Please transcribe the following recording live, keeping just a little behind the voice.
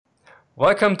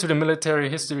Welcome to the Military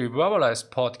History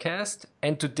Verbalized podcast.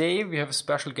 And today we have a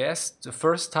special guest. The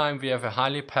first time we have a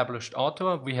highly published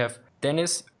author. We have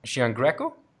Denis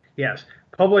Giangreco. Yes,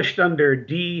 published under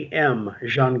D.M.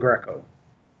 Giangreco.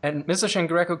 And Mr.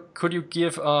 Giangreco, could you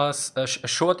give us a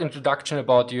short introduction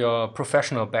about your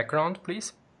professional background,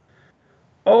 please?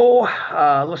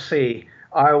 Let's see.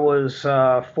 I was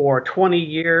for 20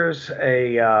 years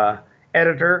an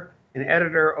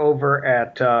editor over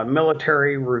at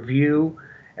Military Review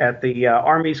at the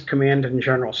Army's Command and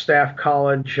General Staff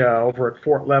College over at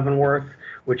Fort Leavenworth,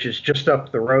 which is just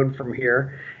up the road from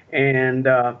here. And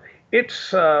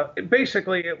it's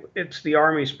basically it's the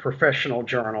Army's professional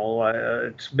journal.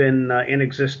 It's been in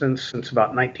existence since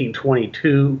about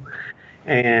 1922,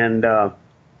 and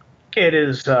it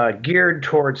is geared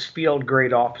towards field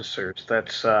grade officers.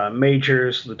 That's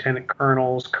majors, lieutenant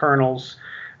colonels,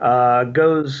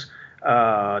 goes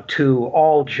to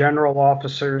all general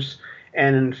officers.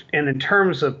 And in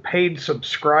terms of paid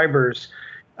subscribers,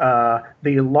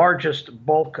 the largest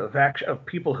bulk of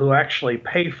people who actually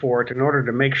pay for it in order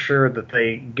to make sure that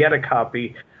they get a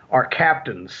copy are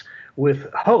captains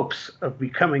with hopes of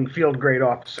becoming field grade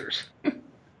officers.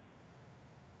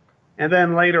 And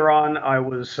then later on, I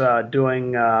was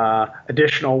doing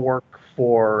additional work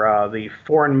for the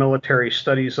Foreign Military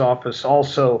Studies Office,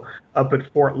 also up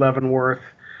at Fort Leavenworth.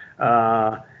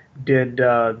 Did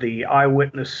the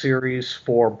Eyewitness series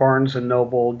for Barnes &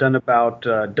 Noble, done about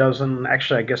a dozen,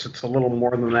 actually I guess it's a little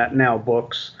more than that now,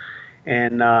 books.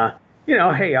 And,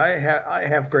 hey, I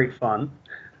have great fun.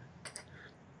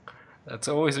 That's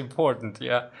always important,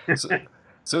 yeah.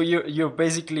 So you're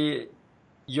basically...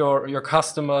 Your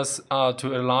customers are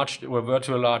were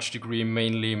to a large degree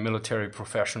mainly military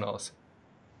professionals.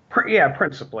 Yeah,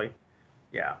 principally.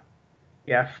 Yeah.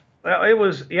 Well, it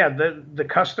was the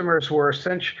customers were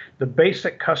essentially the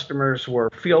basic customers were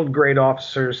field grade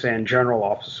officers and general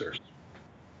officers.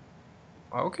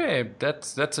 Okay,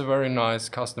 that's a very nice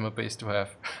customer base to have.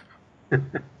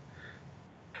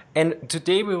 And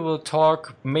today we will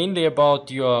talk mainly about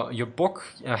your book,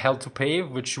 Hell to Pay,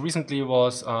 which recently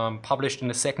was published in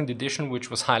the second edition,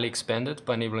 which was highly expanded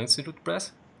by Naval Institute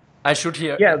Press. I should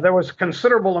hear. Yeah, there was a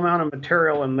considerable amount of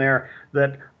material in there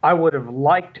that I would have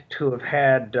liked to have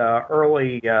had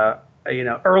earlier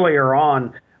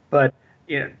on, but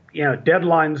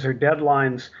deadlines are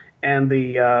deadlines, and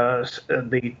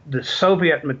the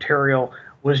Soviet material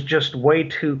was just way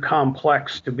too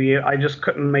complex to be. I just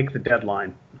couldn't make the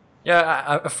deadline.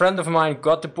 Yeah, a friend of mine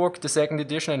got the book, the second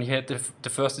edition, and he had the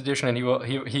first edition, and he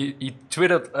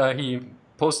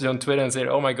posted on Twitter and said,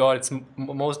 "Oh my God, it's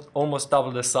almost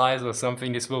double the size or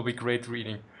something. This will be great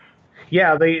reading."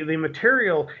 Yeah, the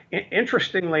material,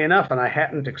 interestingly enough, and I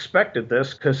hadn't expected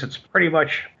this because it's pretty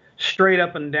much straight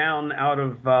up and down out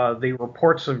of the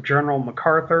reports of General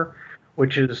MacArthur,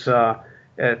 which is well,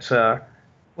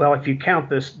 if you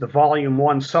count the volume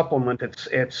 1 supplement,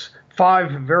 it's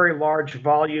 5 very large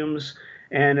volumes,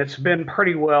 and it's been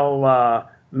pretty well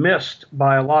missed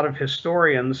by a lot of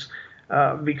historians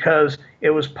because it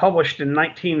was published in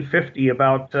 1950,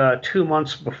 about 2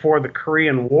 months before the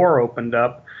Korean War opened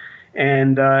up,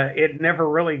 and it never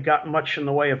really got much in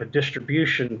the way of a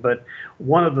distribution. But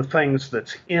one of the things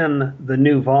that's in the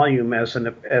new volume as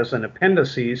an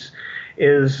appendices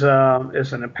is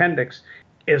an appendix.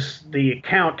 Is the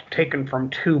account taken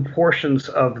from 2 portions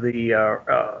of the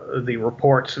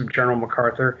reports of General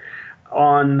MacArthur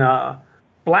on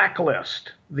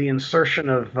Blacklist, the insertion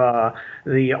of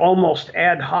the almost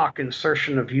ad hoc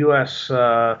insertion of U.S.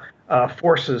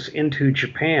 Forces into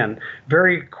Japan.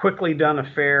 Very quickly done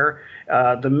affair.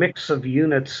 The mix of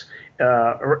units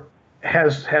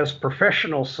has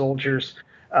professional soldiers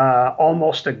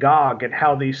almost agog at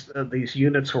how these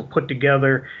units were put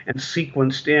together and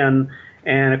sequenced in.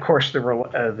 And of course, the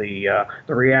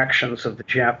reactions of the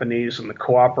Japanese and the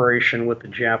cooperation with the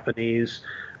Japanese,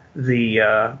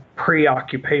 the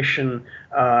pre-occupation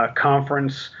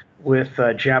conference with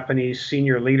Japanese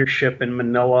senior leadership in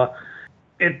Manila.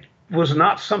 It was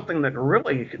not something that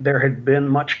really there had been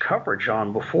much coverage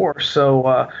on before. So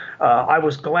I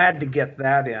was glad to get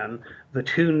that in. The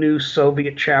 2 new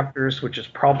Soviet chapters, which is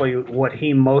probably what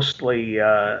he mostly,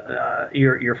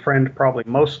 your friend probably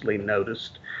mostly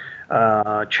noticed.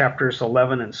 Chapters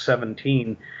 11 and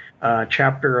 17.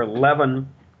 Chapter 11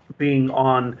 being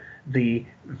on the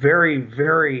very,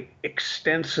 very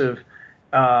extensive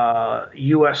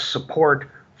U.S. support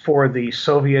for the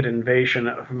Soviet invasion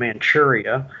of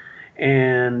Manchuria,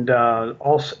 and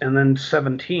then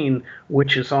 17,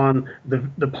 which is on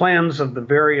the plans of the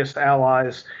various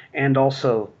allies and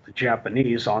also the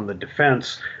Japanese on the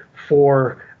defense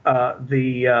for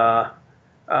the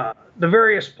the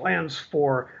various plans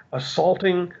for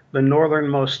assaulting the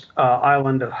northernmost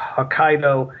island of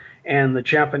Hokkaido and the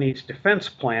Japanese defense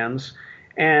plans,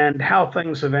 and how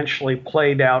things eventually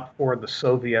played out for the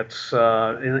Soviets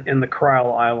in the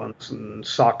Kuril Islands and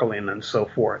Sakhalin and so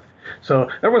forth. So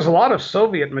there was a lot of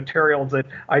Soviet material that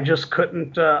I just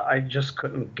couldn't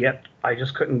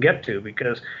get to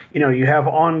because you have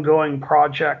ongoing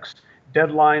projects,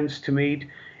 deadlines to meet,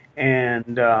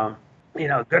 and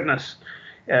goodness,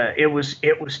 it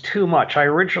was too much. I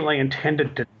originally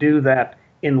intended to do that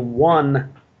in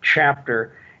one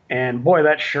chapter, and boy,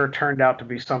 that sure turned out to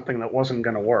be something that wasn't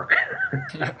going to work.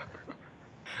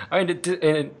 I mean,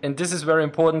 and this is very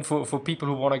important for people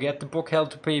who want to get the book Hell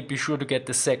to Pay. Be sure to get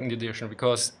the second edition,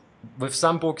 because with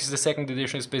some books the second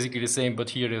edition is basically the same, but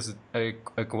here there's a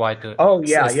quite a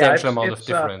substantial amount of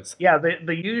difference.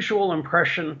 The usual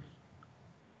impression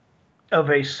of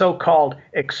a so-called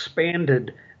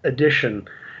expanded edition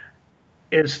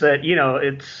is that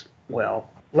it's, well,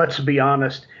 let's be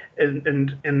honest,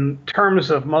 in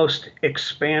terms of most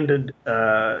expanded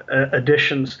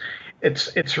editions,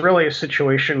 it's really a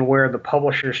situation where the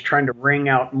publisher's trying to wring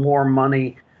out more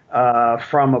money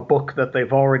from a book that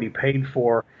they've already paid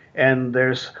for, and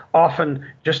there's often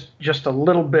just a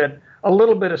little bit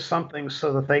of something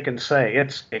so that they can say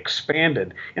it's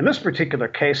expanded. In this particular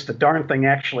case, the darn thing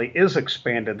actually is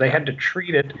expanded. They had to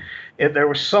treat it. There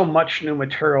was so much new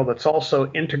material that's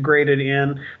also integrated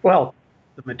in. Well,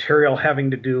 the material having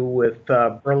to do with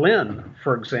Berlin,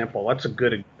 for example. That's a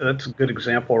good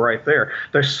example right there.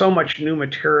 There's so much new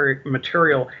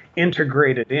material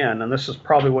integrated in, and this is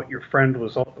probably what your friend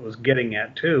was getting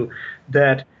at too,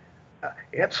 that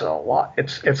it's a lot.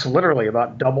 It's literally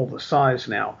about double the size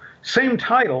now. Same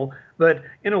title, but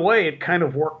in a way it kind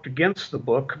of worked against the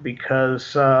book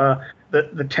because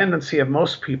the tendency of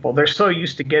most people, they're so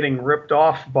used to getting ripped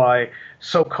off by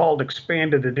so-called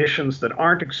expanded editions that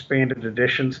aren't expanded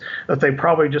editions that they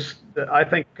probably just, I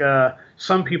think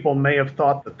some people may have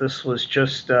thought that this was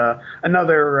just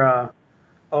another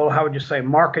how would you say,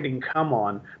 marketing come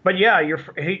on. But yeah,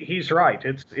 he's right.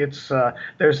 There's a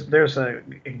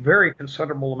very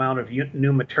considerable amount of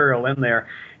new material in there,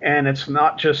 and it's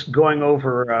not just going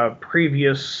over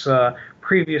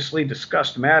previously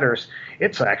discussed matters.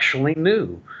 It's actually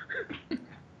new.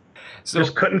 So,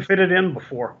 just couldn't fit it in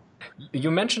before.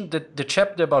 You mentioned the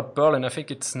chapter about Berlin. I think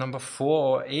it's number 4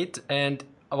 or 8, and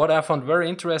what I found very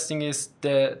interesting is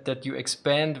that you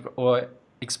expand or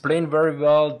explain very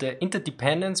well the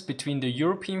interdependence between the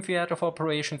European theater of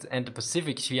operations and the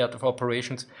Pacific theater of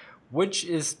operations, which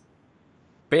is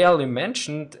barely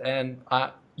mentioned. And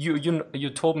you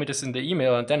told me this in the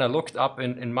email, and then I looked up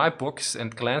in my books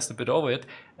and glanced a bit over it,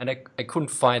 and I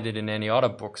couldn't find it in any other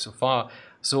book so far.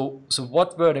 So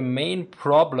what were the main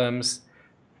problems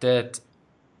that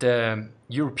the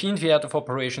European theater of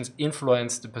operations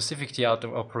influenced the Pacific theater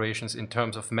of operations in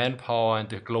terms of manpower and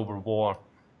the global war?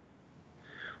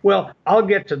 Well, I'll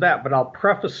get to that, but I'll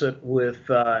preface it with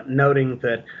noting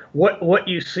that what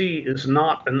you see is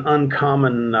not an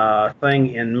uncommon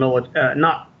thing in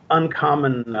not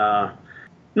uncommon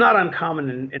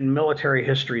in military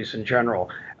histories in general,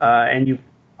 and you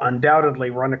undoubtedly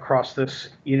run across this,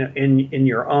 in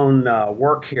your own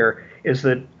work here. Is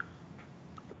that,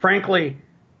 frankly,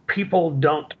 people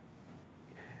don't.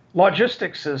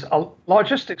 Logistics is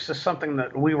something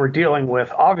that we were dealing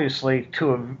with, obviously,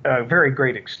 to a very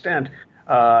great extent.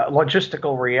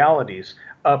 Logistical realities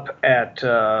up at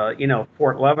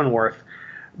Fort Leavenworth,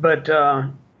 but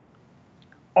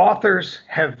authors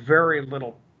have very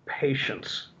little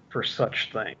patience for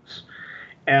such things.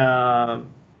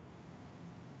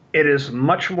 It is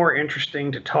much more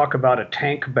interesting to talk about a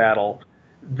tank battle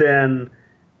than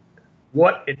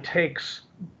what it takes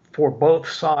for both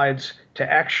sides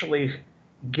to actually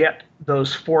get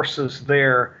those forces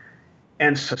there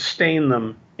and sustain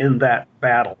them in that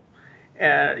battle.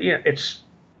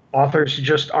 Authors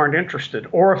just aren't interested,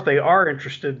 or if they are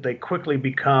interested, they quickly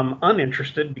become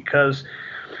uninterested because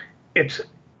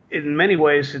in many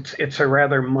ways it's a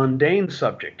rather mundane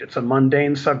subject. It's a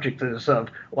mundane subject that is of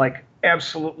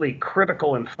absolutely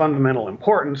critical and fundamental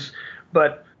importance,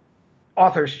 but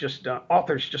authors just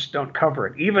don't cover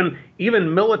it.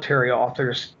 Even military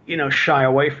authors, shy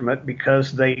away from it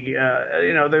because they,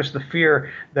 there's the fear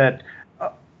that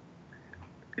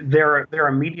they're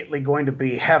immediately going to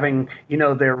be having,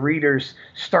 their readers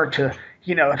start to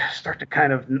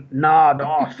kind of nod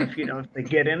off if they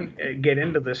get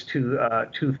into this too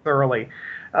thoroughly.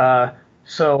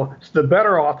 So the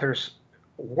better authors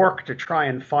work to try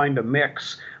and find a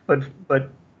mix, but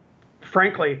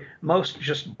frankly, most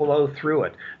just blow through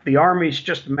it. The armies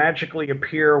just magically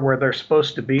appear where they're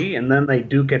supposed to be, and then they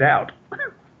duke it out.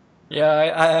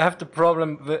 Yeah, I have the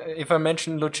problem. If I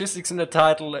mention logistics in the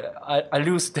title, I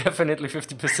lose definitely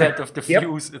 50% of the Yep.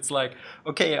 views. It's like,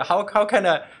 okay, how can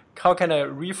I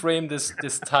reframe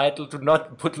this title to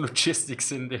not put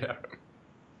logistics in there?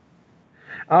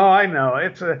 Oh, I know.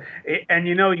 And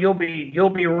you'll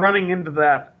be running into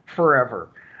that forever.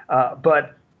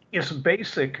 But it's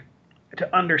basic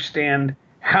to understand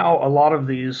how a lot of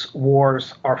these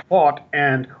wars are fought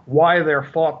and why they're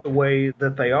fought the way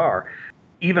that they are.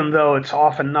 Even though it's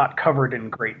often not covered in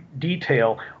great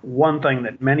detail, one thing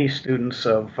that many students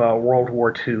of World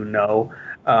War II know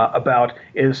about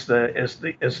is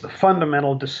the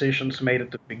fundamental decisions made at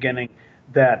the beginning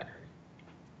that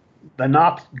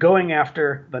going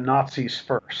after the Nazis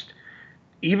first,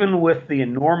 even with the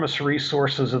enormous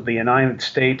resources of the United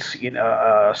States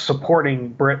supporting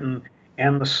Britain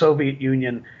and the Soviet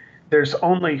Union, there's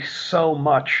only so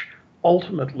much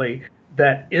ultimately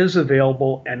that is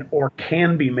available and or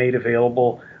can be made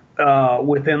available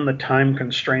within the time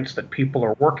constraints that people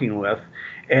are working with.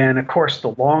 And of course,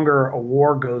 the longer a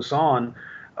war goes on,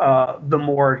 the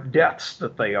more deaths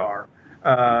that they are.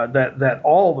 That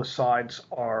all the sides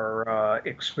are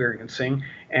experiencing,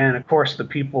 and of course the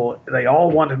people, they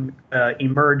all want to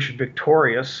emerge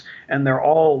victorious, and they're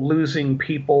all losing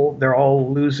people, they're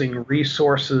all losing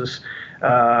resources,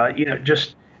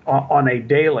 just on a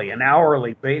daily, an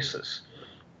hourly basis.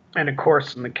 And of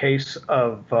course, in the case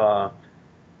of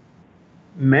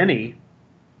many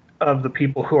of the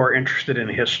people who are interested in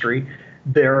history,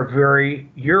 they're very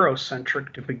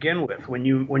Eurocentric to begin with. When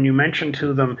you mention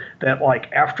to them that,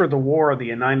 like, after the war, the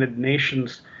United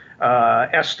Nations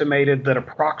estimated that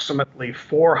approximately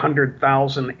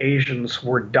 400,000 Asians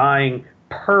were dying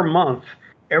per month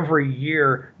every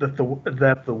year that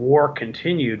the war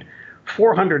continued.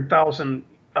 400,000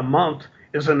 a month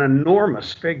is an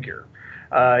enormous figure.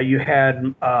 You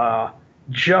had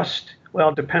just well,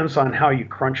 it depends on how you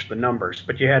crunch the numbers,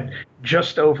 but you had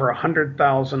just over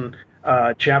 100,000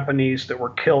 Japanese that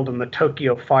were killed in the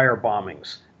Tokyo fire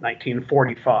bombings,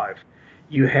 1945.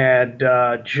 You had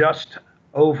just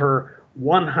over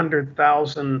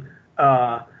 100,000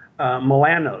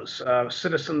 Milanos,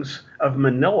 citizens of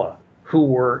Manila, who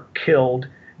were killed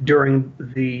during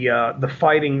the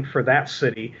fighting for that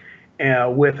city,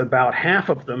 with about half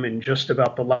of them in just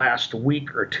about the last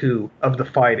week or two of the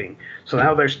fighting. So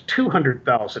now there's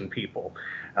 200,000 people.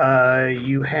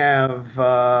 You have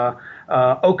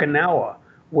Okinawa,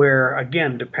 where,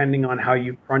 again, depending on how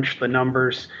you crunch the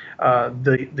numbers,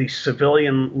 the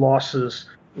civilian losses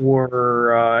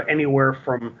were anywhere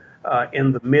from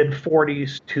in the mid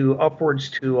 40s to upwards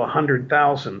to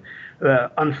 100,000.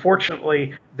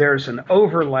 Unfortunately, there's an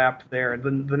overlap there. The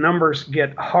numbers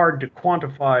get hard to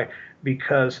quantify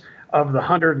because of the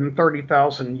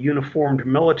 130,000 uniformed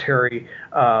military,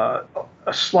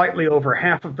 slightly over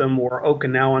half of them were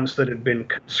Okinawans that had been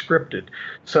conscripted.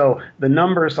 So the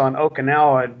numbers on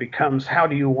Okinawa, it becomes how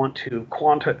do you want to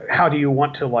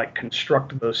like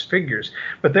construct those figures?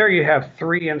 But there you have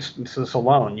three instances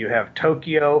alone. You have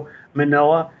Tokyo,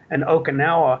 Manila, and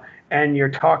Okinawa, and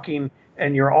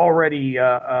you're already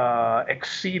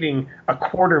exceeding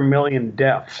 250,000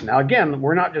 deaths. Now, again,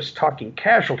 we're not just talking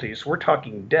casualties; we're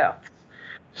talking deaths.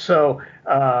 So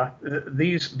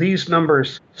these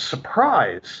numbers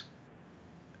surprise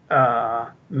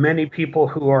many people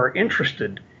who are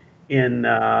interested in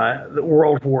the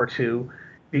World War II,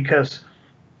 because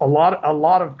a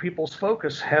lot of people's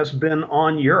focus has been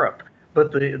on Europe,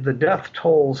 but the death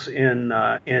tolls in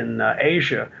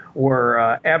Asia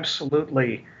were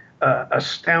absolutely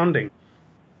astounding.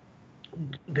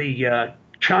 The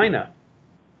China,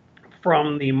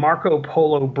 from the Marco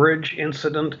Polo Bridge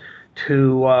incident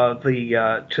to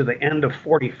the end of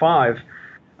 45,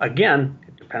 again,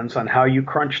 it depends on how you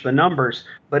crunch the numbers,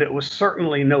 but it was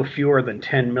certainly no fewer than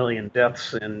 10 million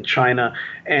deaths in China,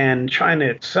 and China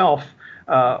itself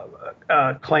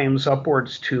claims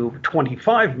upwards to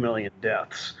 25 million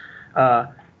deaths.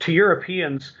 To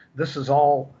Europeans, this is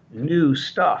all new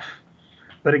stuff.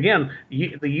 But again,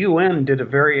 the UN did a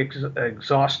very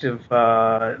exhaustive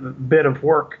bit of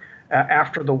work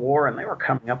after the war, and they were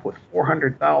coming up with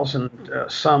 400,000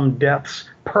 some deaths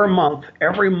per month,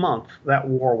 every month that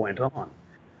war went on.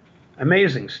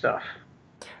 Amazing stuff.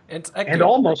 And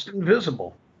almost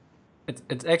invisible.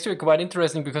 It's actually quite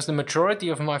interesting because the majority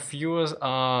of my viewers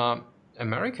are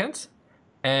Americans,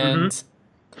 and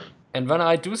and when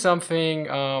I do something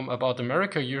about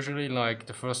America, usually like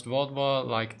the First World War,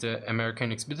 like the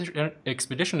American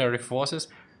Expeditionary Forces,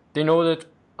 they know that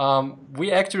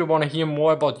we actually want to hear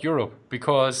more about Europe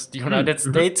because the United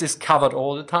States is covered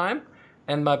all the time,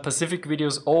 and my Pacific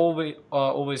videos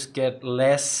always get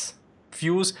less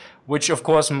views, which of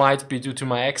course might be due to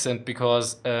my accent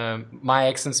because my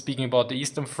accent speaking about the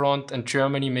Eastern Front and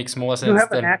Germany makes more sense. You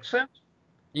have an accent?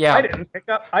 Yeah, I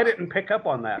didn't pick up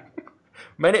on that.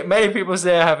 Many people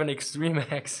say I have an extreme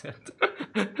accent.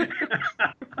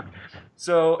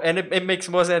 So, and it makes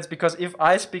more sense because if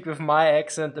I speak with my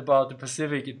accent about the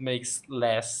Pacific, it makes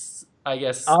less, I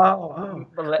guess. Well,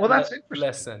 that's interesting.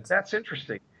 Less sense. That's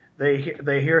interesting.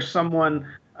 They hear someone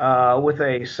with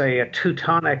a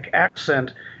Teutonic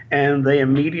accent, and they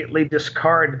immediately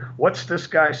discard what's this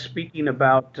guy speaking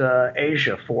about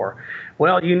Asia for.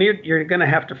 Well, you're going to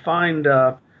have to find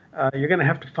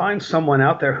someone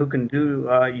out there who can do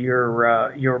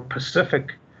your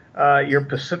Pacific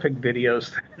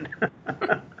videos.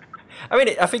 I mean,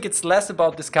 I think it's less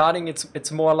about discarding.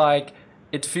 It's more like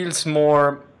it feels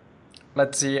more,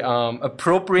 let's see,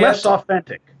 appropriate. Less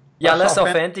authentic. Yeah, less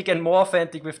authentic and more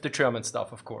authentic with the German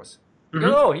stuff, of course. Mm-hmm.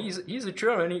 Oh, he's a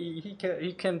German.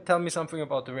 He can tell me something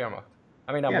about the Wehrmacht.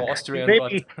 I mean, I'm Austrian.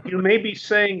 You may be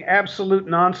saying absolute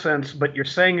nonsense, but you're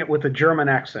saying it with a German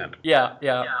accent. Yeah.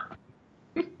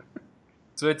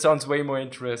 So it sounds way more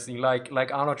interesting.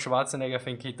 Like Arnold Schwarzenegger, I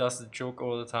think he does the joke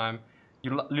all the time.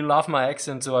 You love my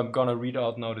accent, so I'm gonna read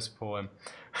out now this poem.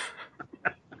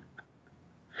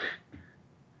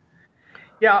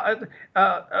 Yeah,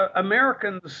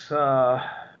 Americans.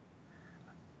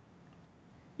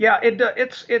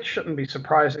 It shouldn't be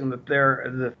surprising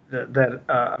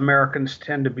that Americans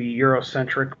tend to be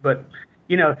Eurocentric, but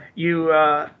you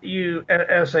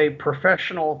as a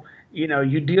professional,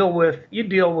 you deal with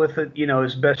it,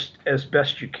 as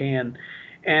best you can,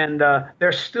 and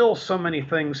there's still so many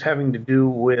things having to do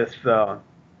with the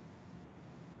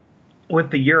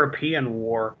European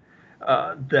War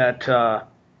that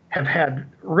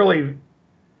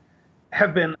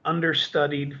have been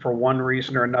understudied for one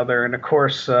reason or another. And of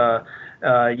course,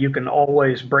 you can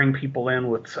always bring people in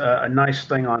with a nice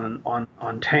thing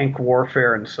on tank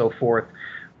warfare and so forth.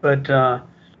 But I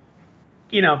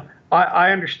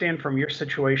understand from your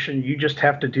situation, you just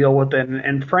have to deal with it.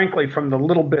 And frankly, from the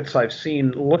little bits I've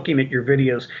seen, looking at your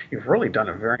videos, you've really done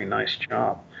a very nice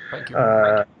job. Thank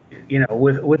you.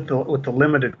 With the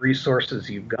limited resources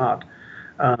you've got.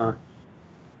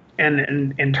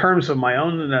 And in terms of my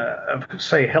own,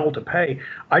 say, hell to pay,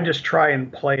 I just try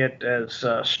and play it as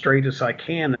straight as I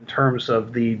can in terms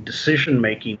of the decision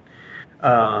making.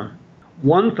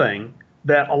 One thing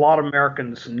that a lot of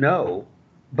Americans know,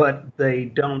 but they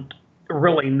don't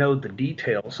really know the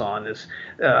details on, is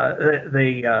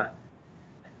they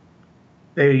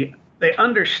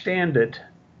understand it,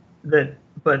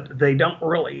 but they don't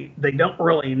really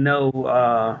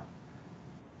know.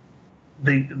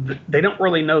 They don't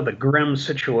really know the grim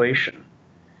situation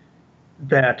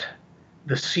that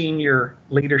the senior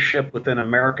leadership within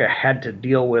America had to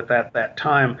deal with at that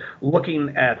time,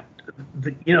 looking at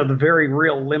the very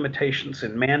real limitations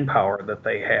in manpower that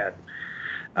they had.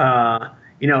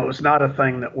 It was not a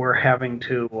thing that we're having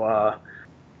to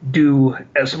do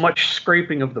as much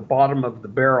scraping of the bottom of the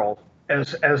barrel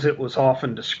as it was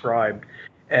often described,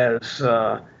 as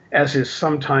is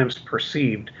sometimes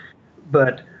perceived,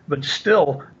 but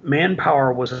still,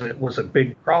 manpower was a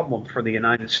big problem for the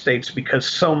United States because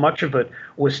so much of it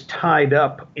was tied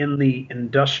up in the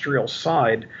industrial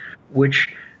side,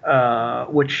 which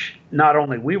not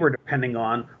only we were depending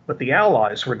on, but the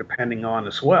Allies were depending on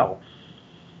as well.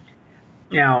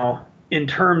 Now, in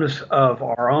terms of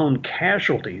our own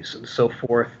casualties and so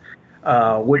forth,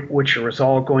 which was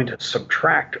all going to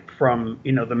subtract from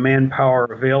the manpower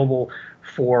available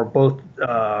for both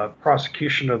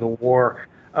prosecution of the war.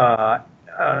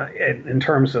 In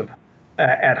terms of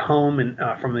at home and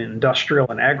from the industrial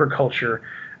and agriculture,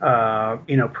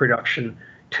 production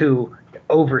to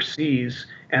overseas,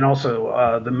 and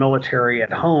also the military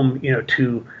at home,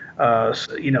 to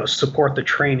support the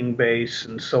training base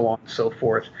and so on and so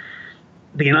forth.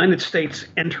 The United States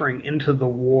entering into the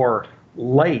war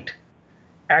late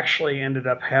actually ended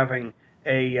up having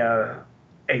a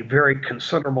very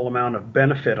considerable amount of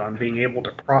benefit on being able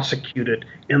to prosecute it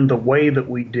in the way that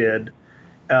we did,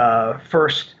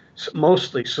 first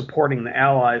mostly supporting the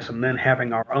Allies and then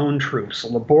having our own troops,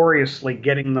 laboriously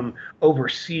getting them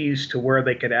overseas to where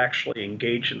they could actually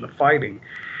engage in the fighting.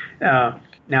 Now,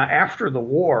 after the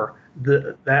war,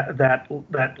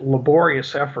 that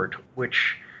laborious effort,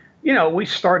 which we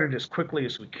started as quickly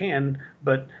as we can,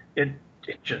 but it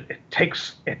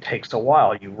takes a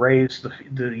while. You raise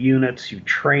the units, you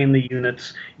train the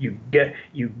units, you get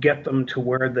them to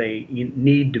where they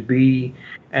need to be,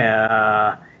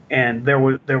 and there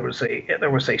was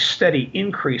a steady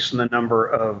increase in the number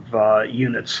of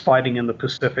units fighting in the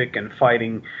Pacific and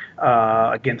fighting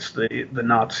against the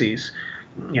Nazis.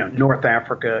 North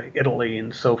Africa, Italy,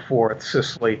 and so forth,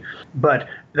 Sicily. But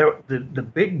the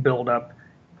big buildup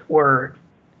where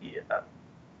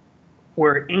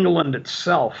England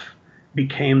itself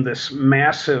became this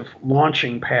massive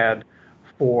launching pad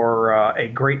for a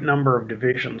great number of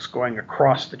divisions going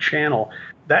across the Channel.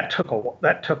 That took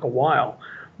a while,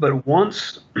 but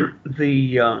once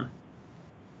the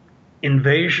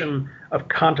invasion of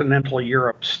continental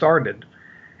Europe started,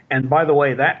 and by the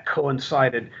way, that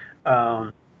coincided.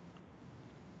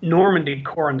 Normandy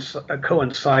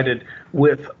coincided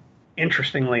with,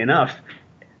 interestingly enough,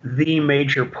 the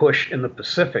major push in the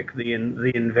Pacific, the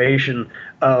invasion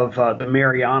of the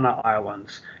Mariana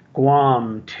Islands,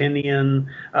 Guam, Tinian,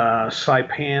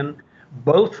 Saipan.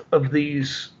 Both of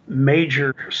these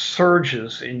major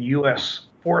surges in U.S.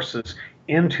 forces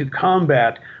into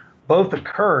combat both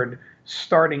occurred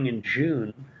starting in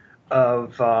June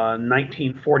of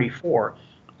 1944.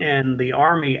 And the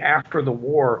Army, after the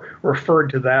war,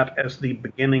 referred to that as the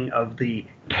beginning of the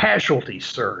casualty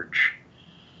surge.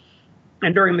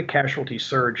 And during the casualty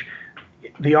surge,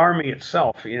 the Army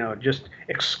itself, just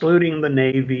excluding the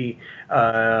Navy,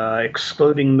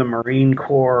 excluding the Marine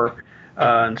Corps,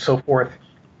 and so forth,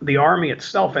 the Army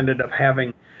itself ended up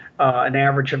having an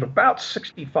average of about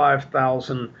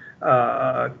 65,000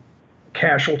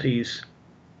 casualties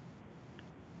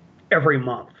every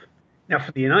month. Now,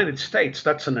 for the United States,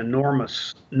 that's an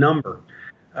enormous number.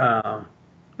 Now,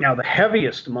 the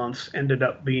heaviest months ended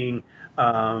up being,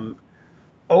 let's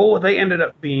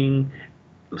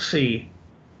see,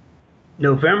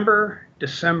 November,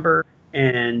 December,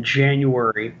 and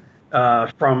January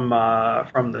from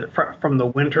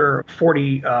the winter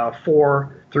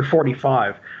 44 through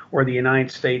 45, where the United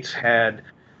States had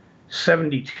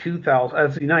 72,000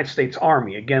 as the United States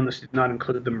Army. Again, this did not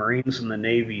include the Marines and the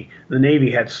Navy. The Navy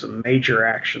had some major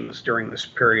actions during this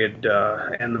period,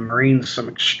 and the Marines some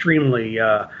extremely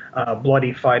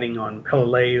bloody fighting on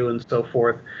Peleliu and so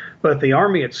forth. But the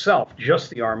Army itself, just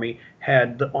the Army,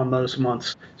 had on those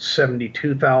months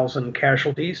 72,000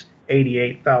 casualties,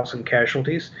 88,000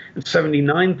 casualties, and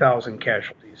 79,000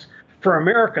 casualties. For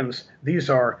Americans, these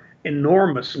are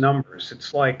enormous numbers.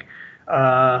 It's like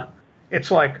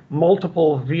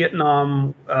multiple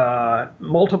Vietnam,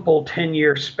 multiple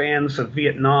 10-year spans of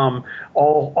Vietnam,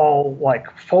 all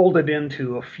like folded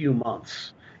into a few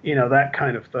months, that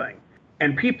kind of thing.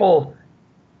 And people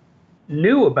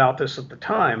knew about this at the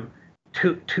time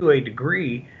to a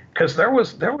degree, because there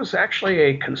was actually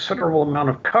a considerable amount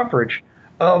of coverage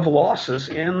of losses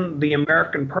in the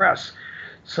American press.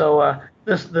 So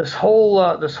this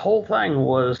whole thing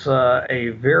was a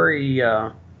very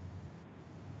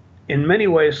in many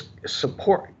ways,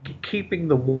 keeping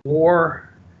the war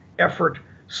effort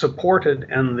supported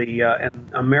and the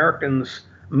and Americans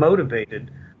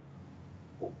motivated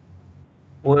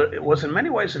was in many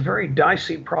ways a very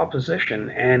dicey proposition,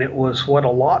 and it was what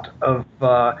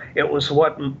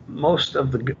much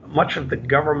of the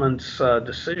government's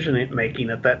decision making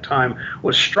at that time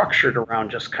was structured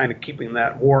around, just kind of keeping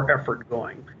that war effort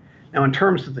going. Now, in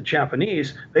terms of the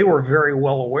Japanese, they were very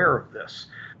well aware of this.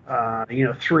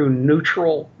 Through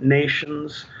neutral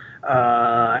nations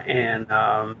and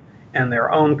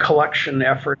their own collection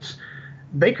efforts,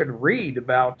 they could read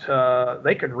about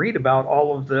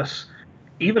all of this.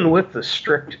 Even with the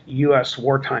strict U.S.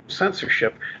 wartime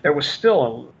censorship, there was still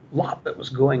a lot that was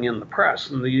going in the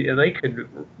press, and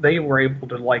they were able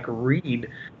to read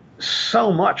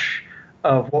so much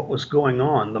of what was going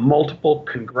on. The multiple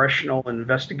congressional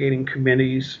investigating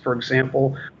committees, for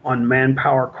example, on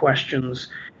manpower questions.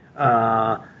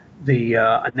 The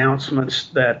announcements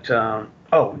that, in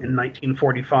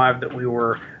 1945, that we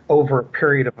were, over a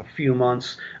period of a few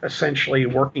months, essentially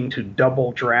working to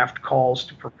double draft calls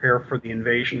to prepare for the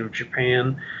invasion of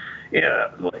Japan.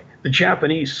 The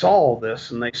Japanese saw all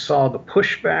this, and they saw the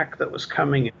pushback that was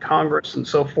coming in Congress and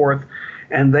so forth,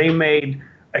 and they made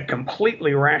a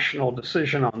completely rational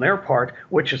decision on their part,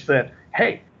 which is that,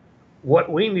 hey,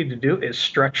 what we need to do is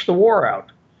stretch the war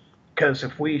out. Because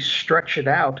if we stretch it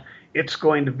out, it's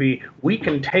going to be, we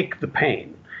can take the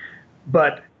pain,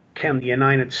 but can the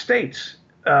United States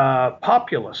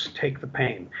populace take the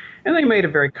pain? And they made a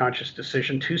very conscious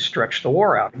decision to stretch the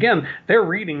war out. Again, they're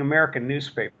reading American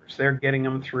newspapers. They're getting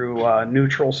them through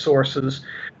neutral sources.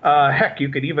 Heck, you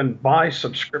could even buy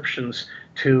subscriptions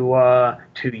to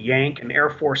Yank and Air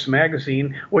Force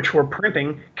magazine, which were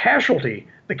printing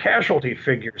the casualty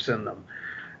figures in them.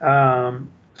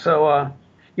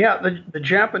 The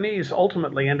Japanese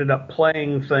ultimately ended up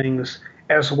playing things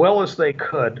as well as they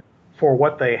could for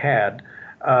what they had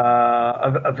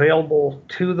available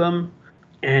to them,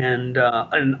 and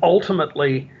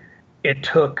ultimately it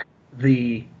took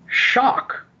the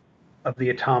shock of the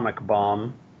atomic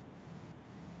bomb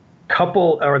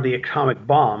the atomic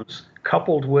bombs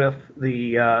coupled with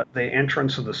the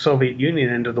entrance of the Soviet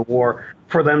Union into the war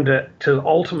for them to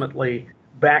ultimately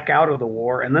back out of the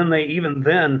war. And then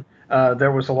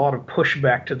there was a lot of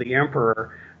pushback to the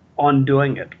emperor on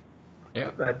doing it.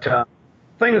 Yeah. That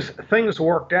things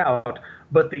worked out,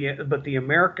 but the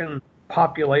American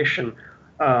population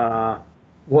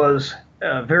was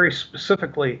very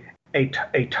specifically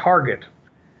a target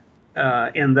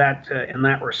in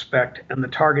that respect, and the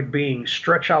target being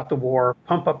stretch out the war,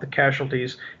 pump up the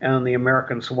casualties, and the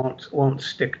Americans won't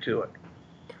stick to it.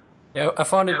 Yeah, I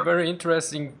found it very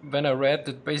interesting when I read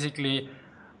that basically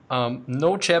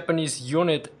no Japanese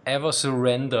unit ever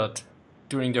surrendered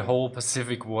during the whole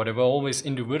Pacific War. There were always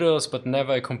individuals, but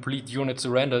never a complete unit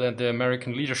surrendered, and the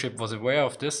American leadership was aware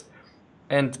of this.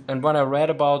 And when I read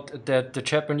about that the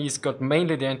Japanese got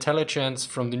mainly their intelligence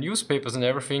from the newspapers and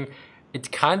everything, it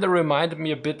kind of reminded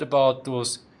me a bit about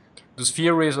those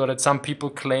theories, or that some people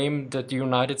claim that the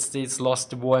United States lost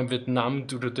the war in Vietnam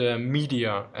due to the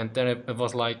media. And then it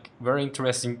was like very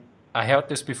interesting. I heard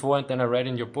this before, and then I read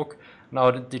in your book.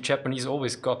 Now the Japanese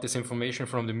always got this information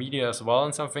from the media as well,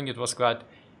 and something. It was quite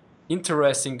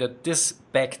interesting that this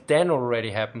back then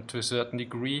already happened to a certain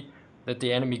degree, that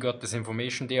the enemy got this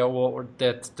information there, or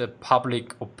that the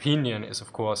public opinion is,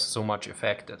 of course, so much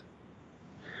affected.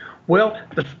 Well,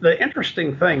 the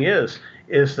interesting thing is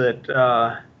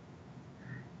that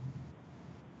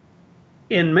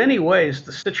in many ways,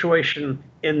 the situation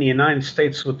in the United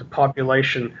States with the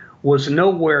population was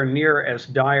nowhere near as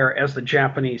dire as the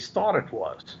Japanese thought it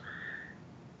was.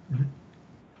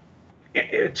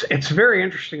 It's very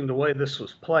interesting the way this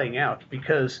was playing out,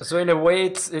 because so in a way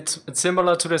it's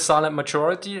similar to the silent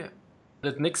majority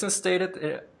that Nixon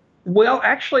stated. Well,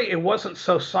 actually, it wasn't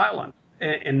so silent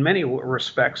in many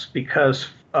respects, because,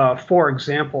 for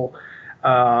example,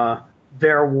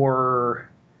 there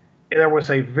was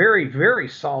a very, very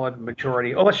solid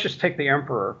majority. Oh, let's just take the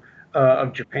emperor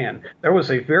of Japan. There was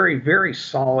a very, very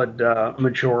solid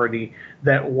majority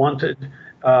that wanted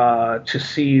to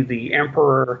see the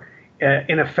emperor,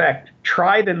 in effect,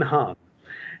 tried and hung.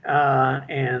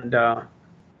 And the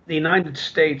United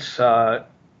States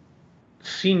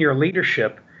senior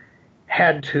leadership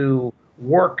had to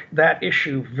work that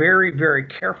issue very, very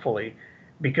carefully,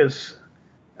 because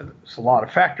there's a lot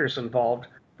of factors involved.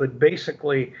 But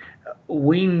basically,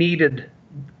 the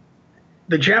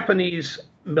Japanese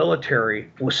military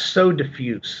was so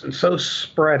diffuse and so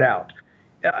spread out,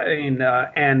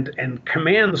 and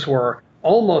commands were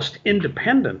almost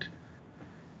independent,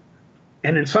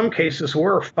 and in some cases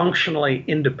were functionally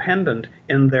independent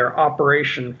in their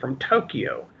operation from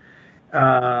Tokyo.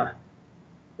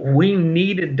 We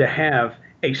needed to have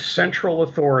a central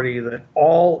authority that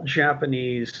all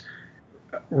Japanese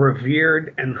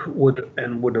revered and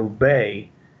would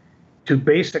obey, to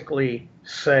basically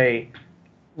say,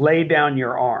 lay down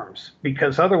your arms,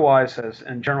 because otherwise,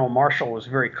 and General Marshall was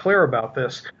very clear about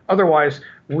this, otherwise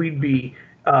we'd be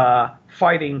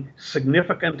fighting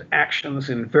significant actions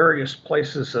in various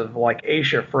places of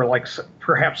Asia for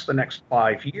perhaps the next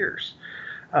 5 years.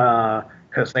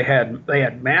 Because they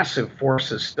had massive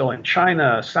forces still in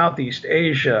China, Southeast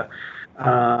Asia.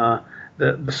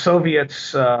 The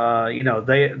Soviets,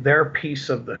 their piece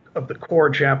of the core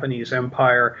Japanese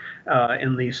empire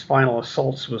in these final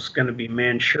assaults was going to be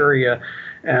Manchuria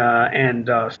and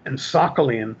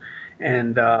Sakhalin,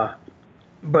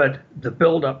 but the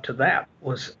build up to that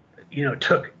was,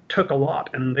 took a lot,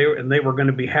 and they were going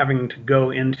to be having to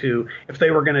go into, if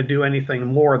they were going to do anything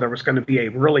more, there was going to be a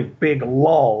really big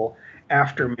lull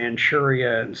after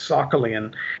Manchuria and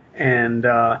Sakhalin, and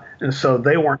so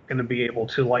they weren't going to be able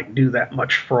to do that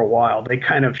much for a while. They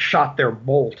kind of shot their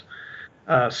bolt,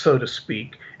 so to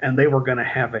speak, and they were going to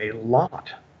have a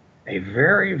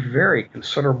very, very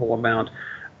considerable amount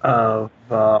of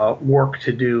work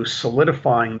to do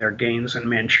solidifying their gains in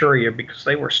Manchuria, because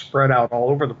they were spread out all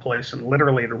over the place and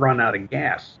literally had run out of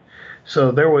gas. So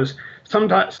there was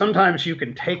sometimes you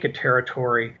can take a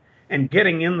territory, and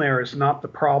getting in there is not the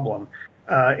problem.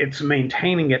 It's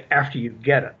maintaining it after you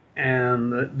get it.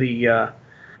 And the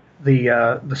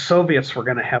Soviets were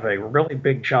going to have a really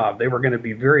big job. They were going to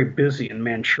be very busy in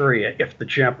Manchuria if the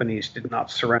Japanese did not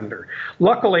surrender.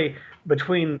 Luckily,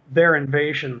 between their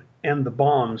invasion and the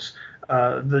bombs,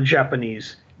 the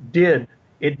Japanese did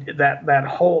that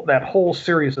whole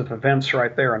series of events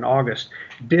right there in August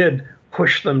did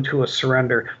push them to a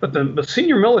surrender. But the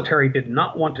senior military did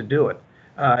not want to do it.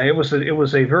 It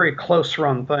was a very close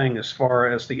run thing as far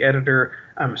as the editor.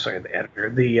 I'm sorry, the editor,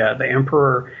 the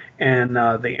emperor and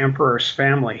the emperor's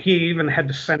family. He even had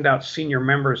to send out senior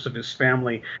members of his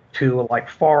family to like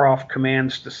far off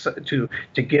commands to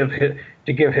give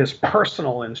his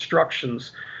personal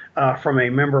instructions from a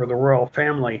member of the royal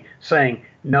family, saying,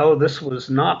 "No, this was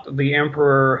not the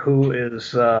emperor who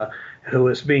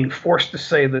is being forced to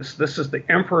say this. This is the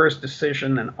emperor's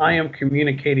decision, and I am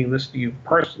communicating this to you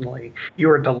personally.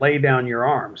 You are to lay down your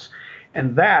arms."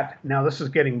 And that, now this is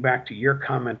getting back to your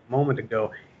comment a moment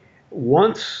ago,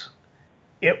 once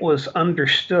it was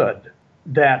understood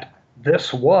that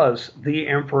this was the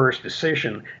emperor's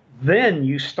decision, then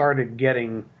you started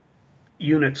getting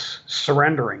units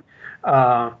surrendering.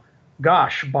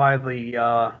 Gosh, by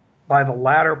the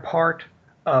latter part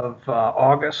of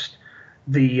August,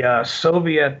 the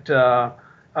Soviet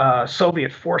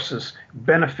forces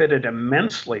benefited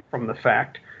immensely from the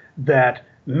fact that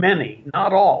many,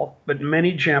 not all, but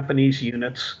many Japanese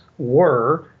units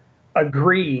were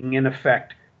agreeing, in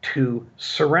effect, to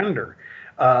surrender.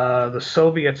 The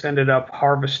Soviets ended up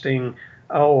harvesting,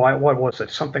 what was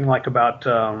it? Something like about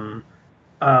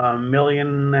a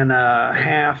million and a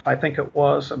half, I think it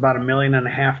was, about a million and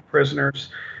a half prisoners.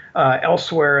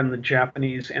 Elsewhere in the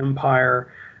Japanese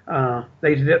Empire,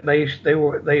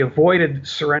 they avoided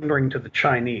surrendering to the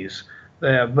Chinese,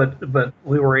 but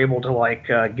we were able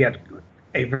to get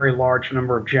a very large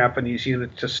number of Japanese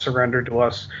units to surrender to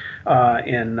us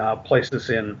in places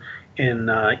in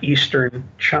eastern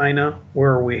China,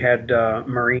 where we had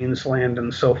Marines land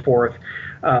and so forth,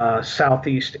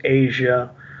 Southeast Asia,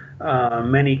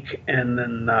 and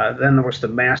then there was the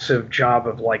massive job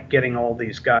of like getting all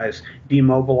these guys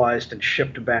demobilized and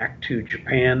shipped back to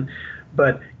Japan.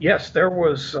 But yes, there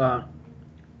was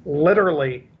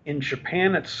literally in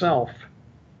Japan itself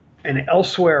and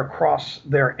elsewhere across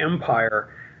their empire,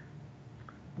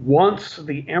 once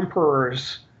the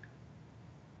emperor's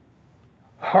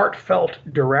heartfelt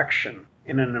direction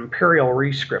in an imperial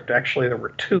rescript, actually there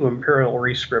were two imperial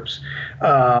rescripts,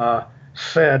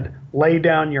 said, "Lay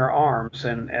down your arms,"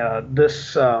 and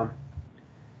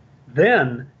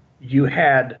then you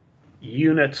had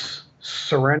units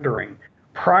surrendering.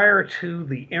 Prior to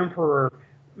the emperor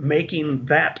making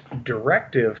that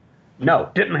directive, no,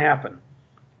 didn't happen.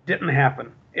 Didn't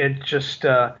happen. It just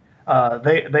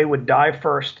they would die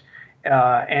first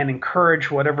and encourage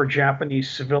whatever Japanese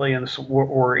civilians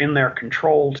were in their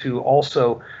control to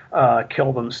also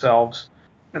kill themselves.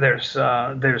 There's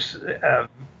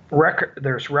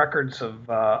records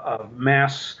of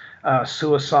mass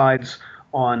suicides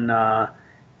on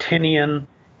Tinian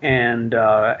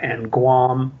and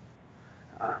Guam,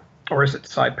 or is it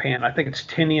Saipan? I think it's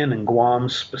Tinian and Guam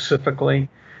specifically,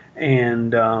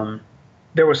 and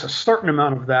there was a certain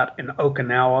amount of that in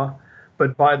Okinawa,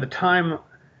 but by the time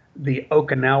the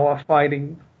Okinawa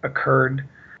fighting occurred,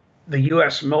 the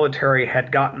U.S. military had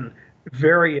gotten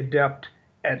very adept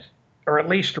at, or at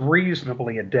least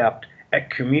reasonably adept at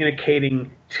communicating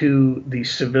to the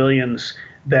civilians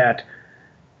that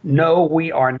no,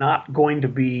 we are not going to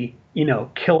be,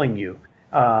 killing you.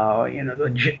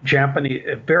 The Japanese,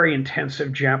 very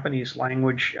intensive Japanese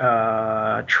language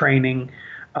training,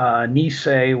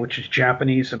 Nisei, which is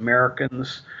Japanese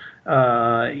Americans,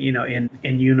 in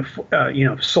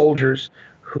uniform, soldiers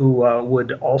who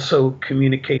would also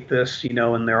communicate this,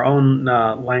 in their own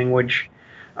language.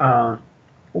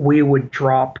 We would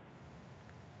drop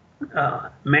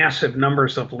massive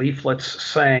numbers of leaflets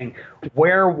saying,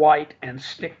 "Wear white and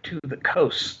stick to the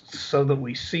coasts so that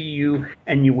we see you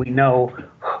and we know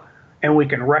and we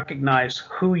can recognize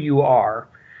who you are."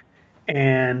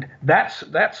 And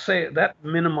that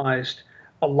minimized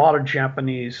a lot of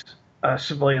Japanese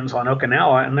civilians on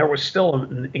Okinawa, and there was still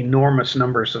enormous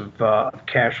numbers of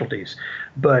casualties.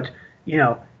 But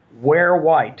wear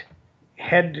white,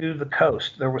 head to the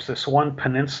coast. There was this one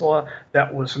peninsula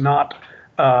that was not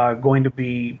going to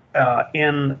be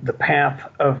in the path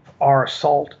of our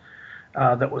assault,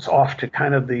 that was off to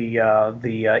kind of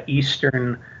the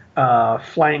eastern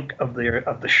flank of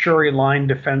the Shuri line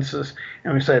defenses,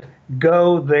 and we said,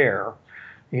 "Go there,"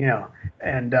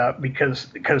 and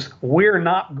because we're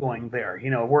not going there,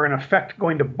 we're in effect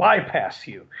going to bypass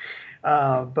you,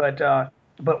 but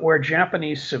where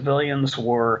Japanese civilians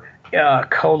were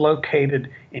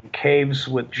co-located in caves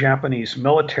with Japanese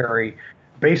military.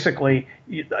 Basically,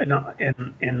 in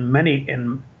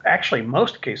actually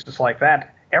most cases like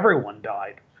that, everyone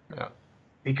died. Yeah.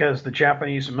 Because the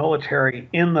Japanese military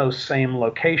in those same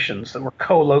locations that were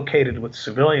co-located with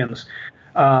civilians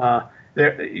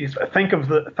Think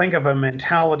of a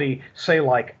mentality, say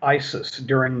like ISIS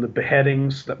during the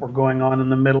beheadings that were going on in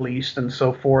the Middle East and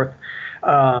so forth.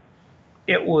 Uh,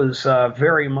 it was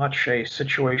very much a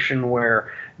situation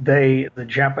where the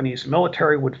Japanese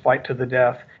military would fight to the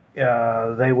death.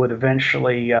 They would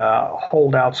eventually,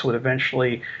 holdouts would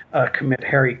eventually commit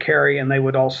hara-kiri, and they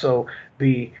would also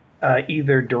be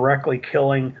either directly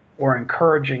killing or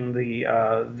encouraging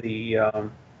the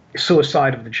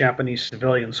suicide of the Japanese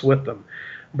civilians with them.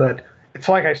 But it's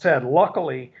like I said,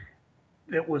 luckily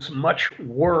it was much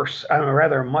worse, I mean,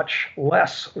 rather much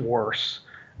less worse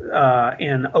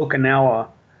in Okinawa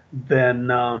than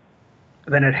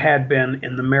than it had been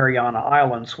in the Mariana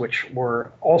Islands, which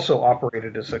were also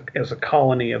operated as a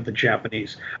colony of the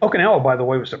Japanese. Okinawa, by the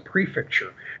way, was a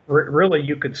prefecture. Really,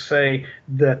 you could say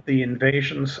that the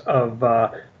invasions of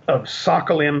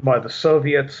Sakhalin by the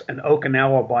Soviets and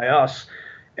Okinawa by us,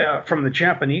 from the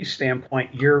Japanese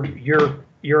standpoint, you're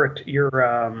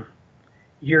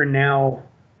now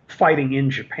fighting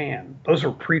in Japan. Those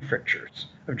are prefectures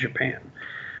of Japan.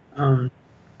 Um,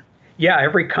 yeah,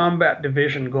 every combat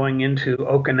division going into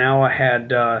Okinawa had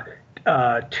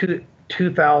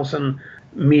 2,000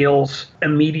 meals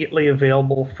immediately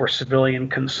available for civilian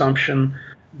consumption.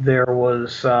 There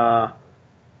was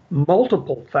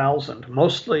multiple thousand,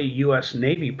 mostly U.S.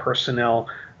 Navy personnel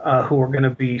who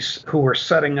were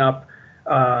setting up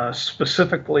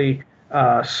specifically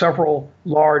several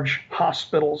large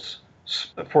hospitals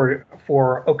for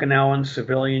Okinawan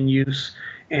civilian use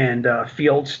and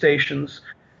field stations.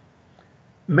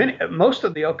 Most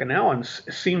of the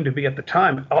Okinawans seemed to be at the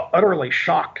time utterly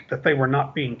shocked that they were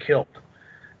not being killed.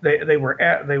 They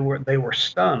were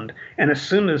stunned, and as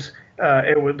soon as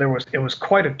it was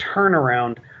quite a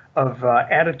turnaround of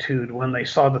attitude when they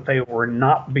saw that they were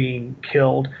not being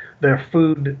killed. Their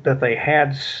food that they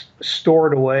had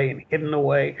stored away and hidden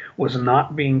away was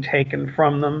not being taken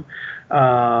from them.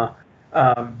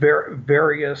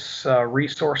 Various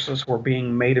resources were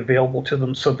being made available to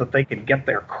them so that they could get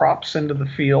their crops into the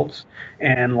fields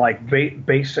and like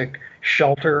basic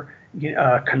shelter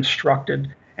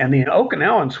constructed. And the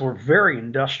Okinawans were very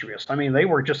industrious. I mean, they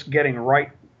were just getting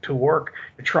right to work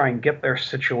to try and get their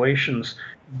situations,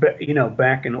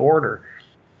 back in order.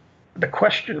 The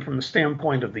question from the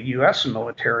standpoint of the U.S.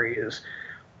 military is,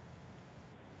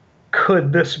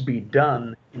 could this be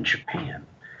done in Japan?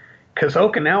 Because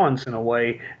Okinawans, in a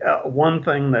way, one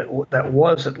thing that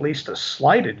was at least a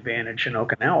slight advantage in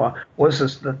Okinawa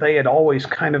was that they had always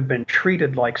kind of been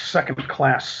treated like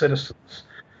second-class citizens.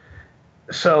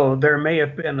 So there may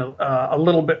have been a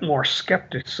little bit more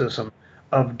skepticism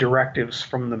of directives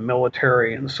from the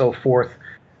military and so forth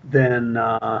than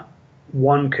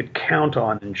one could count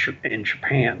on in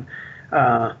Japan.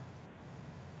 The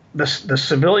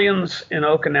civilians in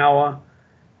Okinawa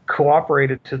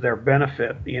cooperated to their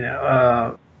benefit,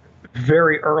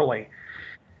 very early,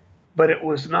 but it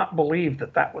was not believed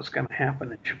that that was going to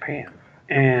happen in Japan.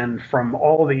 And from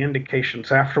all the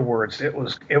indications afterwards, it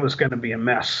was going to be a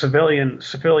mess.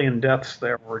 Civilian deaths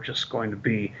there were just going to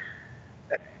be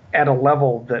at a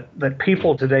level that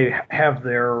people today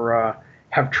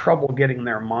have trouble getting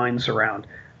their minds around.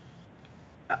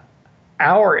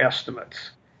 Our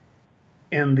estimates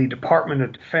in the Department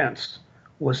of Defense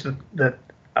was that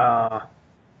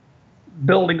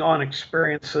building on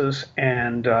experiences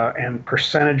and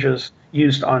percentages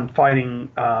used on fighting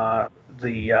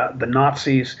the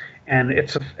Nazis and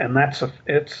its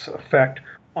effect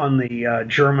on the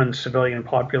German civilian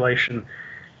population,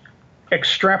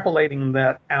 extrapolating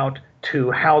that out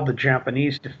to how the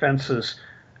Japanese defenses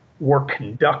were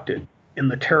conducted in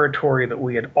the territory that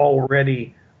we had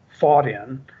already fought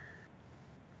in.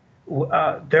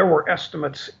 There were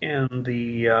estimates in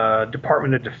the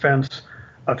Department of Defense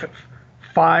of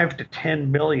 5 to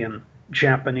 10 million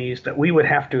Japanese that we would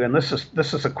have to, and this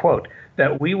is a quote,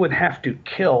 that we would have to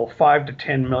kill 5 to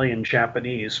 10 million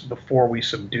Japanese before we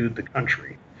subdued the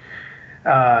country.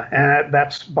 And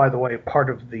that's, by the way, part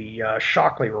of the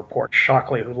Shockley report.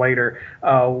 Shockley, who later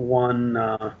won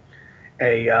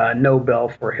a Nobel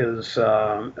for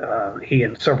he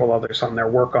and several others on their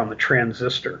work on the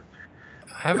transistor.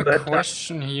 I have a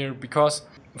question here, because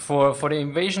for the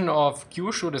invasion of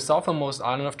Kyushu, the southernmost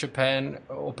island of Japan,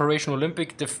 Operation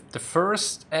Olympic, the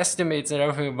first estimates and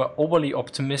everything were overly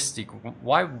optimistic.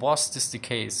 Why was this the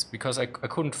case? Because I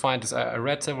couldn't find this. I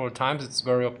read several times it's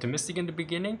very optimistic in the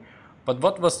beginning. But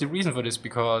what was the reason for this?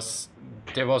 Because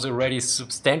there was already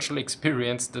substantial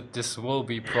experience that this will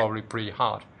be probably pretty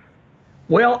hard.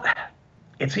 Well,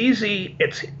 it's easy.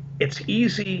 It's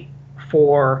easy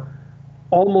for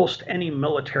almost any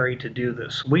military to do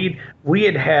this. We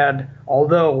had,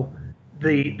 although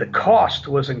the cost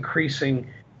was increasing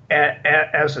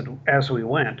as we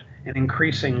went, and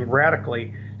increasing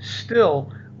radically.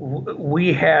 Still,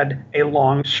 we had a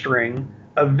long string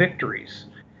of victories,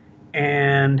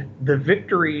 and the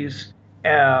victories.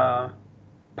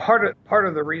 Part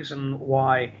of the reason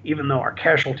why, even though our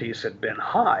casualties had been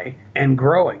high and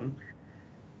growing,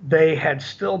 they had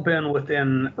still been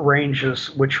within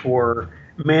ranges which were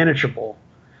manageable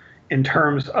in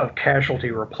terms of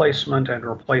casualty replacement and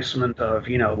replacement of,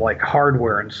 like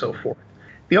hardware and so forth.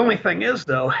 The only thing is,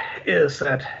 though, is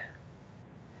that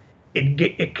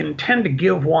it can tend to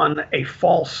give one a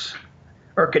false,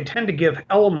 or it can tend to give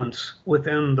elements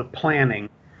within the planning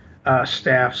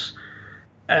staffs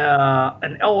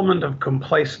an element of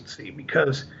complacency,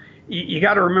 because you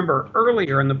got to remember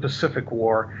earlier in the Pacific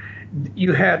War,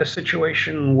 you had a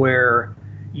situation where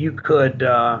you could,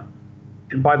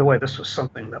 and by the way, this was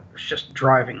something that was just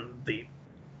driving the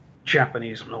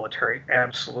Japanese military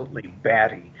absolutely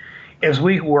batty, is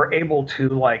we were able to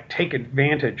like take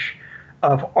advantage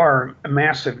of our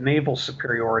massive naval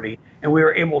superiority, and we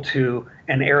were able to,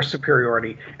 and air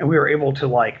superiority, and we were able to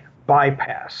like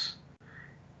bypass,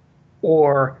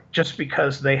 or just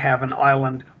because they have an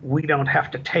island, we don't have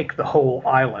to take the whole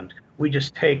island. We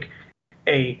just take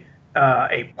a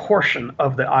portion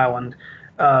of the island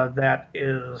that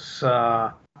is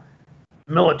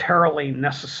militarily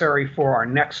necessary for our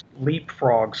next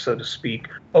leapfrog, so to speak,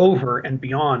 over and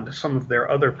beyond some of their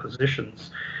other positions.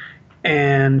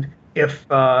 And if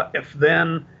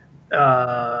then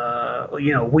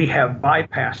we have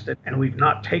bypassed it and we've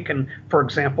not taken, for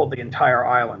example, the entire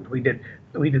island. We did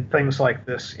things like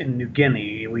this in New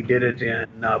Guinea. We did it in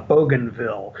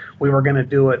Bougainville. We were going to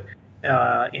do it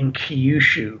in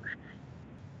Kyushu.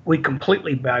 We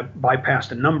completely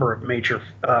bypassed a number of major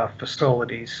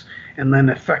facilities, and then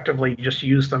effectively just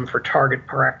used them for target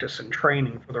practice and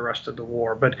training for the rest of the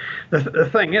war. But the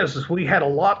thing is we had a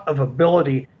lot of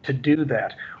ability to do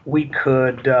that. We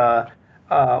could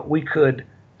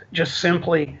just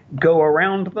simply go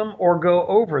around them or go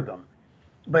over them.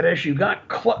 But as you got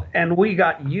and we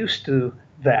got used to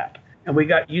that, and we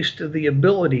got used to the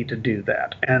ability to do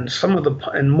that, and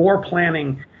more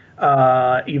planning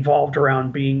evolved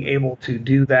around being able to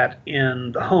do that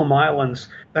in the home islands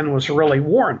than was really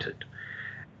warranted.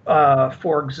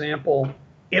 For example,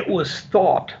 it was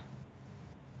thought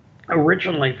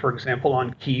originally, for example,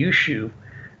 on Kyushu,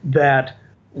 that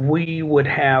we would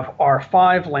have our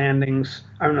 5 landings.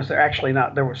 I don't know, actually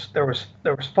not. There was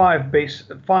 5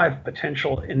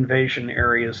 potential invasion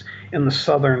areas in the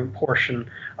southern portion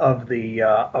of the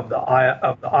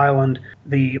island.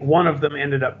 One of them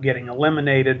ended up getting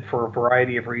eliminated for a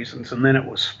variety of reasons, and then it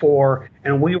was 4,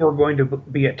 and we were going to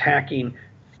be attacking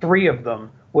 3 of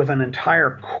them with an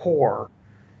entire corps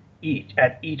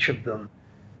at each of them,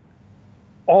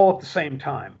 all at the same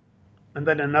time. And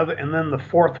then the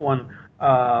 4th one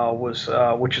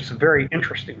which is a very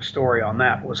interesting story on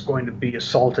that, was going to be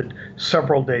assaulted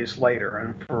several days later,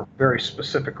 and for very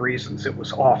specific reasons it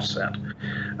was offset.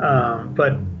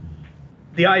 But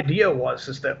the idea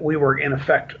is that we were in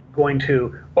effect going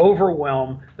to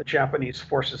overwhelm the Japanese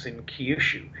forces in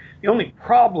Kyushu. The only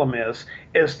problem is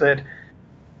that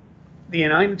the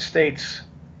United States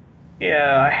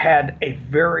had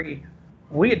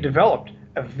developed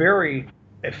a very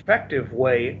effective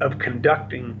way of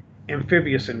conducting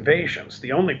amphibious invasions.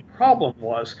 The only problem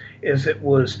is it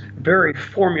was very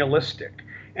formalistic,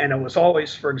 and it was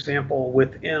always, for example,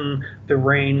 within the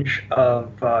range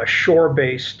of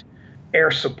shore-based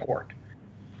air support.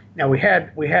 Now we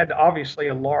had obviously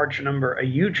a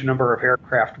huge number of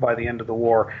aircraft by the end of the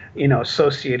war,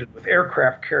 associated with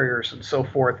aircraft carriers and so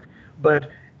forth, but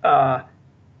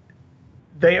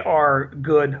they are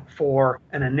good for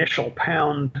an initial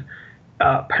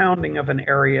pounding of an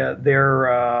area.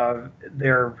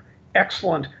 They're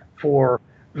excellent for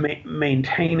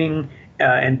maintaining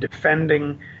and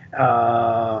defending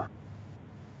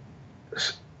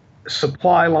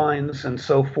supply lines and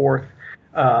so forth,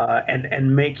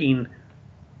 and making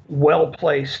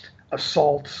well-placed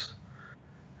assaults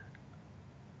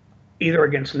either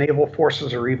against naval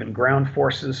forces or even ground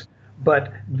forces.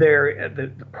 But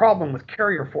the problem with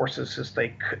carrier forces is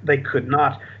they could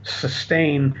not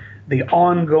sustain the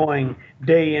ongoing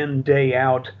day in, day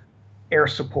out air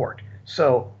support.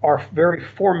 So our very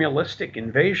formalistic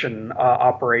invasion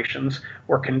operations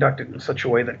were conducted in such a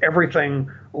way that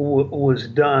everything was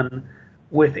done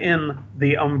within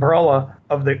the umbrella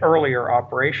of the earlier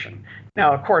operation.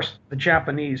 Now, of course, the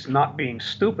Japanese, not being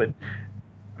stupid,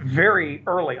 very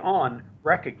early on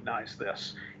recognized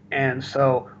this. And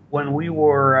so when we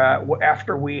were,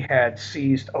 after we had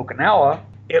seized Okinawa,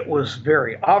 it was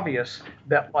very obvious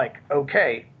that, like,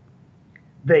 okay,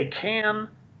 they can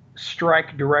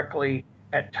strike directly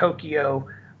at Tokyo,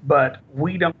 but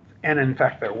we don't. And in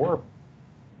fact, there were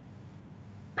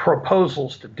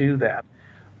proposals to do that.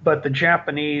 But the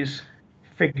Japanese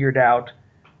figured out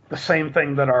the same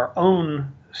thing that our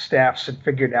own staffs had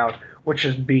figured out, which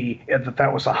is that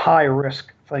that was a high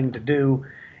risk thing to do,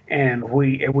 and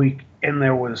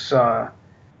there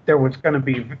was going to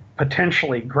be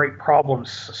potentially great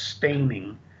problems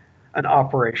sustaining an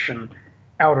operation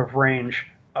out of range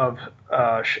of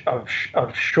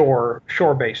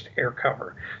shore-based air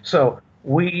cover. So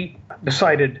we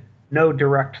decided no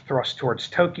direct thrust towards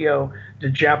Tokyo. The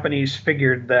Japanese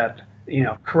figured that,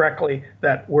 correctly,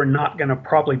 that we're not going to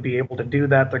probably be able to do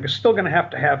that. They're still going to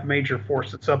have major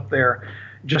forces up there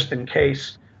just in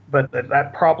case, but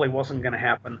that probably wasn't going to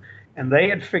happen. And they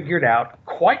had figured out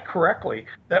quite correctly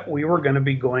that we were going to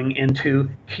be going into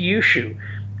Kyushu.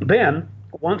 Then,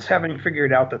 once having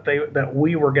figured out that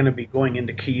we were going to be going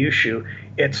into Kyushu,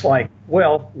 it's like,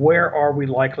 well, where are we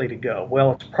likely to go?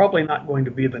 Well, it's probably not going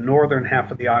to be the northern half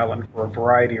of the island for a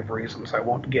variety of reasons I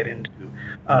won't get into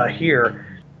here.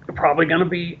 They're probably going to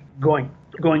be going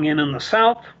in the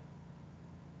south.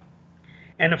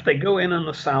 And if they go in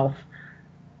the south,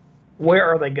 where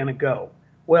are they going to go?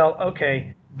 Well,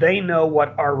 okay, they know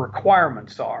what our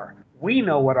requirements are. We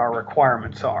know what our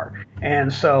requirements are.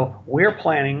 And so we're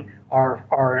planning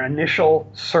our initial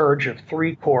surge of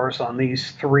 3 corps on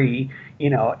these 3,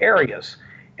 areas.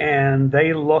 And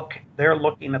they're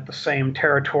looking at the same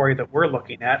territory that we're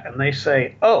looking at, and they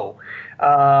say,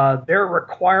 their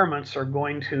requirements are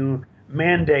going to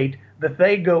mandate that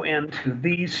they go into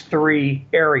these 3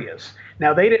 areas.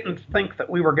 Now, they didn't think that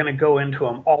we were going to go into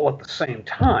them all at the same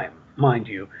time, mind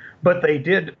you, but they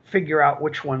did figure out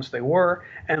which ones they were,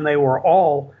 and they were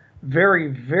all very,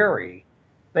 very,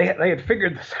 they had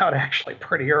figured this out actually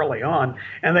pretty early on,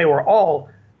 and they were all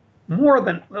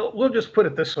we'll just put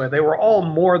it this way, they were all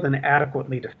more than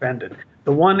adequately defended.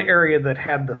 The one area that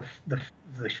had the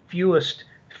fewest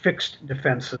fixed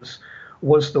defenses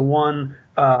was the one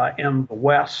in the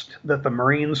west that the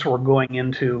Marines were going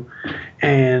into,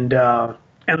 and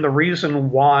the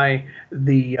reason why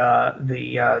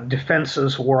the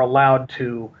defenses were allowed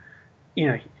to,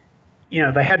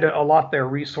 they had to allot their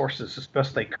resources as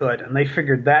best they could, and they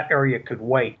figured that area could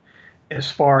wait as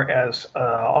far as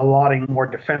allotting more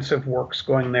defensive works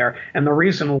going there. And the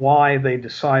reason why they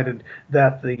decided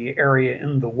that the area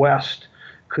in the west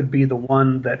could be the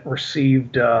one that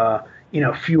received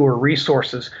fewer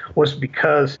resources was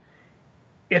because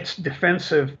its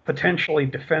potentially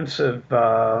defensive,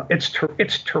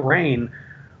 its terrain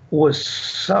was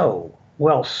so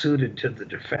well suited to the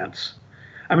defense.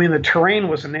 I mean, the terrain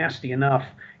was nasty enough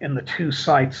in the 2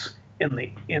 sites in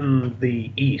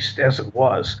the east as it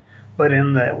was, but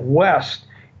in the west,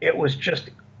 it was just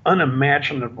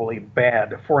unimaginably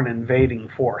bad for an invading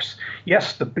force.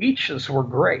 Yes, the beaches were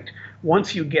great.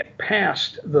 Once you get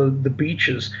past the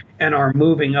beaches and are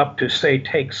moving up to, say,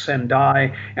 take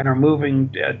Sendai, and are moving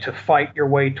to fight your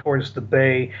way towards the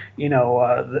bay,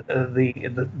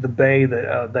 the bay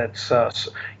that's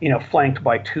flanked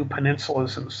by 2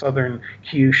 peninsulas in southern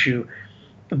Kyushu,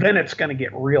 then it's going to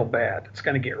get real bad. It's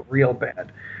going to get real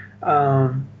bad,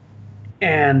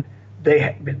 and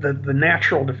the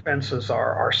natural defenses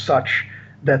are such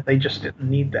that they just didn't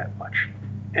need that much.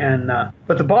 And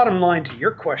but the bottom line to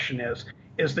your question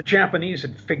is the Japanese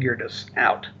had figured us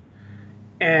out,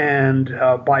 and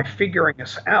by figuring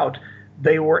us out,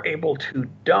 they were able to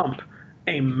dump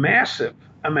a massive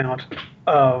amount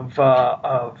of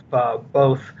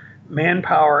both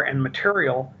manpower and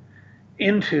material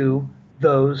into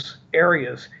those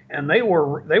areas, and they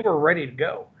were ready to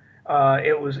go.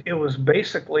 It was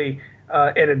basically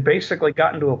it had basically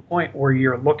gotten to a point where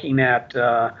you're looking at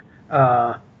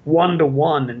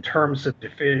 1-to-1 in terms of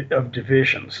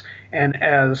divisions. And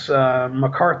as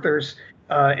MacArthur's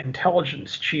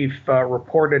intelligence chief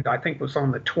reported, I think it was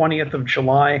on the 20th of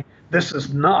July, this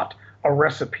is not a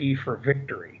recipe for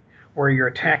victory, where you're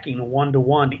attacking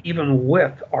 1-to-1, even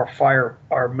with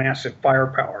our massive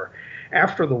firepower.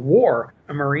 After the war,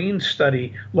 a Marine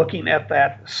study looking at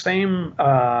that same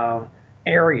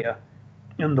area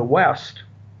in the West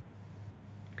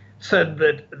said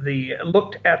that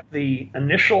looked at the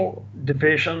initial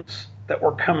divisions that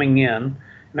were coming in,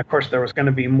 and of course there was going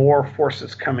to be more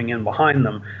forces coming in behind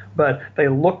them, but they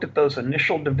looked at those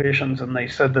initial divisions and they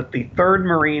said that the 3rd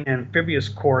Marine Amphibious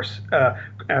Corps, the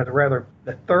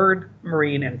 3rd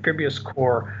Marine Amphibious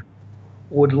Corps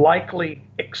would likely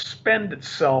expend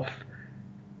itself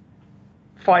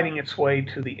fighting its way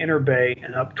to the inner bay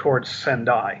and up towards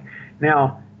Sendai.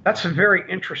 Now, That's a very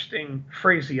interesting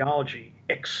phraseology.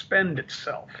 Expend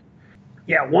itself.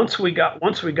 Yeah, once we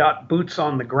got boots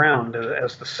on the ground,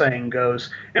 as the saying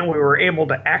goes, and we were able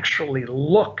to actually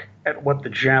look at what the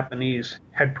Japanese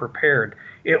had prepared,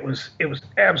 it was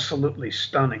absolutely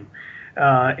stunning.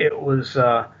 It was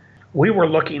We were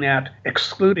looking at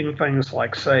excluding things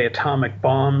like, say, atomic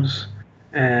bombs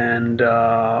and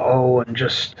and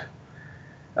just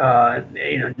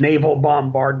naval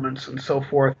bombardments and so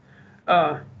forth.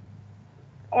 Uh,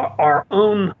 our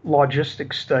own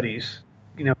logistic studies,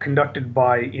 conducted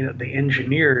by the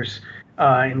engineers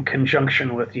in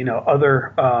conjunction with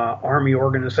other army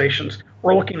organizations,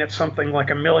 we're looking at something like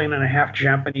 1.5 million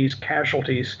Japanese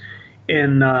casualties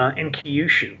in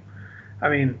Kyushu. I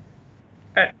mean,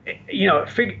 uh,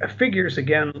 figures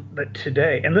again that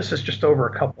today, and this is just over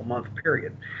a couple month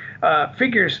period.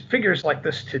 Figures like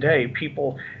this today,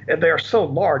 people, they are so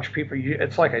large.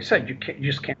 It's like I said, you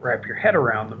just can't wrap your head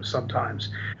around them sometimes.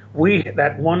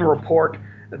 That one report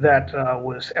that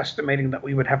was estimating that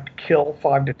we would have to kill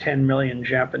 5 to 10 million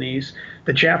Japanese.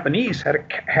 The Japanese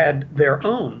had their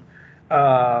own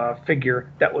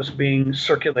figure that was being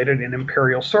circulated in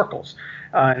imperial circles.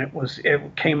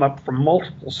 It came up from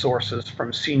multiple sources,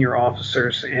 from senior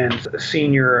officers and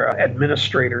senior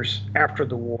administrators after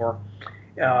the war,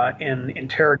 in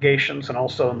interrogations and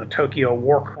also in the Tokyo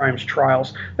war crimes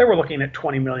trials. They were looking at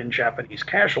 20 million Japanese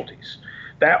casualties.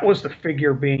 That was the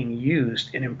figure being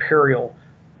used in imperial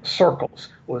circles,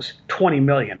 was 20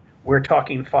 million. We're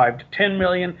talking 5 to 10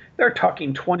 million. They're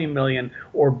talking 20 million,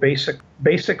 or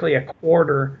basically a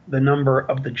quarter the number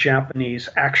of the Japanese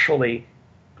actually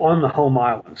on the home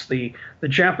islands. The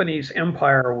Japanese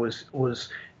Empire was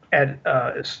at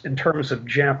in terms of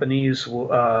Japanese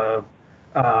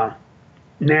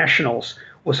nationals,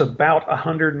 was about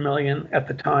 100 million at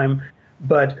the time,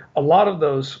 but a lot of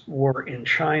those were in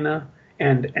China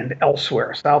and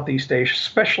elsewhere, Southeast Asia,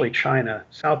 especially China,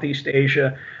 Southeast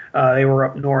Asia. They were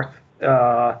up north.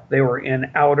 They were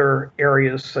in outer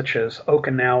areas such as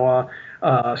Okinawa,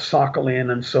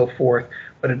 Sakhalin, and so forth.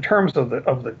 But in terms of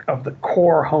the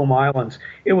core home islands,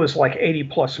 it was like 80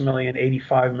 plus million,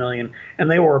 85 million, and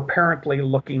they were apparently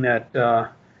looking at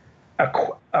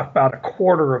about a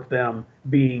quarter of them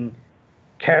being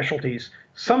casualties.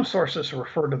 Some sources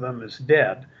refer to them as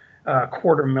dead.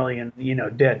 Quarter million,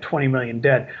 dead, 20 million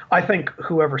dead. I think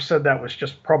whoever said that was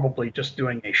probably just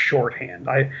doing a shorthand,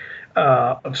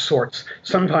 of sorts.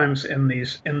 Sometimes in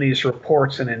these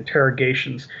reports and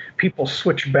interrogations, people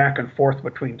switch back and forth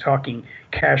between talking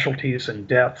casualties and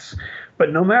deaths.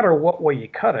 But no matter what way you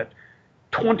cut it,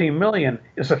 20 million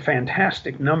is a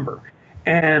fantastic number.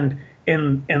 And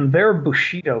in their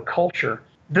Bushido culture,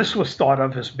 this was thought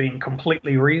of as being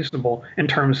completely reasonable in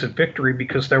terms of victory,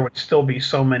 because there would still be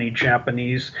so many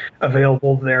Japanese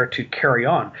available there to carry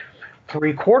on.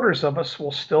 3/4 of us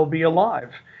will still be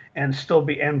alive and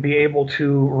be able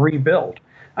to rebuild.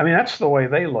 I mean, that's the way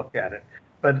they look at it.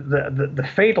 But the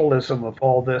fatalism of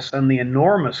all this and the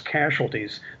enormous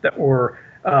casualties that were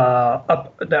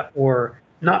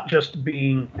not just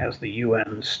being, as the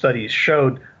UN studies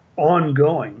showed,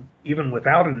 ongoing, even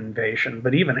without an invasion,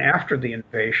 but even after the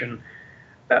invasion,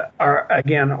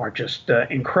 are just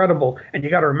incredible. And you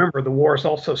got to remember, the war is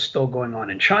also still going on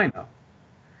in China.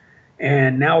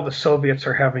 And now the Soviets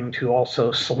are having to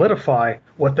also solidify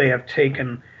what they have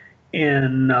taken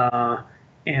in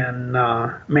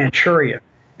Manchuria,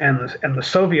 and the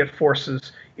Soviet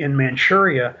forces in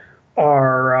Manchuria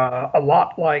are a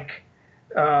lot like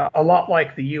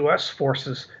the U.S.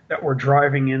 forces that were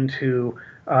driving into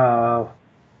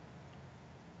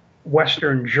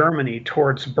Western Germany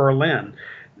towards Berlin.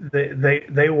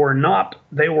 They were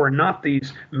not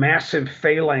these massive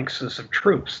phalanxes of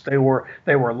troops. They were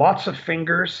lots of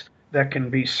fingers that can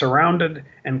be surrounded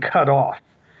and cut off.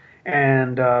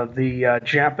 And the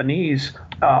Japanese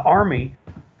army,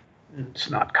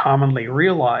 it's not commonly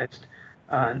realized,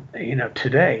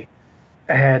 today,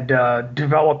 had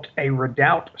developed a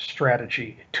redoubt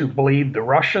strategy to bleed the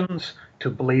Russians, to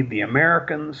bleed the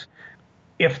Americans.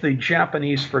 If the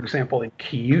Japanese, for example, in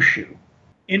Kyushu,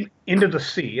 into the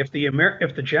sea, if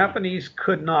the Japanese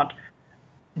could not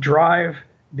drive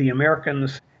the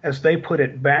Americans, as they put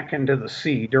it, back into the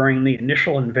sea during the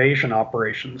initial invasion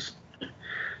operations,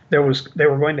 they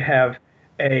were going to have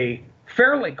a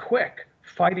fairly quick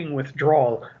fighting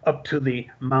withdrawal up to the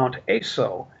Mount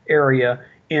Aso area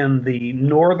in the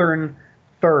northern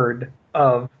third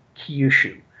of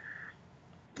Kyushu,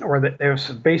 where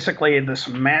there's basically this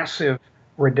massive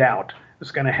redoubt.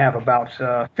 It's going to have about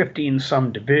 15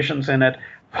 some divisions in it,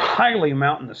 highly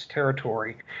mountainous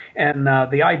territory, and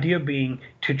the idea being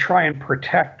to try and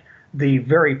protect the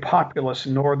very populous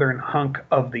northern hunk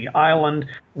of the island,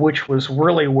 which was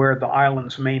really where the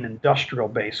island's main industrial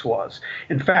base was.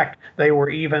 In fact, they were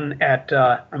even at,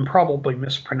 I'm probably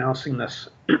mispronouncing this,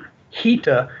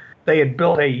 Hita. They had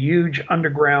built a huge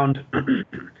underground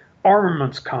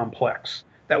armaments complex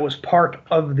that was part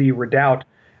of the redoubt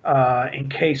in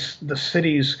case the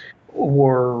cities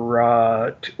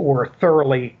were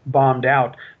thoroughly bombed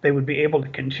out. They would be able to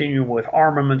continue with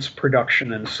armaments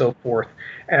production and so forth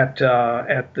at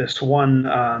this one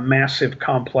massive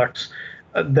complex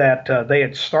that they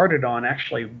had started on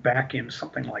actually back in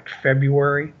something like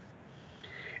February,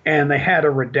 and they had a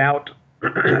redoubt.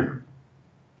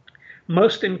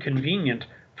 Most inconvenient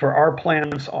for our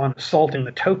plans on assaulting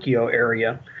the Tokyo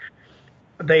area.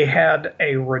 They had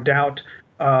a redoubt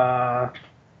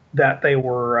that they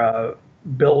were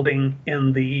building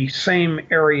in the same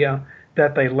area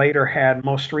that they later had,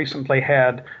 most recently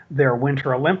had their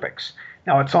Winter Olympics.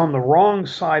 Now it's on the wrong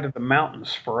side of the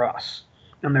mountains for us,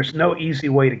 and there's no easy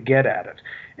way to get at it.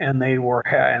 And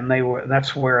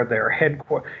that's where their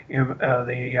headquarters,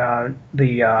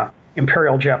 the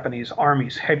Imperial Japanese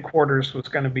Army's headquarters was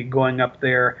going to be going up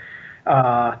there.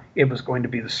 It was going to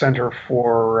be the center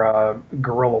for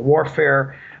guerrilla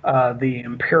warfare. The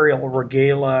Imperial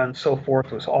regalia and so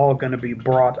forth was all going to be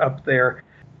brought up there,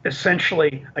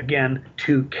 essentially, again,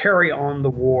 to carry on the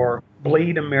war,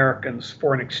 bleed Americans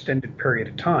for an extended period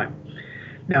of time.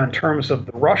 Now, in terms of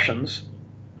the Russians,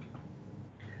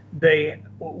 they,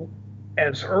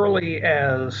 as early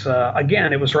as,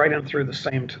 again, it was right in through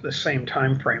the same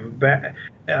time frame.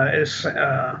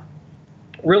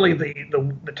 Really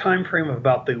the time frame of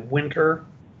about the winter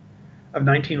of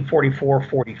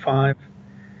 1944-45,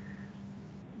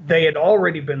 they had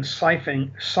already been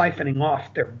siphoning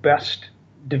off their best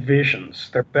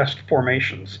divisions, their best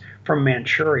formations from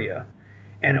Manchuria,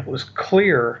 and it was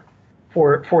clear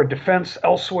for defense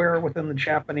elsewhere within the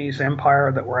Japanese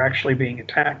Empire that were actually being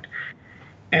attacked,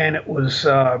 and it was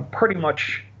pretty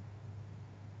much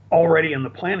already in the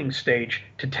planning stage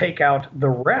to take out the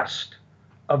rest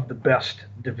of the best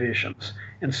divisions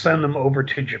and send them over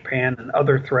to Japan and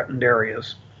other threatened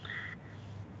areas.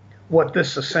 What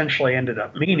this essentially ended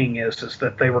up meaning is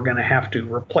that they were going to have to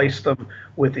replace them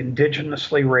with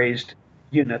indigenously raised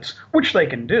units, which they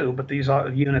can do, but these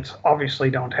units obviously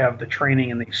don't have the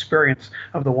training and the experience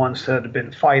of the ones that had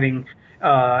been fighting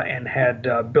and had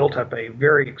built up a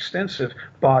very extensive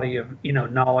body of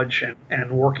knowledge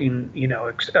and working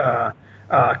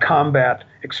combat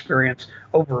experience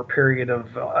over a period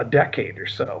of a decade or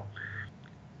so.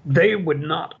 They would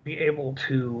not be able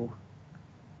to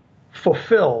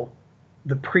fulfill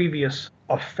the previous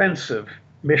offensive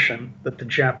mission that the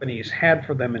Japanese had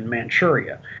for them in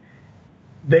Manchuria.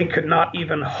 They could not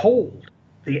even hold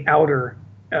the outer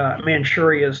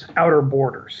Manchuria's outer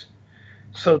borders.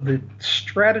 So the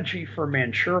strategy for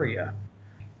Manchuria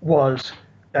was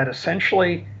that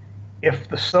essentially, if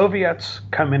the Soviets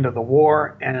come into the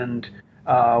war and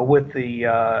with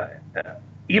the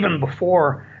even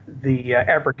before the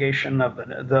abrogation of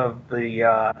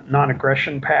the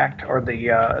non-aggression pact, or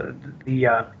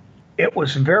it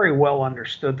was very well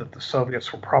understood that the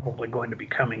Soviets were probably going to be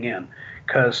coming in,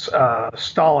 because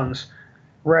Stalin's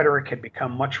rhetoric had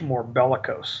become much more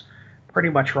bellicose, pretty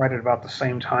much right at about the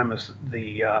same time as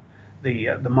the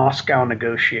Moscow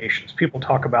negotiations. People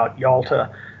talk about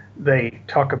Yalta, they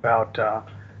talk about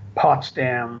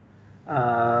Potsdam,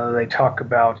 they talk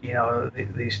about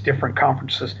these different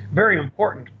conferences, very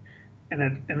important, and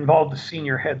it involved the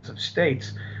senior heads of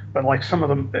states. But some of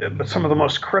the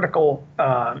most critical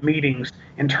meetings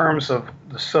in terms of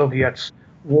the Soviets'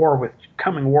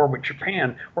 coming war with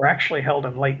Japan were actually held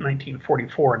in late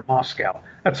 1944 in Moscow.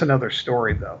 That's another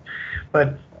story, though.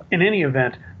 But in any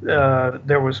event,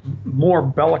 there was more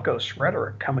bellicose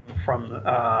rhetoric coming from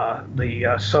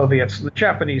the Soviets. The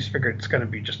Japanese figured it's going to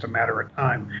be just a matter of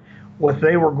time. What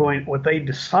they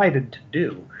decided to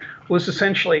do was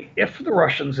essentially, if the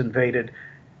Russians invaded,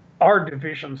 our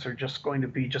divisions are just going to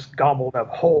be gobbled up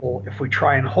whole if we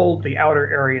try and hold the outer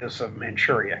areas of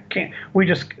Manchuria.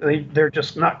 They're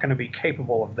just not going to be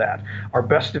capable of that. Our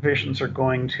best divisions are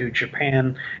going to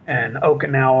Japan and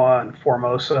Okinawa and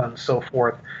Formosa and so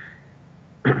forth.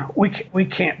 We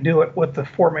can't do it with the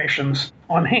formations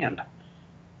on hand.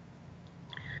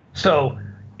 So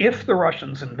if the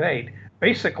Russians invade,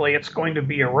 basically it's going to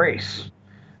be a race.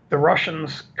 The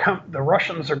Russians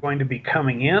are going to be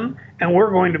coming in, and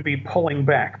we're going to be pulling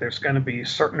back. There's going to be a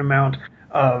certain amount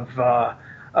of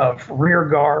rear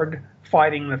guard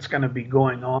fighting that's going to be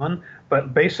going on,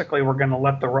 but basically we're going to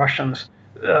let the Russians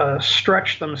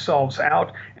stretch themselves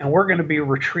out, and we're going to be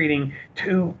retreating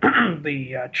to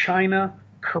the China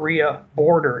Korea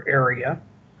border area.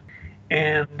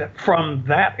 And from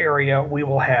that area, we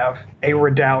will have a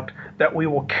redoubt that we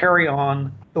will carry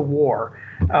on the war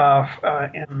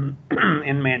in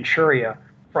in Manchuria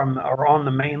from or on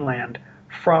the mainland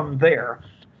from there,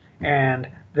 and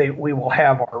we will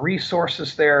have our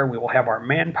resources there. We will have our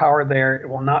manpower there. It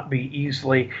will not be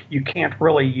easily. You can't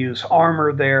really use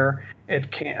armor there.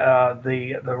 It can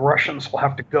the Russians will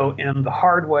have to go in the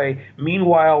hard way.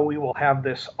 Meanwhile, we will have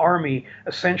this army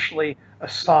essentially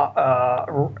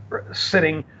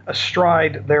sitting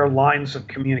astride their lines of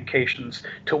communications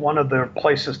to one of the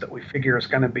places that we figure is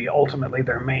going to be ultimately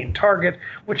their main target,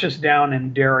 which is down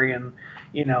in Darien,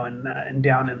 and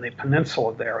down in the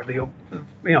peninsula there,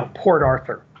 Port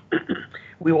Arthur.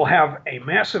 We will have a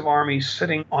massive army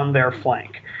sitting on their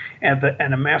flank, and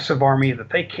a massive army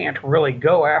that they can't really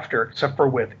go after except for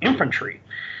with infantry.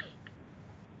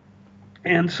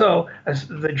 And so, as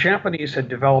the Japanese had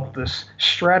developed this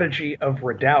strategy of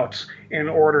redoubts in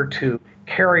order to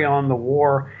carry on the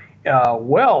war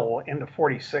well into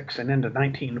 46 and into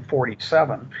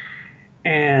 1947,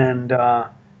 and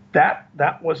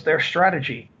that was their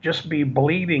strategy: just be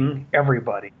bleeding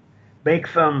everybody,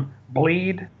 make them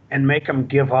bleed, and make them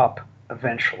give up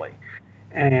eventually.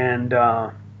 And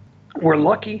we're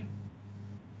lucky.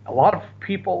 A lot of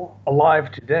people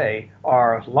alive today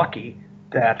are lucky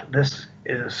that this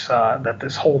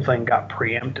whole thing got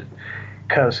preempted,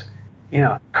 because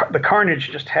the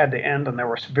carnage just had to end, and there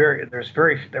was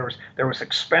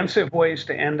expensive ways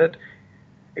to end it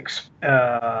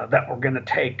that were going to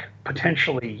take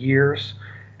potentially years,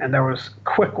 and there was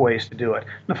quick ways to do it.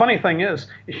 The funny thing is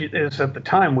at the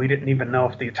time we didn't even know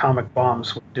if the atomic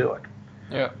bombs would do it.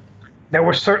 Yeah. There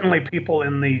were certainly people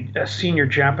in the senior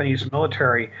Japanese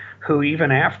military who, even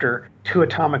after 2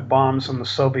 atomic bombs and the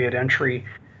Soviet entry,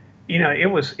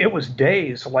 it was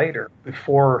days later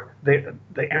before the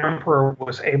emperor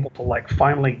was able to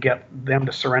finally get them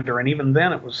to surrender. And even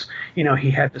then, it was he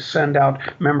had to send out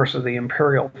members of the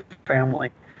imperial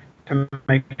family to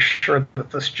make sure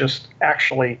that this just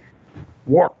actually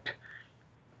worked.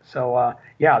 So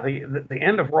the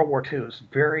end of World War II is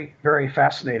very, very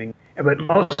fascinating. But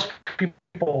most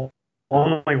people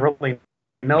only really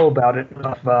know about it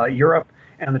of Europe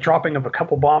and the dropping of a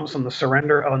couple bombs and the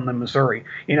surrender on the Missouri.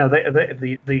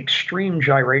 The extreme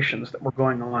gyrations that were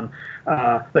going on.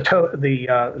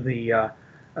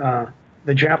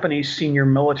 The Japanese senior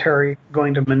military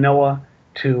going to Manila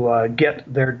to get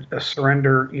their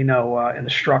surrender,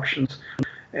 instructions.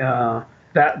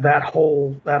 That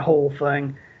whole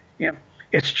thing.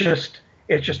 It's just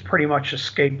pretty much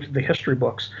escaped the history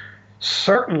books.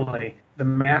 Certainly, the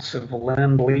massive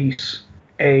Lend-Lease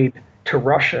aid to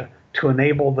Russia to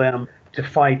enable them to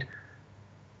fight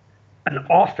an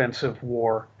offensive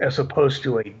war as opposed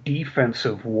to a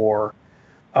defensive war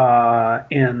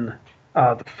in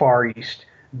the Far East.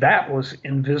 That was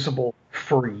invisible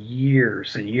for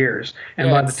years and years, and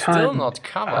by the time still not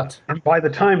covered. And by the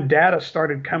time data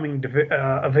started coming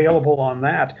available on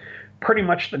that, pretty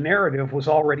much the narrative was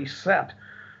already set.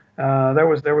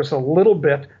 There was a little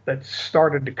bit that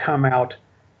started to come out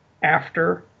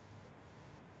after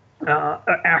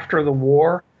the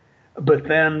war, but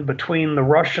then between the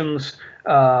Russians'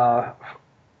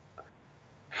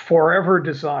 forever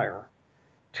desire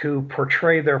to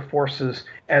portray their forces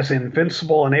as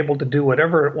invincible and able to do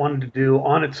whatever it wanted to do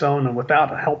on its own and without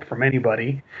help from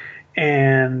anybody,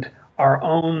 and our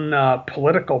own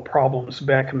political problems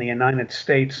back in the United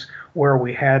States, where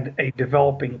we had a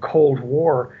developing Cold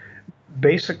War,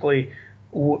 basically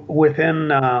within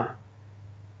a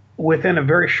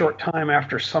very short time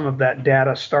after some of that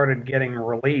data started getting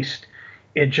released,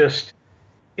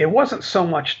 it wasn't so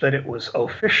much that it was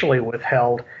officially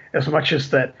withheld as much as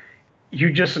that you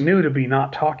just knew to be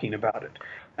not talking about it.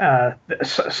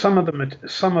 Some of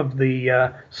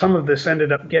this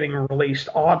ended up getting released,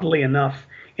 oddly enough,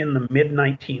 in the mid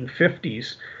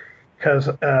 1950s, because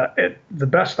the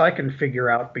best I can figure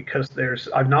out, because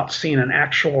I've not seen an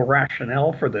actual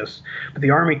rationale for this, but the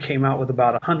Army came out with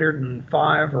about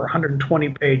 105 or 120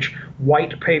 page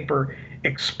white paper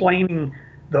explaining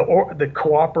the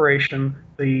cooperation,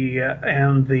 the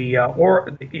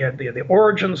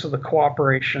origins of the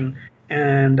cooperation,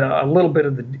 and a little bit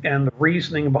of the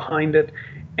reasoning behind it,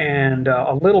 and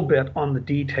a little bit on the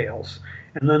details.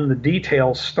 And then the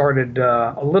details started,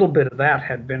 a little bit of that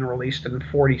had been released in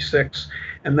 46,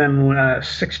 and then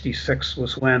 66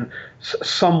 was when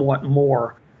somewhat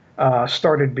more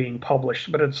started being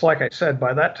published. But it's like I said,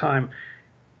 by that time,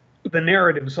 the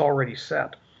narrative's already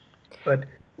set. But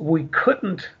we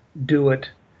couldn't do it,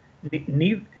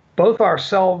 both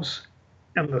ourselves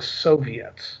and the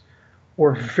Soviets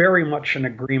were very much in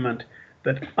agreement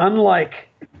that unlike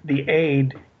the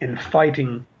aid in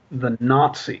fighting the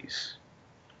Nazis,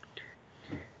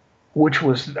 which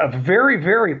was a very,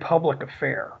 very public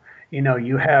affair.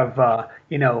 You have,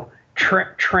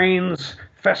 trains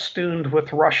festooned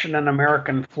with Russian and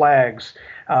American flags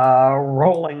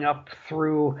rolling up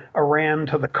through Iran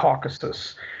to the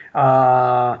Caucasus.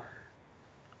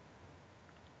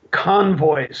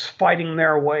 Convoys fighting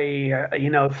their way,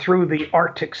 through the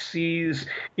Arctic seas,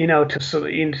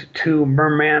 to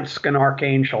Murmansk and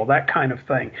Archangel, that kind of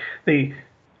thing. The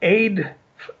aid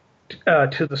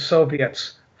to the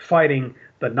Soviets fighting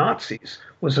the Nazis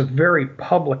was a very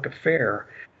public affair,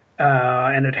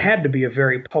 and it had to be a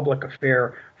very public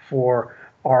affair for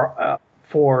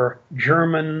the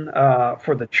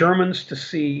Germans to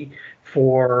see,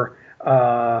 for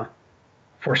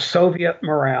Soviet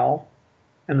morale.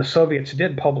 And the Soviets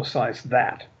did publicize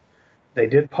that. They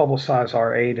did publicize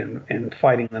our aid in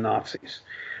fighting the Nazis.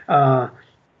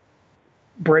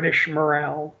 British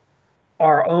morale,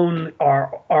 our own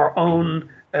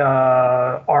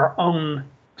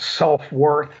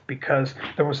self-worth, because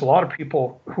there was a lot of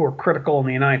people who were critical in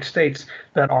the United States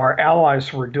that our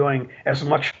allies were doing as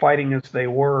much fighting as they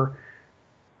were,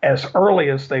 as early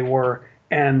as they were,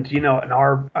 and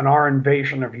our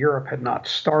invasion of Europe had not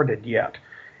started yet.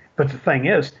 But the thing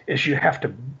is you have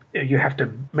to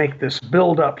make this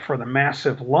build up for the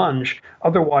massive lunge.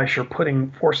 Otherwise, you're putting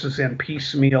forces in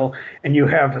piecemeal, and you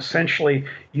have essentially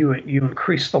you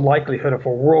increase the likelihood of a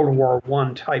World War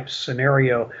I type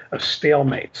scenario of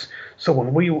stalemates. So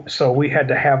we had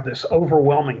to have this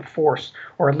overwhelming force,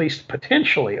 or at least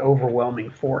potentially overwhelming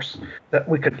force, that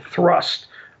we could thrust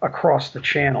across the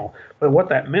channel. But what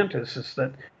that meant is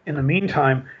that in the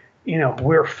meantime,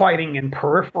 we're fighting in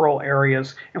peripheral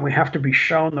areas, and we have to be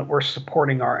shown that we're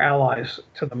supporting our allies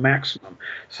to the maximum.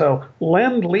 So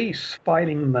Lend-Lease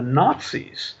fighting the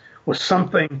Nazis was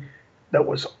something that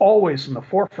was always in the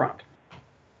forefront.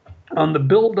 On the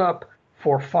build-up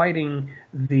for fighting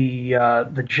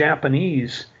the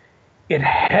Japanese,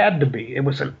 it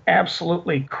was an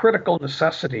absolutely critical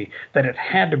necessity that it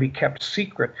had to be kept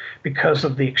secret because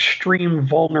of the extreme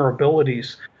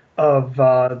vulnerabilities of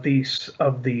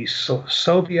the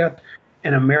Soviet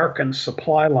and American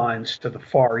supply lines to the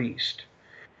Far East.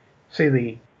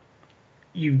 See,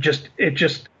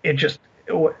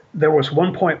 there was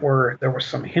one point where there were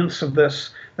some hints of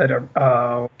this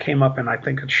that came up in, I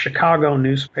think, a Chicago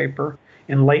newspaper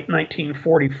in late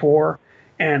 1944,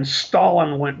 and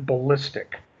Stalin went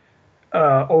ballistic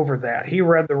over that. He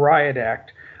read the Riot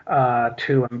Act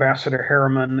to Ambassador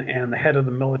Harriman and the head of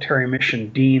the military mission,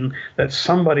 Dean, that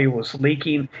somebody was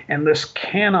leaking, and this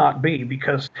cannot be,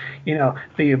 because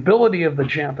the ability of the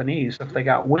Japanese, if they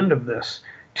got wind of this,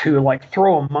 to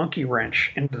throw a monkey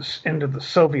wrench into the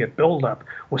Soviet buildup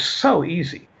was so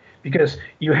easy, because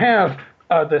you have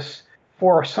this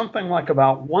for something like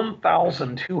about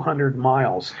 1,200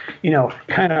 miles,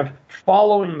 kind of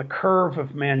following the curve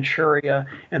of Manchuria,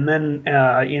 and then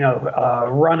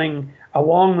running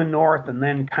along the north, and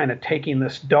then kind of taking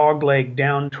this dogleg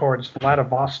down towards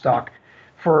Vladivostok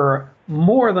for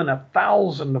more than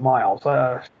 1,000 miles.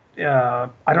 I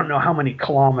don't know how many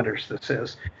kilometers this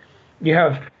is. You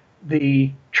have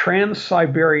the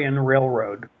Trans-Siberian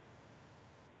Railroad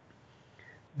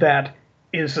that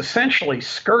is essentially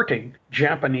skirting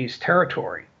Japanese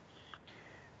territory.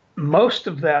 Most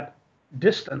of that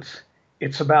distance,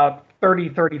 it's about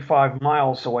 35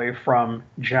 miles away from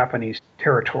Japanese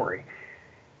territory.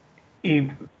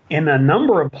 In a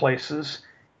number of places,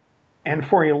 and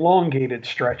for elongated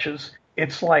stretches,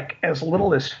 it's like as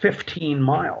little as 15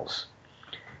 miles.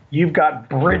 You've got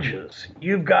bridges,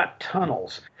 you've got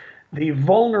tunnels. The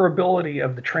vulnerability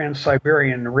of the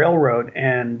Trans-Siberian Railroad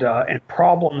and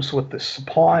problems with the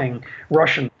supplying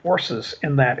Russian forces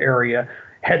in that area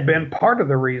had been part of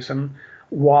the reason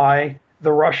why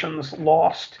the Russians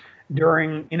lost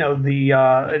during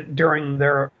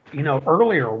their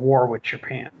earlier war with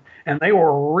Japan. And they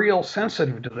were real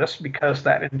sensitive to this, because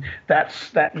that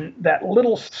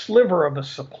little sliver of a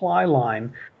supply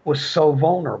line was so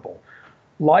vulnerable.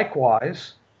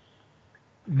 Likewise,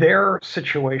 their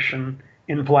situation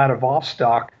in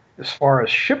Vladivostok, as far as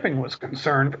shipping was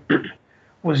concerned,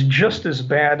 was just as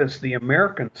bad as the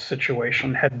American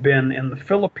situation had been in the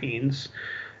Philippines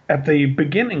at the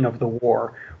beginning of the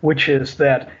war, which is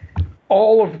that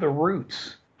all of the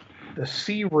routes, the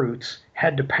sea routes,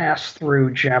 had to pass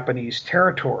through Japanese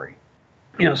territory,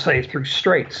 say through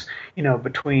straits,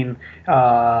 between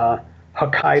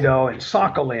Hokkaido and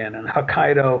Sakhalin, and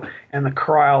Hokkaido and the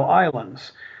Kuril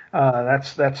Islands.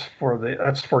 That's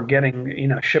for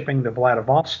getting shipping to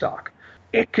Vladivostok.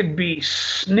 it could be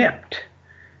snipped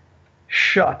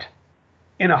shut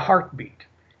in a heartbeat.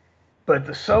 But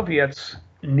the Soviets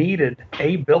needed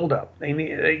a buildup. They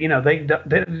need, they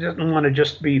didn't want to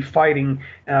just be fighting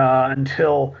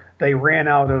until they ran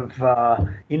out of,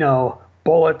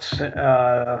 bullets,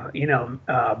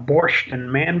 borscht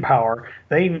and manpower.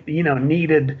 They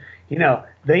needed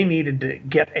to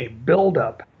get a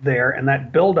buildup there, and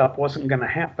that buildup wasn't going to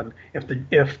happen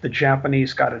if the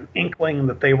Japanese got an inkling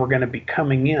that they were going to be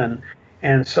coming in,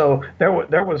 and so the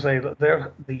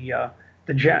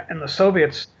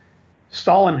Soviets.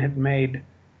 Stalin had made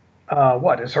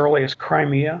as early as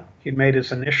Crimea. He'd made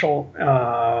his initial,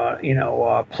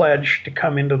 pledge to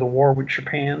come into the war with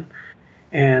Japan,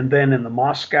 and then in the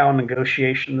Moscow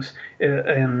negotiations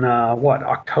in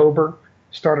October,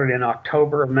 started in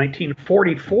October of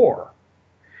 1944.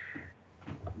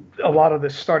 A lot of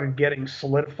this started getting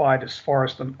solidified as far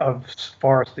as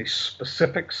the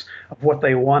specifics of what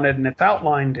they wanted, and it's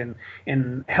outlined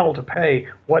in Hell to Pay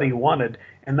what he wanted,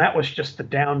 and that was just the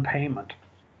down payment,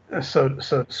 so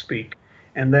to speak.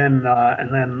 And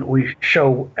then we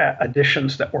show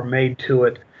additions that were made to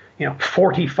it.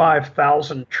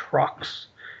 45,000 trucks,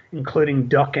 including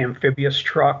Duck amphibious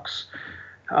trucks.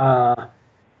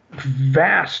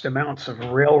 Vast amounts of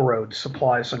railroad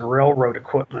supplies and railroad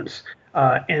equipments,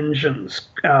 engines,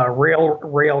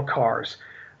 rail cars,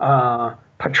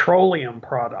 petroleum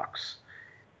products.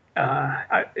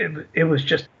 It was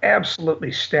just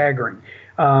absolutely staggering.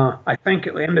 I think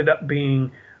it ended up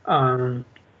being,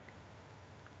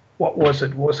 what was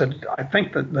it? I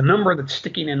think that the number that's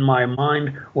sticking in my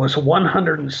mind was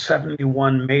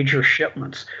 171 major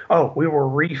shipments. Oh, we were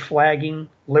reflagging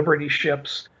Liberty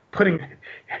ships, putting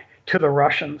to the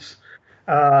Russians,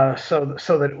 so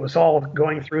that it was all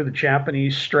going through the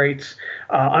Japanese straits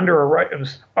it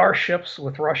was our ships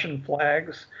with Russian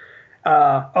flags.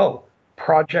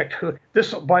 Project Hula.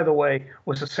 This, by the way,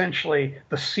 was essentially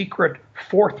the secret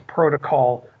fourth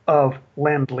protocol of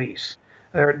Lend-Lease.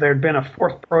 There'd been a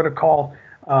fourth protocol,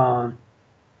 and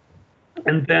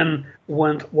then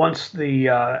once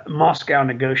the Moscow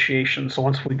negotiations,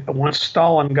 once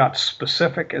Stalin got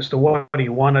specific as to what he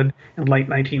wanted in late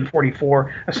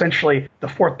 1944, essentially the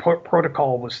fourth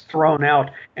protocol was thrown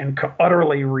out and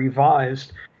utterly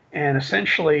revised, and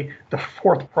essentially the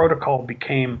fourth protocol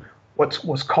became what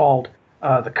was called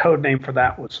the code name for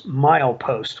that was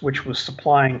Milepost, which was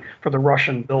supplying for the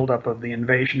Russian buildup of the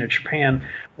invasion of Japan,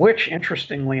 which,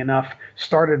 interestingly enough,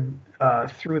 started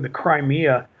through the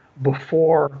Crimea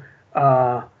before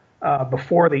the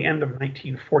end of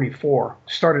 1944.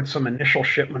 Started some initial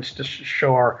shipments to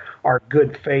show our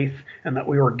good faith and that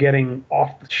we were getting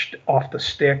off the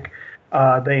stick.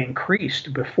 They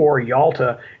increased before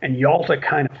Yalta, and Yalta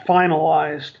kind of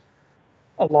finalized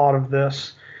a lot of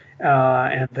this.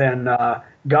 And then,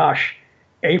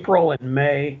 April,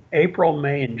 May,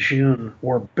 and June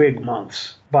were big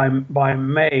months. By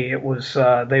May, it was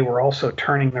they were also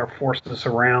turning their forces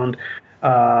around,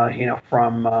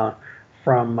 from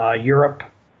Europe,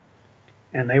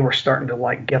 and they were starting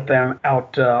to get them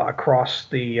out across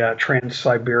the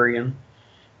Trans-Siberian.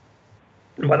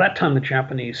 And by that time, the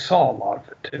Japanese saw a lot of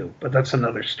it too, but that's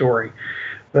another story.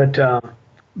 But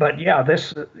yeah,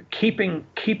 this keeping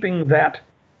that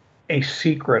a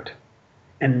secret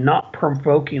and not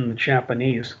provoking the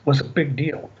Japanese was a big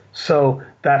deal. So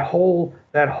that whole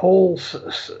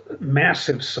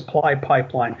massive supply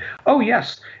pipeline. Oh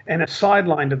yes, and a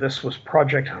sideline to this was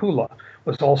Project Hula,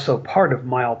 was also part of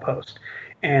Milepost,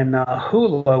 and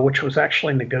Hula, which was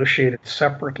actually negotiated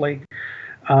separately,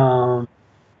 and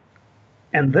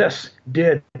this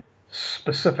did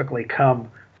specifically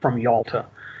come from Yalta.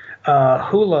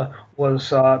 Hula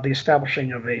was the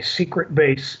establishing of a secret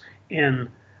base in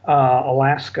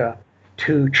Alaska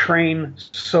to train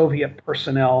Soviet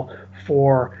personnel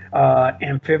for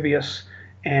amphibious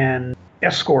and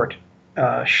escort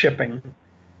shipping,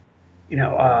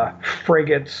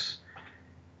 frigates,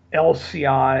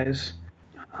 LCIs,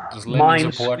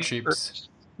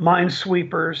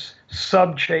 minesweepers,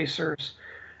 sub chasers.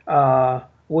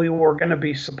 We were going to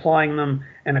be supplying them,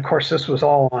 and of course, this was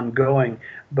all ongoing.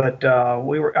 But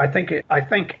we were. I think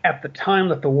at the time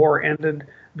that the war ended,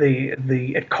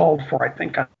 it called for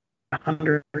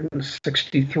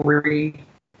 163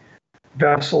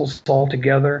 vessels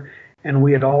altogether, and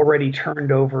we had already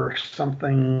turned over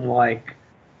something like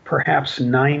perhaps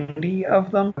 90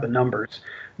 of them. The numbers,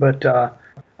 but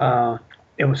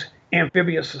it was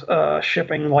amphibious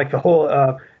shipping, like the whole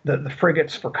the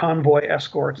frigates for convoy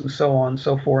escorts and so on and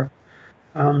so forth.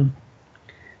 And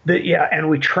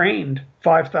we trained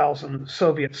 5,000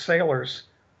 Soviet sailors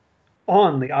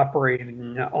on the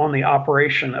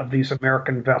operation of these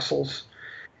American vessels,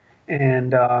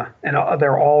 and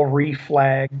they're all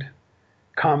reflagged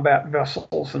combat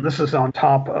vessels, and this is on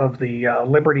top of the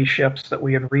Liberty ships that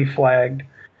we had reflagged.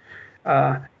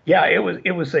 Yeah,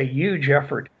 it was a huge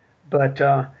effort, but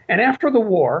and after the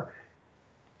war,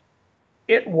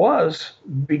 it was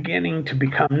beginning to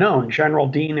become known. General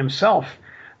Dean himself,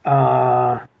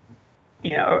 uh,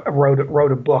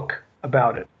 wrote a book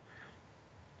about it,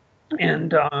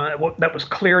 and that was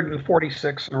cleared in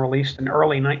 '46 and released in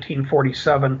early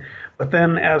 1947. But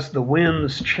then, as the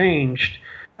winds changed,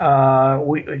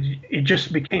 it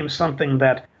just became something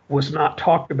that was not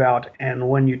talked about. And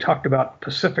when you talked about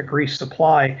Pacific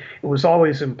resupply, it was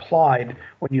always implied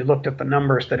when you looked at the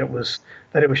numbers that it was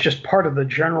just part of the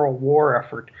general war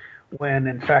effort, when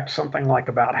in fact something like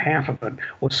about half of it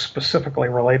was specifically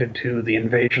related to the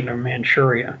invasion of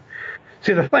Manchuria.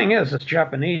 See, the thing is,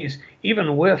 Japanese,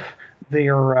 even with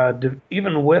their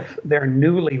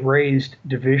newly raised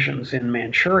divisions in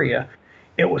Manchuria,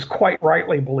 it was quite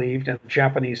rightly believed, and the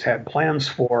Japanese had plans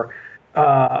for,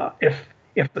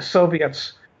 if the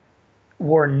Soviets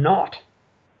were not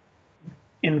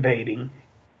invading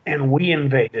and we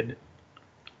invaded,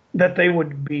 that they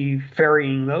would be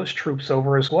ferrying those troops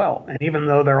over as well. And even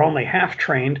though they're only half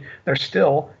trained, they're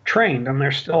still trained and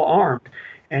they're still armed.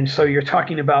 And so you're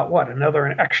talking about what, another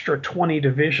extra 20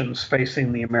 divisions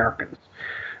facing the Americans.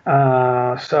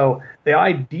 So the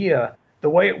idea, the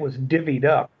way it was divvied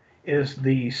up, is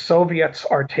the Soviets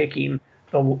are taking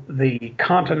the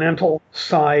continental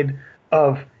side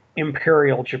of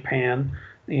Imperial Japan.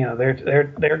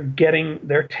 They're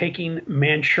taking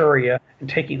Manchuria and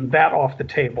taking that off the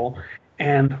table,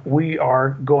 and we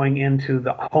are going into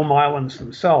the home islands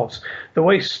themselves. The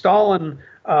way Stalin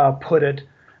put it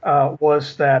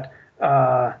was that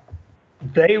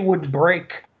they would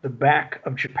break the back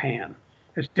of Japan.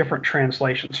 There's different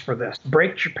translations for this.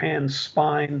 Break Japan's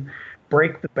spine,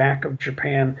 break the back of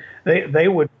Japan. They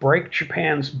would break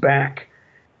Japan's back,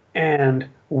 and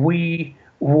we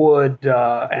would,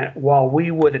 while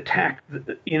we would attack,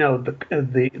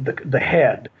 the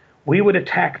head. We would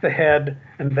attack the head,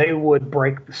 and they would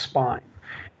break the spine.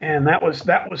 And that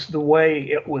was the way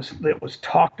it was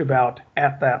talked about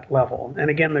at that level. And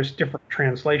again, there's different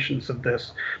translations of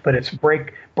this, but it's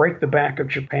break the back of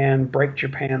Japan, break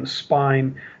Japan's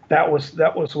spine. That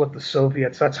was what the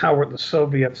Soviets. That's how the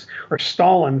Soviets, or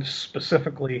Stalin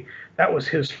specifically, that was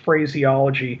his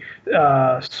phraseology,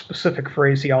 specific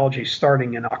phraseology,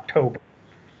 starting in October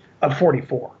of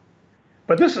 '44.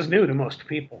 But this is new to most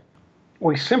people.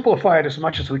 We simplify it as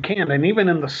much as we can, and even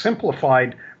in the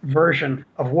simplified version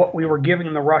of what we were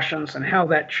giving the Russians and how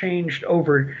that changed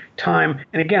over time.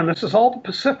 And again, this is all the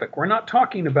Pacific. We're not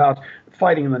talking about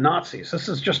fighting the Nazis. This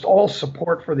is just all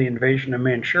support for the invasion of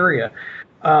Manchuria.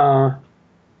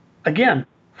 Again,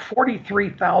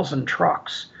 43,000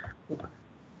 trucks.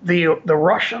 The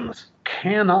Russians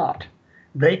cannot,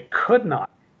 they could not,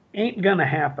 ain't gonna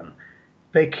happen.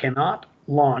 They cannot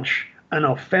launch an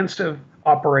offensive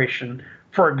operation,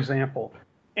 for example,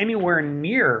 anywhere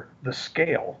near the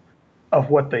scale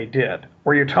of what they did,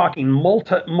 where you're talking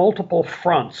multiple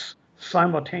fronts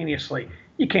simultaneously.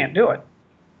 You can't do it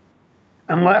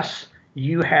unless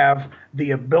you have the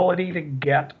ability to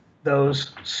get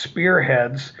those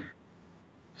spearheads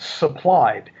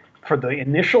supplied for the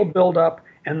initial buildup,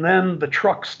 and then the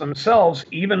trucks themselves,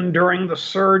 even during the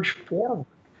surge forward.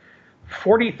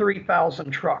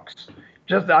 43,000 trucks.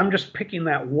 I'm just picking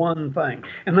that one thing,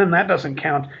 and then that doesn't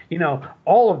count,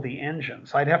 all of the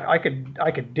engines. I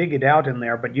could dig it out in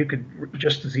there, but you could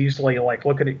just as easily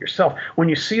look at it yourself. When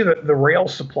you see the rail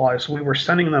supplies, we were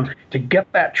sending them to get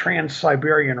that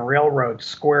Trans-Siberian Railroad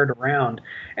squared around,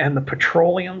 and the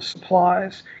petroleum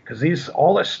supplies, because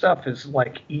all this stuff is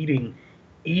eating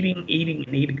and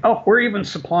eating. Oh, we're even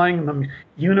supplying them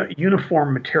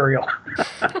uniform material,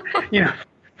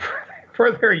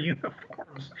 for their uniforms.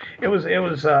 It was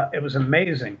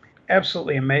amazing,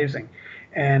 absolutely amazing,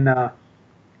 and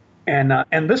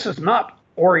this is not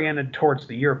oriented towards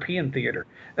the European theater.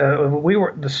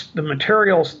 The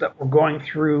materials that were going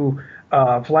through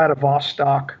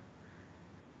Vladivostok,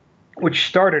 which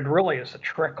started really as a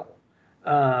trickle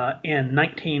in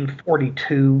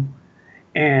 1942,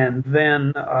 and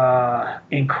then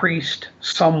increased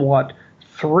somewhat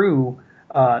through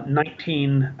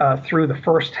through the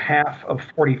first half of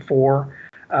 '44,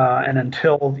 and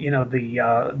until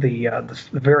the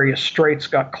various straits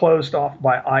got closed off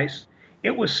by ice.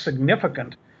 It was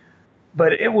significant,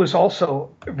 but it was also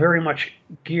very much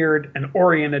geared and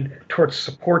oriented towards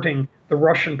supporting the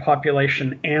Russian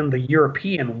population and the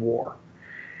European war.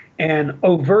 and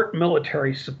overt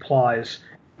military supplies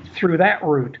through that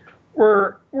route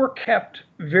were kept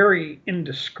very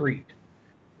indiscreet,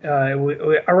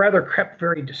 or rather kept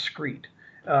very discreet,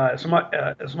 as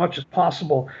much as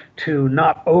possible to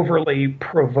not overly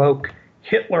provoke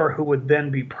Hitler, who would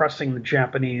then be pressing the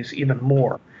Japanese even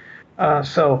more.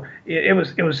 So it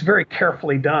was very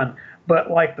carefully done.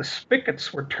 But like the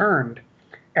spigots were turned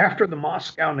after the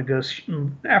Moscow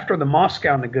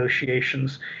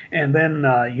negotiations, and then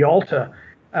Yalta,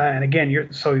 and again,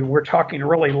 so we're talking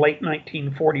really late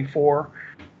 1944,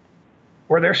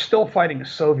 where they're still fighting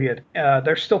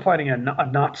they're still fighting a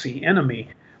Nazi enemy.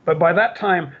 But by that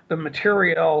time, the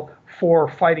material for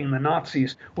fighting the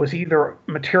Nazis was either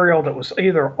material that was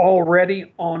either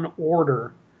already on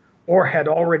order or had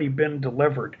already been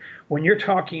delivered. When you're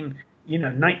talking,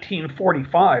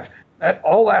 1945,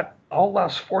 all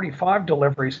those 45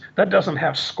 deliveries, that doesn't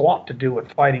have squat to do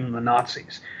with fighting the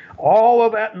Nazis. All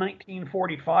of that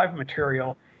 1945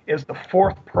 material is the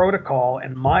fourth protocol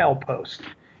and milepost,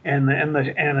 and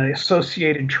the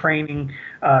associated training,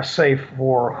 say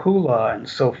for Hula and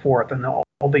so forth, and all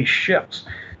these ships.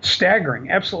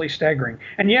 Staggering, absolutely staggering.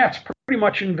 And yeah, it's pretty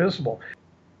much invisible.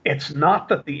 It's not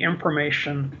that the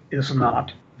information is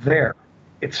not there.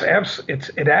 It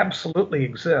absolutely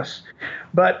exists.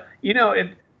 But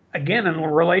again, in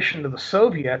relation to the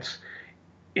Soviets,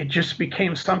 it just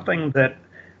became something that,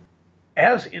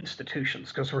 as institutions,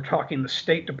 because we're talking the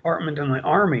State Department and the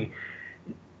Army,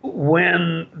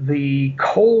 when the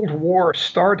Cold War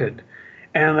started,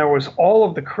 and there was all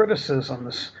of the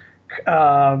criticisms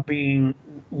being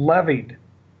levied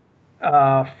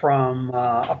from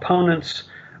opponents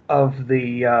of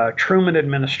the Truman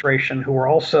administration, who were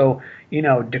also,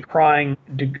 decrying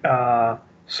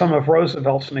some of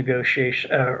Roosevelt's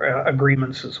negotiation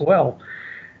agreements as well.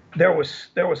 There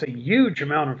was a huge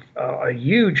amount of a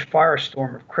huge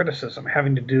firestorm of criticism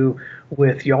having to do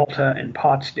with Yalta and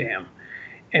Potsdam,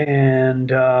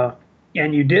 and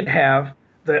you did have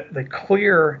the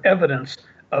clear evidence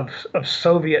of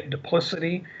Soviet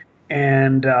duplicity,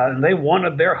 and they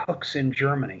wanted their hooks in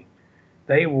Germany.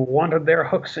 They wanted their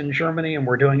hooks in Germany, and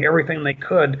were doing everything they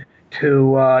could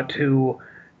to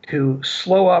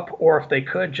slow up, or if they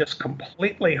could, just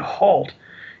completely halt,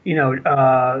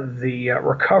 the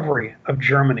recovery of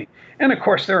Germany. And of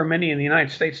course, there are many in the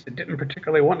United States that didn't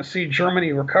particularly want to see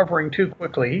Germany recovering too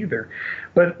quickly either.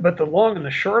 But the long and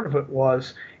the short of it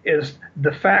is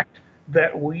the fact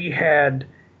that we had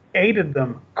aided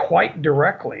them quite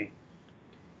directly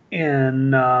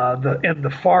in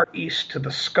the Far East to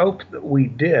the scope that we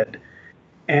did,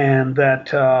 and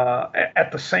that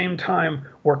at the same time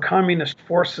where communist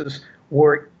forces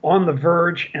were on the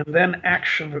verge and then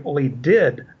actually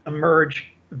did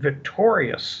emerge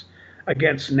victorious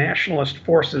against nationalist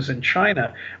forces in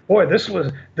China. Boy, this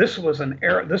was an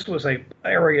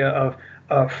area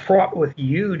of fraught with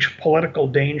huge political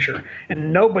danger,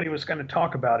 and nobody was going to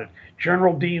talk about it.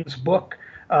 General Dean's book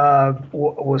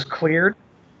was cleared,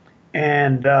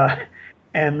 and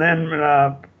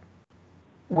then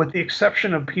with the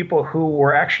exception of people who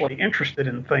were actually interested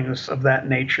in things of that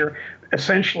nature,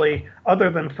 essentially, other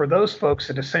than for those folks,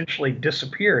 it essentially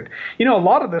disappeared. A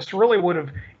lot of this really would have,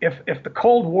 if the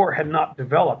Cold War had not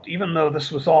developed, even though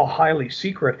this was all highly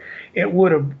secret, it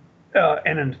would have,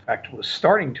 and in fact was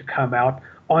starting to come out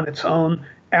on its own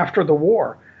after the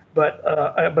war.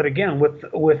 But again,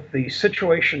 with the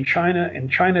situation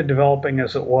China developing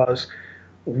as it was,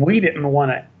 we didn't want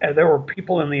to. There were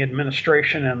people in the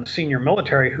administration and the senior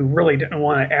military who really didn't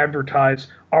want to advertise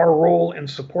our role in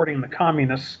supporting the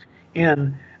communists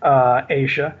in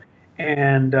Asia,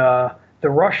 and the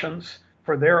Russians,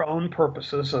 for their own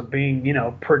purposes of being,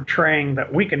 portraying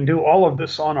that we can do all of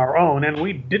this on our own, and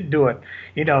we did do it.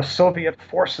 Soviet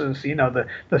forces,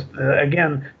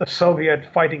 again, the Soviet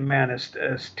fighting man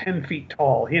is 10 feet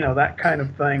tall, that kind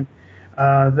of thing.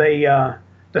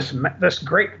 This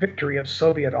great victory of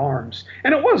Soviet arms.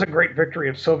 And it was a great victory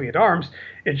of Soviet arms.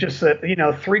 It's just that,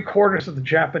 3/4 of the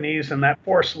Japanese and that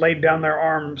force laid down their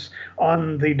arms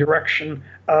on the direction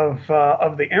of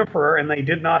the emperor, and they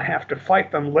did not have to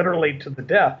fight them literally to the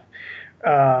death.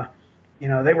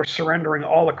 They were surrendering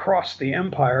all across the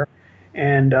empire,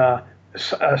 and a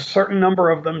certain number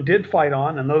of them did fight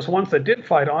on, and those ones that did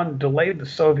fight on delayed the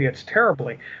Soviets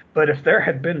terribly. But if there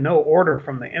had been no order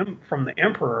from the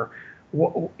emperor,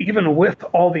 even with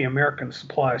all the American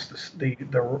supplies, the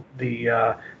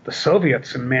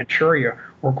Soviets in Manchuria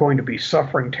were going to be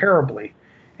suffering terribly,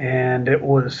 and it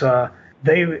was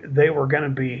they were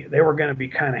going to be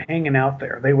kind of hanging out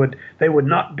there. They would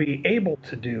not be able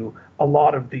to do a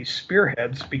lot of these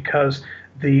spearheads because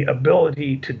the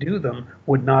ability to do them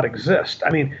would not exist. I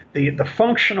mean, the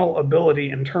functional ability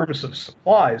in terms of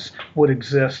supplies would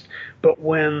exist, but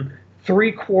when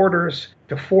 3/4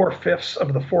 to 4/5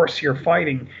 of the force you're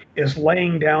fighting is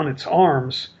laying down its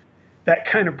arms, that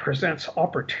kind of presents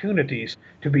opportunities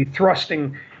to be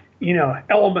thrusting,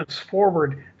 elements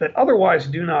forward that otherwise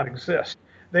do not exist.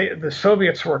 The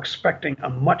Soviets were expecting a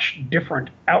much different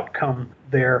outcome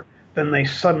there than they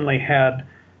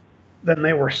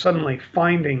were suddenly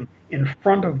finding in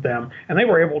front of them, and they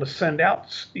were able to send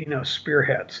out,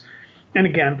 spearheads. And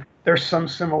again, there's some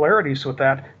similarities with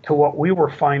that to what we were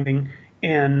finding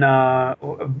in,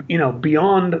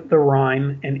 beyond the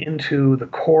Rhine and into the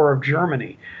core of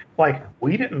Germany. Like,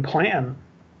 we didn't plan,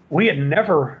 we had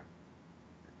never,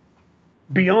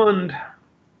 beyond,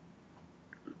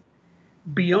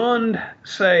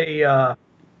 say,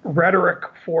 rhetoric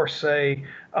for, say,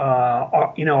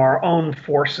 our own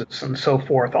forces and so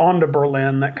forth, on to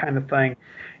Berlin, that kind of thing.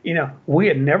 We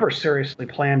had never seriously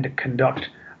planned to conduct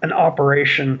an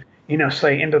operation,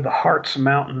 say into the Harz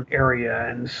Mountain area,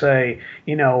 and say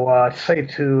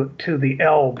to the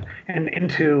Elbe and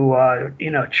into,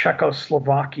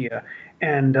 Czechoslovakia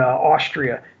and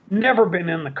Austria. Never been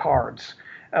in the cards.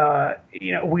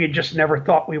 We had just never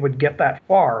thought we would get that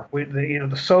far.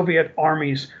 The Soviet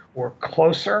armies were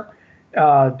closer.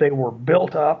 They were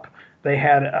built up. They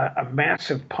had a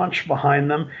massive punch behind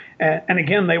them, and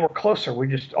again, they were closer. We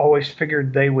just always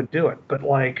figured they would do it, but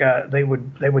they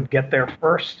would get there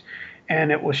first,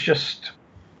 and it was just,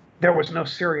 there was no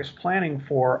serious planning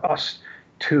for us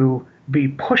to be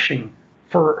pushing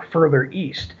further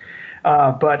east.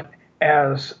 But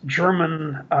as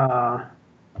German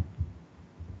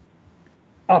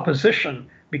opposition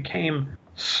became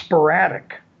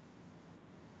sporadic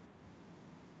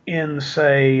in,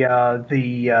 say,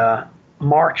 the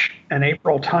March and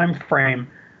April timeframe,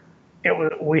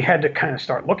 we had to kind of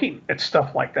start looking at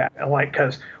stuff like that,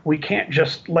 because we can't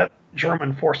just let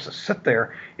German forces sit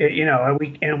there,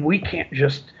 and we can't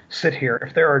just sit here.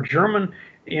 If there are German,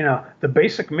 the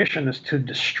basic mission is to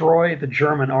destroy the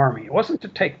German army. It wasn't to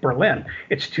take Berlin;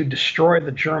 it's to destroy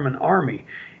the German army.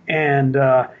 And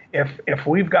if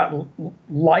we've got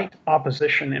light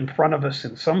opposition in front of us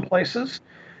in some places,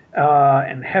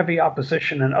 and heavy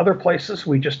opposition in other places,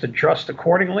 we just adjust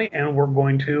accordingly, and we're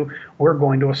going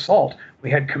to assault. We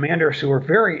had commanders who were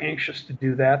very anxious to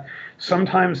do that.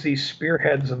 Sometimes these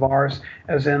spearheads of ours,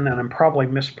 as in, and I'm probably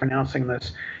mispronouncing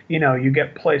this, you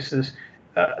get places,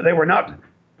 they were not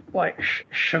like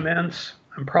Schemenz.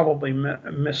 I'm probably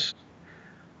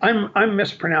I'm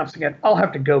mispronouncing it. I'll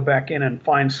have to go back in and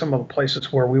find some of the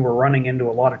places where we were running into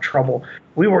a lot of trouble.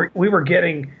 We were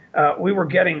getting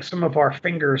some of our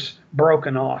fingers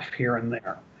broken off here and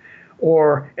there,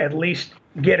 or at least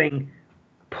getting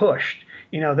pushed.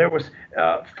 There was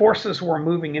forces were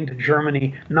moving into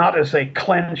Germany not as a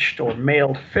clenched or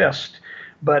mailed fist,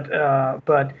 but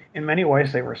in many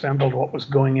ways they resembled what was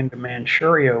going into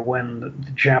Manchuria when the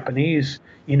Japanese,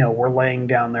 were laying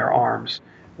down their arms,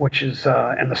 which is,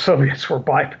 and the Soviets were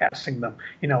bypassing them.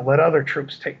 Let other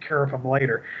troops take care of them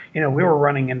later. We were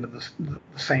running into the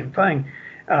same thing.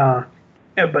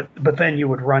 But then you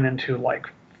would run into like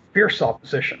fierce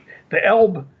opposition. The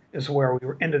Elbe is where we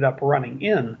ended up running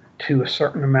in to a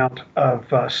certain amount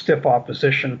of stiff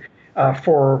opposition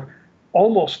for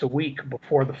almost a week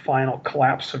before the final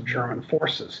collapse of German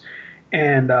forces,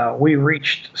 and we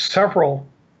reached several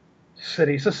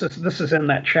cities. This is in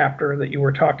that chapter that you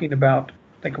were talking about.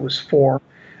 I think it was 4.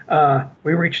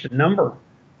 We reached a number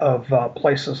of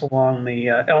places along the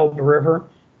Elbe River.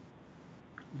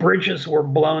 Bridges were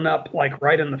blown up like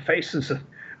right in the faces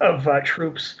of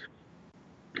troops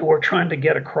who were trying to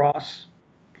get across.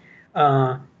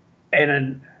 And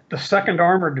in the 2nd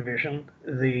Armored Division,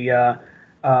 the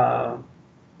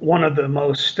one of the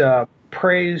most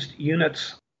praised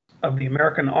units of the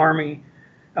American Army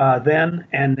then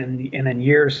and in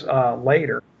years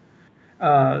later,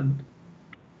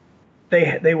 they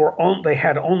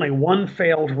had only one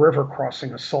failed river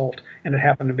crossing assault, and it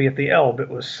happened to be at the Elbe. It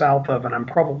was south of, and I'm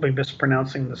probably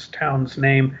mispronouncing this town's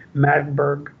name,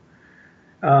 Magdeburg.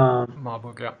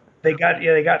 Marburg, yeah. They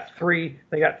got three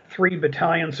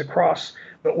battalions across,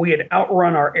 but we had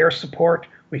outrun our air support.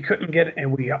 We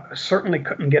certainly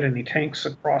couldn't get any tanks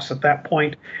across at that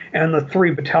point, and the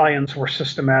 3 battalions were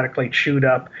systematically chewed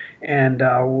up and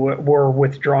were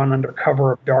withdrawn under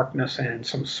cover of darkness and in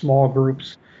some small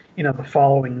groups, the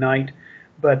following night.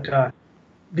 But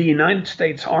the United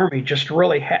States Army just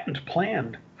really hadn't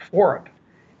planned for it,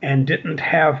 and didn't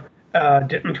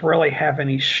really have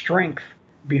any strength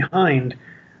behind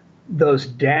those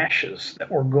dashes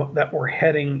that were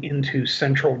heading into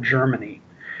central Germany.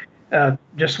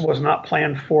 Just was not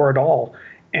planned for at all,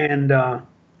 and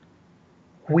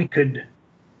we could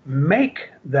make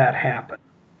that happen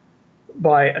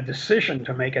by a decision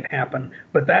to make it happen,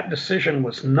 but that decision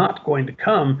was not going to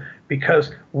come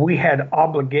because we had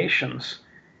obligations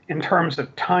in terms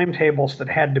of timetables that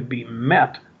had to be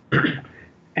met.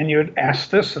 And you had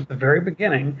asked this at the very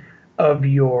beginning of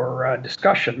your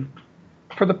discussion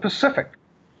for the Pacific,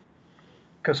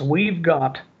 because we've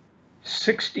got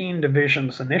 16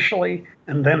 divisions initially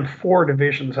and then 4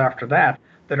 divisions after that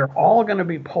that are all going to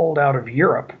be pulled out of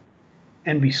Europe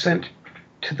and be sent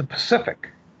to the Pacific.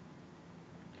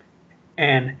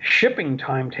 And shipping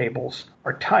timetables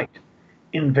are tight.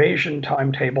 Invasion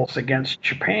timetables against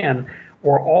Japan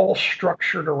were all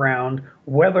structured around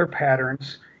weather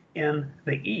patterns in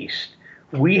the east.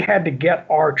 We had to get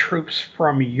our troops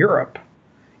from Europe,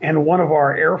 and one of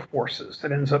our air forces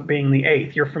that ends up being the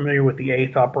 8th, you're familiar with the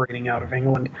 8th operating out of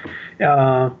England,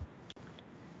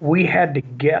 we had to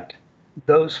get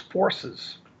those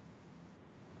forces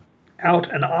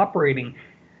out and operating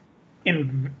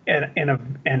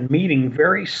and meeting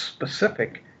very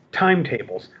specific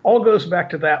timetables. All goes back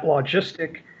to that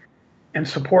logistic and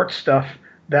support stuff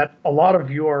that a lot of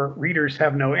your readers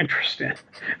have no interest in.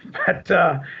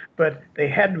 But they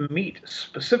had to meet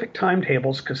specific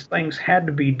timetables because things had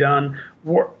to be done,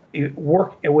 work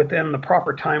within the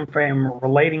proper time frame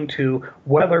relating to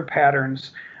weather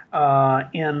patterns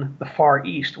in the Far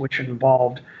East, which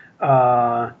involved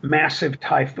massive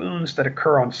typhoons that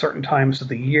occur on certain times of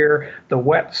the year, the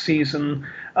wet season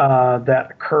that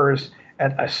occurs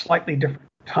at a slightly different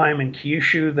time in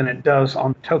Kyushu than it does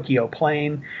on the Tokyo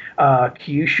Plain.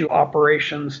 Kyushu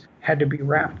operations had to be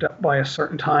wrapped up by a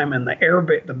certain time, and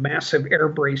the massive air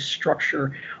base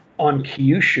structure on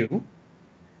Kyushu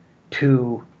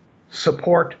to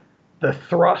support the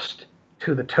thrust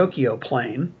to the Tokyo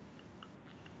Plain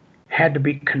had to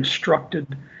be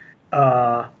constructed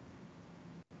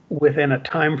within a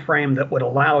time frame that would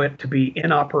allow it to be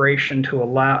in operation to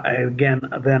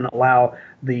then allow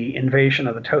the invasion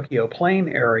of the Tokyo Plain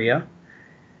area,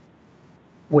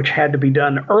 which had to be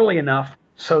done early enough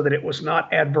so that it was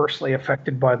not adversely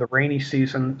affected by the rainy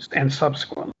season and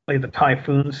subsequently the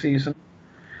typhoon season.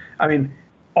 I mean,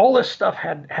 all this stuff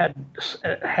had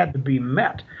to be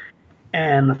met.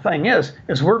 And the thing is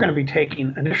we're going to be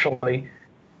taking initially,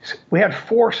 we had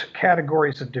 4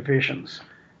 categories of divisions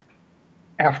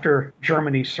after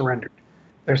Germany surrendered.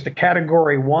 There's the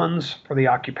Category 1s for the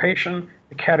occupation,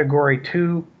 the Category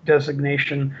 2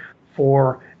 designation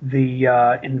for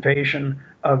the invasion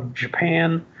of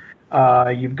Japan.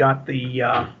 You've got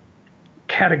the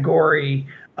Category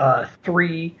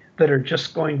 3 that are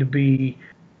just going to be,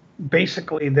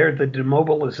 basically, they're the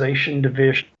demobilization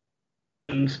divisions,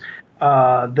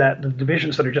 that the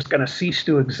divisions that are just going to cease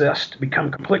to exist, become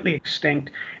completely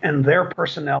extinct, and their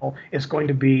personnel is going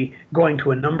to be going to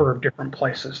a number of different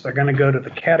places. They're going to go to the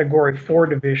Category 4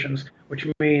 divisions, which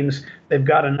means they've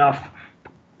got enough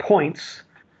points,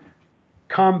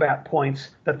 combat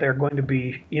points, that they're going to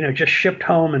be, just shipped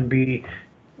home and be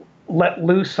let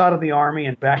loose out of the army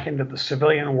and back into the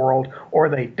civilian world, or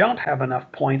they don't have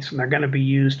enough points and they're going to be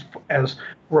used as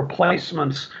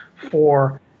replacements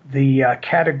for the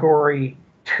Category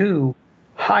 2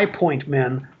 high point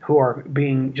men who are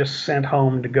being just sent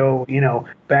home to go,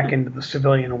 back into the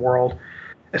civilian world.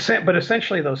 But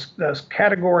essentially those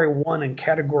Category 1 and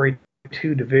Category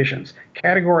 2 divisions.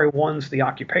 Category 1's the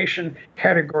occupation.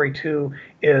 Category 2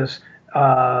 is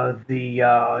downfall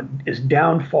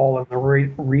of the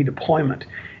redeployment.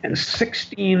 And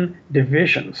 16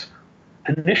 divisions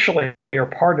initially are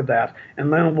part of that.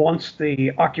 And then once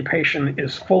the occupation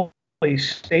is fully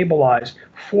stabilized,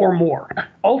 4 more.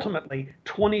 Ultimately,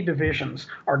 20 divisions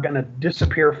are going to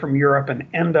disappear from Europe and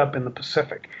end up in the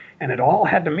Pacific. And it all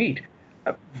had to meet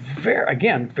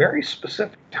very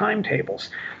specific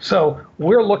timetables. So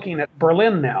we're looking at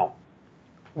Berlin now.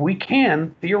 We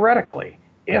can, theoretically,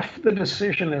 if the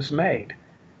decision is made,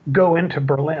 go into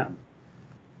Berlin.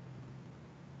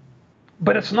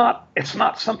 But it's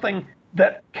not something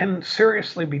that can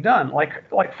seriously be done.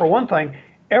 Like for one thing,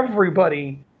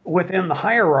 everybody within the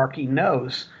hierarchy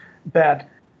knows that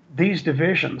these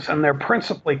divisions, and they're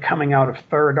principally coming out of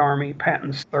Third Army,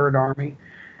 Patton's Third Army,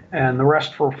 and the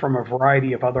rest were from a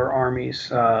variety of other armies,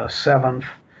 7th,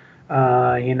 the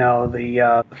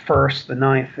 1st, the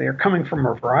 9th. They're coming from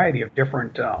a variety of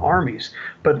different armies,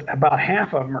 but about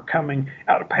half of them are coming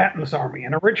out of Patton's army.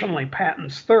 And originally,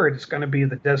 Patton's 3rd is going to be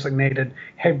the designated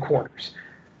headquarters.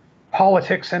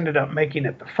 Politics ended up making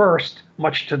it the first,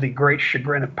 much to the great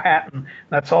chagrin of Patton.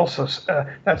 That's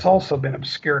also been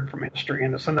obscured from history,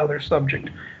 and it's another subject.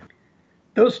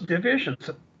 Those divisions,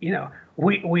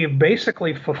 we have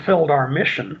basically fulfilled our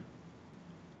mission,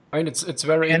 I mean, it's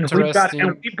very and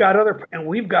interesting. we've got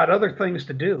other things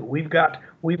to do. We've got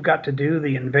to do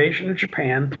the invasion of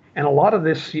Japan, and a lot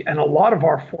of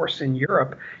our force in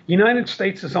Europe. United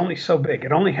States is only so big.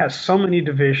 It only has so many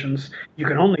divisions. You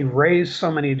can only raise so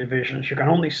many divisions. You can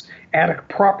only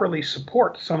properly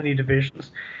support so many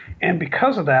divisions, and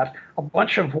because of that, a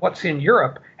bunch of what's in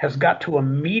Europe has got to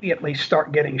immediately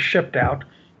start getting shipped out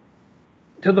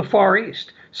to the Far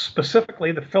East,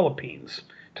 specifically the Philippines,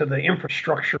 to the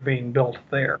infrastructure being built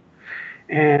there.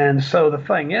 And so the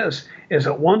thing is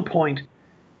at one point,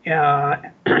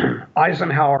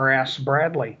 Eisenhower asked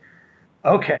Bradley,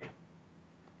 okay,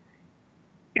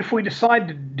 if we decide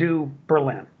to do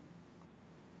Berlin,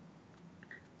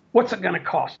 what's it going to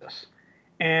cost us?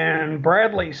 And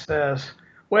Bradley says,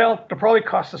 well, it'll probably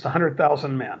cost us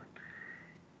 100,000 men.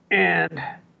 And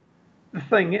the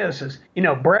thing is,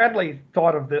 Bradley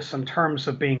thought of this in terms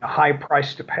of being a high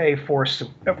price to pay for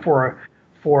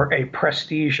a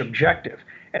prestige objective.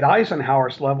 At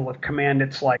Eisenhower's level of command,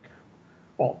 it's like,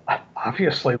 well,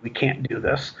 obviously we can't do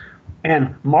this.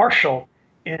 And Marshall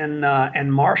and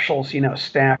Marshall's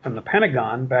staff in the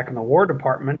Pentagon back in the War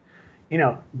Department,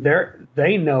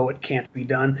 they know it can't be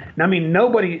done. And I mean, no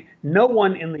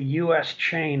one in the U.S.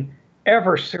 chain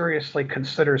ever seriously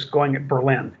considers going at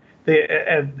Berlin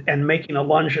and making a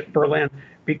lunge at Berlin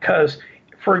because,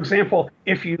 for example,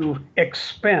 if you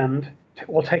expend,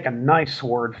 we'll take a nice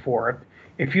word for it,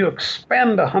 if you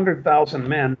expend 100,000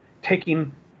 men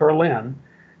taking Berlin,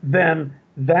 then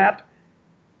that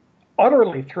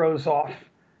utterly throws off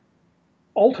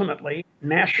ultimately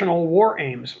national war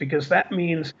aims, because that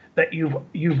means that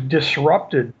you've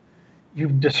disrupted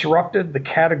the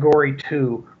Category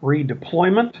 2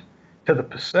 redeployment to the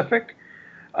Pacific,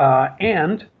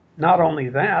 and not only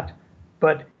that,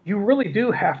 but you really do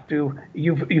have to.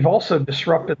 You've also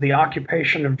disrupted the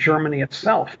occupation of Germany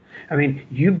itself. I mean,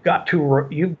 you've got to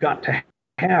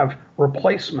have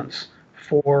replacements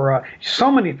for so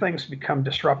many things become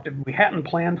disrupted. We hadn't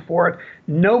planned for it.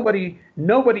 Nobody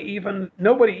even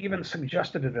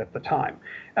suggested it at the time.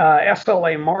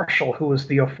 S.L.A. Marshall, who was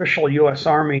the official U.S.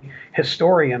 Army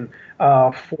historian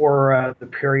for the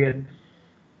period,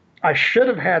 I should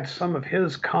have had some of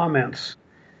his comments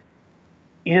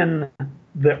in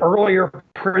the earlier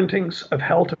printings of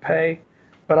Hell to Pay,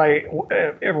 but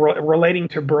relating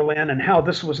to Berlin and how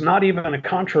this was not even a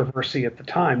controversy at the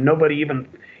time. Nobody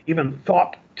even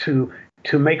thought to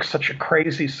make such a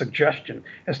crazy suggestion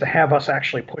as to have us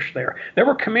actually push there. There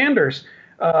were commanders.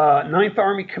 Ninth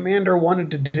Army commander wanted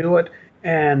to do it,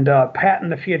 and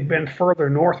Patton, if he had been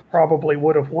further north, probably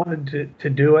would have wanted to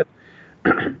do it.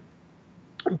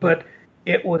 But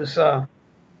it was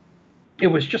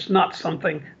just not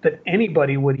something that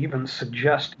anybody would even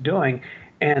suggest doing.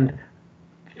 And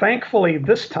thankfully,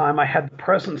 this time I had the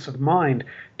presence of mind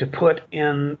to put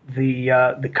in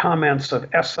the comments of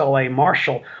S.L.A.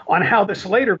 Marshall on how this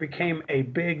later became a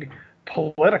big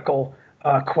political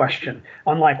question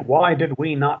on, like, why did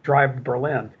we not drive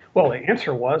Berlin? Well, the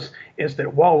answer is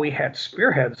that while we had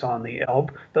spearheads on the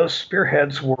Elbe, those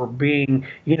spearheads were being,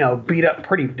 beat up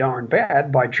pretty darn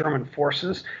bad by German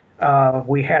forces.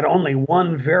 We had only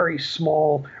one very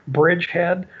small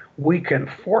bridgehead. We can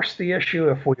force the issue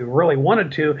if we really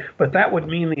wanted to, but that would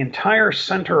mean the entire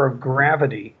center of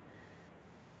gravity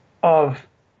of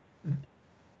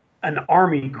an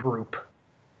army group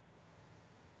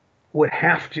would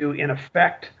have to, in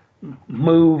effect,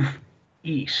 move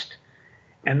east.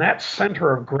 And that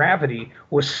center of gravity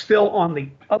was still on the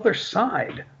other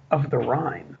side of the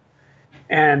Rhine.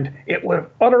 And it would have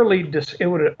utterly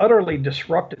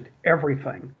disrupted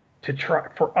everything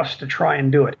for us to try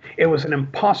and do it. It was an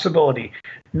impossibility.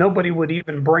 Nobody would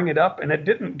even bring it up, and it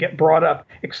didn't get brought up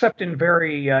except in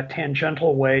very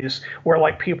tangential ways, where,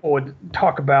 like, people would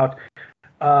talk about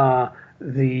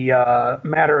the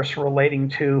matters relating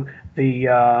to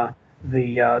the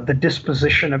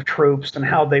disposition of troops and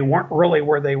how they weren't really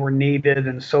where they were needed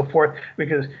and so forth,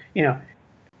 because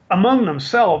among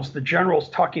themselves, the generals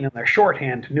talking in their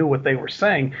shorthand knew what they were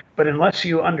saying, but unless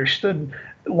you understood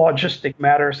logistic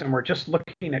matters and were just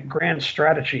looking at grand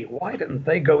strategy, why didn't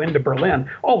they go into Berlin?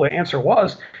 All the answer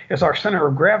is our center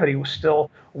of gravity was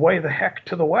still way the heck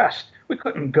to the west. We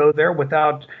couldn't go there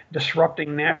without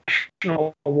disrupting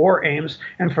national war aims,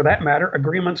 and for that matter,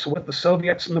 agreements with the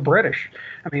Soviets and the British.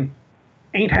 I mean,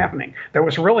 ain't happening. There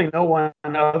was really no one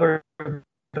other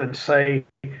than, say,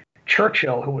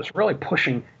 Churchill, who was really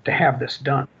pushing to have this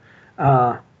done.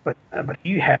 But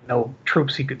he had no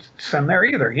troops he could send there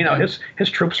either. You know, Yeah. his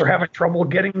troops are having trouble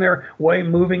getting their way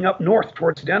moving up north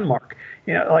towards Denmark.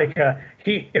 You know, like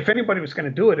he, if anybody was going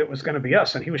to do it, it was going to be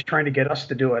us, and he was trying to get us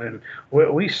to do it, and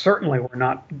we certainly were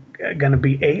not going to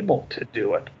be able to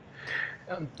do it.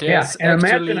 Yeah, There's and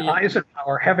imagine actually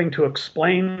Eisenhower having to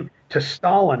explain to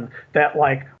Stalin that,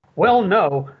 like, well,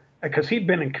 no, because he'd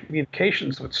been in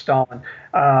communications with Stalin,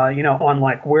 you know, on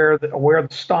like where the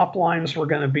stop lines were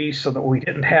going to be, so that we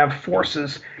didn't have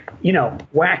forces, you know,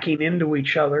 whacking into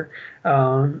each other.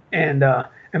 And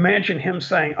imagine him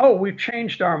saying, "Oh, we've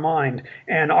changed our mind,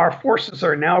 and our forces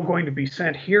are now going to be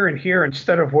sent here and here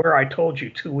instead of where I told you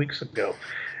 2 weeks ago."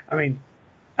 I mean,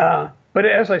 but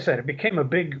as I said, it became a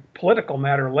big political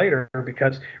matter later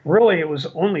because really it was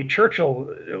only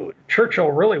Churchill.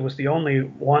 Churchill really was the only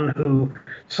one who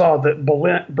saw that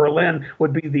Berlin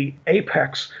would be the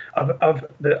apex of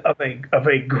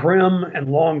a grim and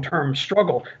long-term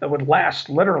struggle that would last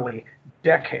literally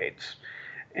decades.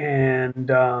 And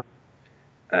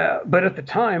but at the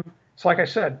time, it's like I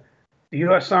said, the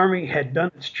U.S. Army had done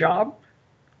its job,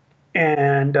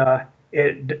 and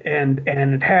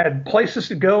it had places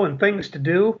to go and things to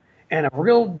do, and a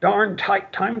real darn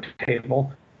tight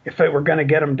timetable if they were going to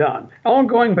get them done. All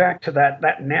going back to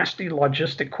that nasty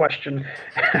logistic question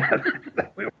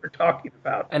that we were talking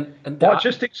about, and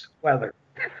logistics, weather.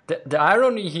 the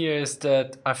irony here is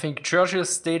that I think Churchill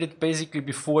stated basically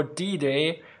before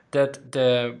D-Day that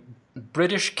the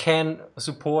British can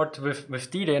support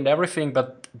with D-Day and everything,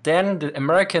 but then the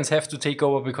Americans have to take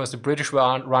over because the British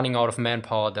were running out of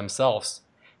manpower themselves.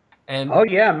 And Oh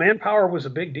yeah, manpower was a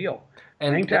big deal.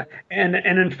 and And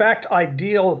in fact, I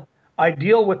deal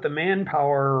with the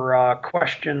manpower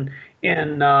question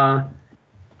in oh,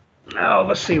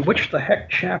 let's see, which the heck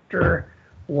chapter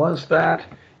was that?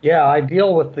 Yeah, I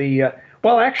deal with the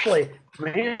well, actually,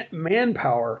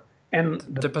 manpower and the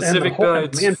and the Pacific whole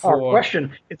Belt manpower for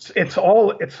question. It's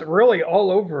really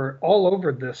all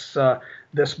over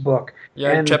this book,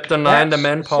 yeah, and chapter 9, that the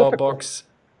manpower specifically, box.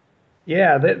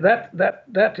 yeah,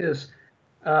 that is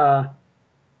uh,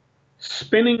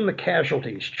 spinning the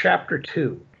casualties, chapter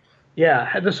 2.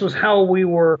 Yeah, this was how we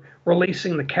were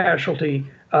releasing the casualty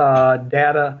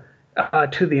data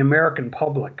to the American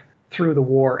public through the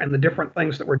war, and the different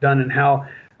things that were done, and how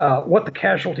what the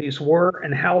casualties were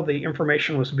and how the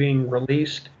information was being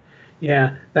released.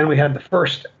 Yeah, then we had the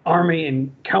First Army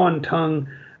in Kwantung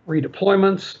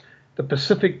redeployments, the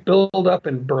Pacific buildup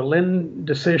and Berlin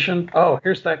decision. Oh,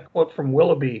 here's that quote from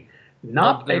Willoughby: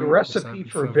 Not "Not a the recipe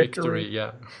for victory, victory."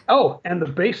 yeah. Oh, and the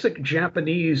basic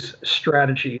Japanese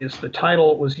strategy is the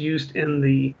title was used in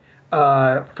the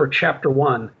for chapter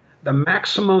 1. The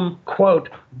maximum, quote,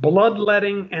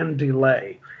 bloodletting and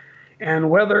delay. And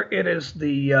whether it is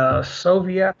the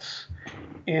Soviets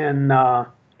in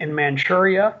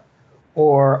Manchuria,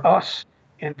 or us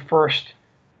in first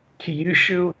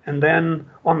Kyushu and then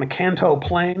on the Kanto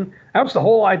Plain, that was the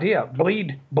whole idea.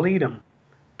 Bleed them,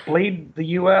 bleed the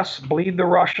U.S., bleed the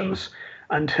Russians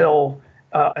until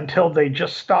they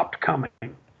just stopped coming.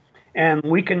 And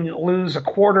we can lose a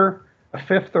quarter, a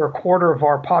fifth, or a quarter of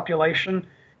our population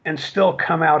and still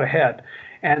come out ahead.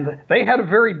 And they had a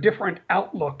very different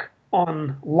outlook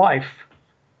on life,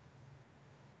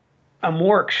 a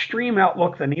more extreme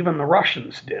outlook than even the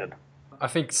Russians did. I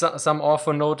think some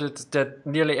author noted that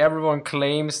nearly everyone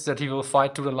claims that he will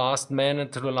fight to the last man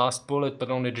and to the last bullet, but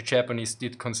only the Japanese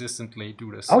did consistently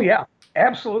do this. Oh yeah,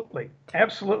 absolutely,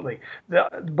 absolutely.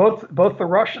 Both the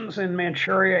Russians in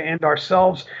Manchuria and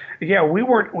ourselves, yeah, we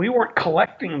weren't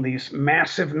collecting these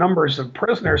massive numbers of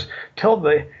prisoners till,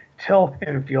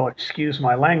 and if you'll excuse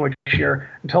my language here,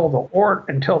 until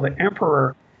the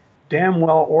emperor damn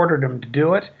well ordered them to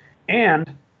do it,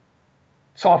 and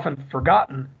it's often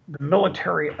forgotten, the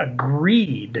military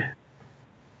agreed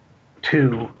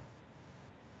to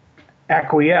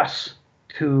acquiesce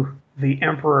to the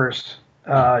emperor's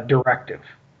directive.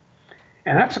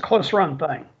 And that's a close run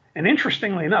thing. And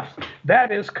interestingly enough,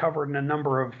 that is covered in a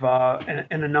number of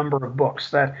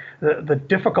books. That the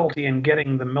difficulty in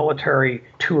getting the military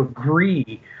to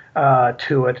agree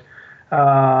to it,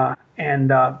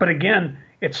 but again,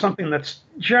 it's something that's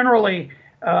generally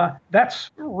that's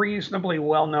reasonably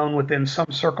well known within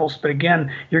some circles. But again,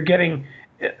 you're getting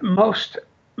most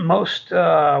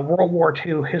World War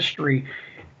II history,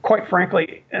 quite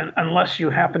frankly, unless you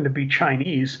happen to be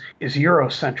Chinese, is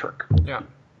Eurocentric. Yeah.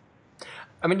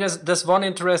 I mean, there's one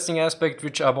interesting aspect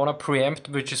which I want to preempt,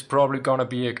 which is probably going to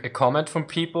be a comment from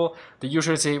people. They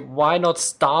usually say, why not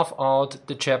starve out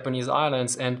the Japanese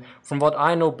islands? And from what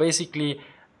I know, basically,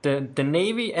 the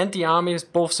Navy and the Army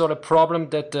both saw the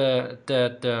problem that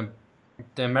the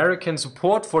the American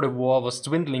support for the war was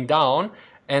dwindling down,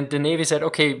 and the Navy said,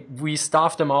 okay, we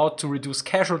staffed them out to reduce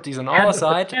casualties on our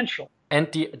side.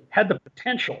 Had the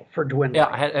potential for dwindling.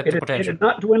 Yeah, had the potential. It had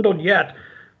not dwindled yet,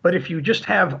 but if you just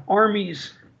have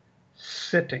armies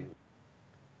sitting.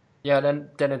 Yeah, then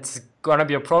it's gonna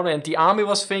be a problem. And the army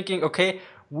was thinking, okay,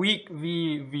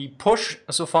 we push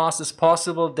so fast as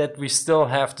possible that we still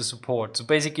have the support. So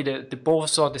basically, they both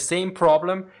saw the same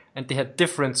problem and they had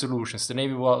different solutions. The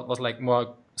Navy was like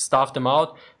more staff them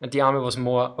out, and the army was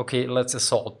more, okay, let's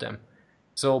assault them.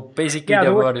 So basically,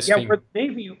 there were this thing.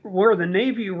 Where the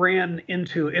Navy ran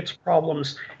into its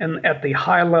problems and at the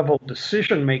high level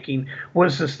decision making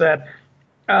was that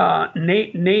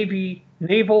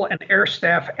naval and air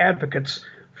staff advocates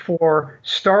for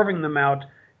starving them out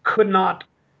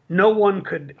no one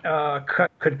could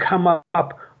come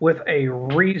up with a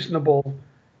reasonable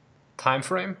time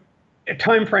frame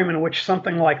in which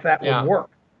something like that would work.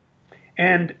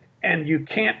 And you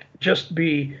can't just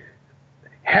be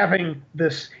having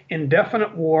this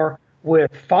indefinite war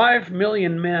with 5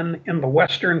 million men in the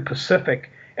Western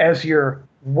Pacific as you're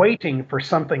waiting for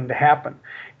something to happen.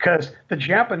 Because the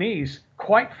Japanese,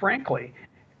 quite frankly,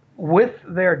 with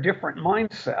their different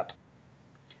mindset,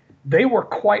 they were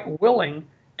quite willing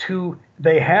to,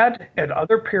 they had at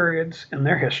other periods in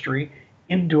their history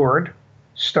endured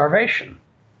starvation.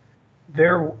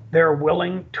 They're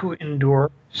willing to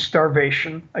endure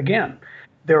starvation again.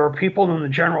 There are people in the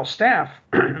general staff,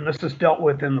 and this is dealt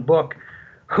with in the book,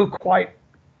 who quite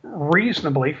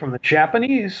reasonably, from the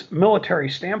Japanese military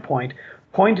standpoint,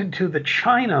 pointed to the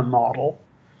China model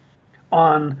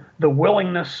on the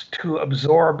willingness to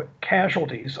absorb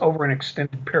casualties over an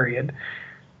extended period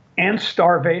and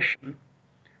starvation,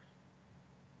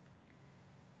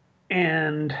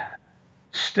 and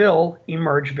still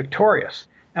emerge victorious.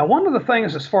 Now, one of the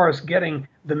things as far as getting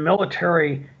the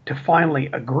military to finally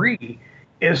agree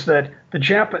is that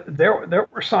there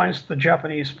were signs the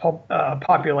Japanese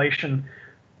population,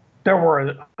 there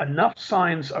were enough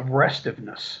signs of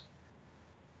restiveness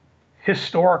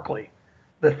historically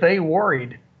that they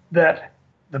worried that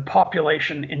the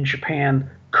population in Japan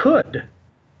could,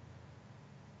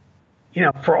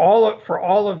 for all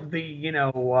of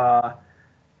the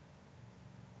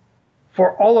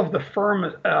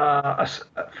firm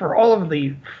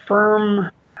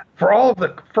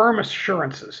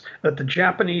assurances that the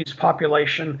Japanese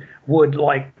population would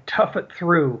tough it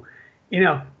through,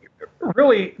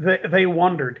 really they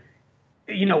wondered,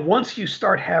 once you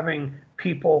start having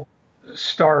people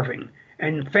starving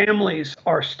and families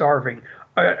are starving,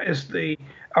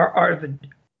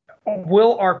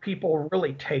 will our people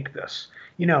really take this?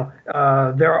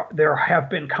 There have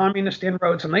been communist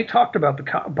inroads, and they talked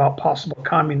about possible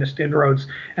communist inroads,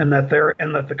 and that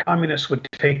the communists would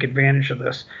take advantage of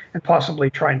this and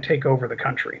possibly try and take over the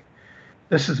country.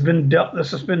 This has been dealt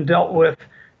with.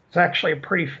 It's actually a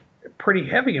pretty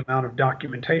heavy amount of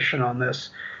documentation on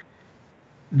this.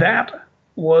 That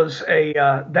was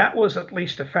at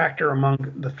least a factor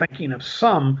among the thinking of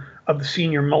some of the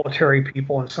senior military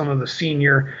people and some of the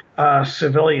senior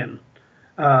civilian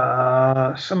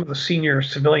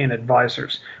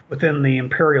advisors within the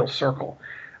imperial circle.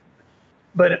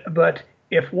 But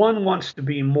if one wants to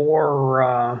be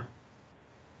more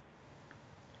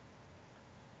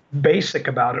basic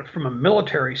about it from a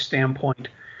military standpoint,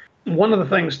 one of the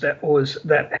things that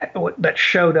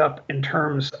showed up in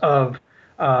terms of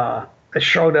that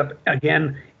showed up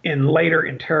again in later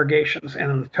interrogations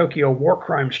and in the Tokyo war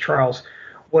crimes trials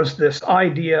was this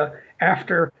idea,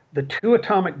 after the 2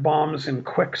 atomic bombs in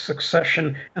quick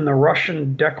succession and the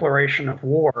Russian declaration of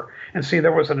war. And see,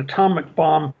 there was an atomic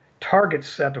bomb target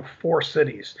set of 4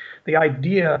 cities. The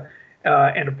idea,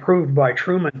 and approved by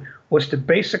Truman, was to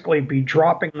basically be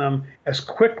dropping them as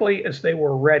quickly as they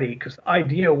were ready, because the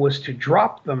idea was to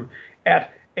drop them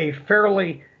at a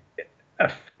fairly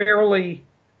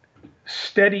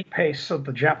steady pace so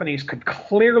the Japanese could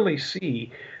clearly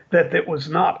see that it was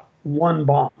not one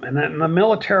bomb. And then the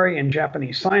military and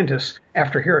Japanese scientists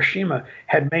after Hiroshima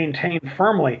had maintained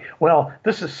firmly, well,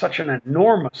 this is such an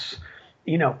enormous,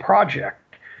 project.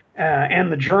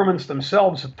 And the Germans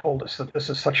themselves have told us that this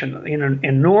is such an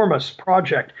enormous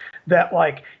project that,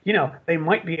 they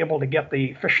might be able to get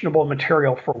the fissionable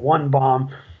material for one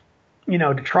bomb,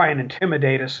 to try and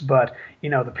intimidate us, but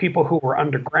the people who were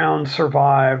underground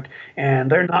survived,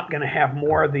 and they're not going to have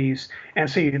more of these. And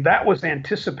see, that was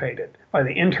anticipated by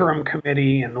the interim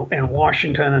committee and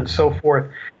Washington and so forth,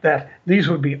 that these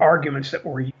would be arguments that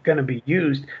were going to be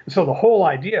used. And so the whole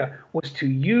idea was to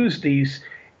use these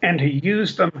and to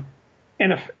use them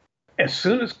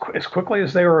as quickly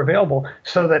as they were available,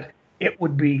 so that it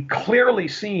would be clearly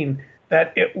seen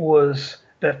that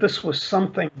this was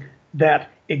something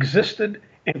that existed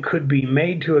and could be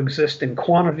made to exist in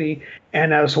quantity.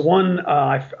 And as one,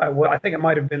 I think it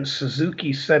might have been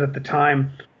Suzuki said at the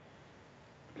time,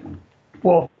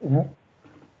 well,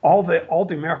 all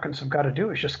the Americans have got to do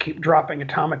is just keep dropping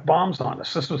atomic bombs on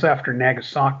us. This was after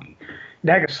Nagasaki.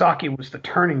 Nagasaki was the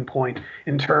turning point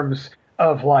in terms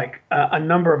of like a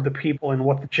number of the people in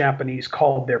what the Japanese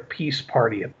called their peace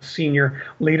party, at the senior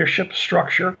leadership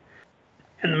structure.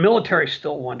 And the military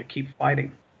still wanted to keep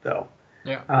fighting, though.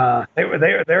 Yeah.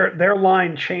 Their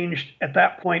line changed at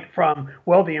that point from,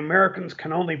 well, the Americans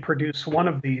can only produce one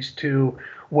of these, to,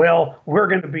 well, we're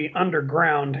going to be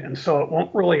underground, and so it won't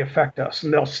really affect us,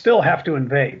 and they'll still have to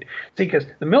invade. See, because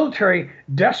the military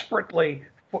desperately,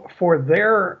 for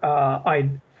their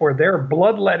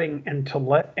bloodletting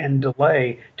and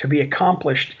delay to be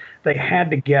accomplished, they had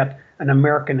to get an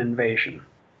American invasion.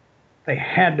 They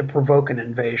had to provoke an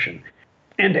invasion.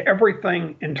 And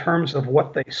everything in terms of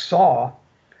what they saw,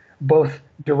 both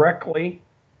directly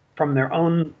from their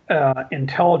own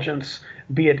intelligence,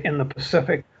 be it in the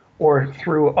Pacific or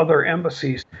through other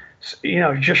embassies,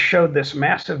 just showed this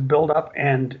massive buildup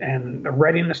and a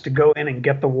readiness to go in and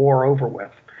get the war over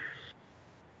with.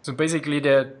 So basically,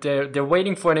 they're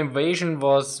waiting for an invasion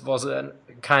was a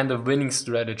kind of winning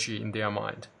strategy in their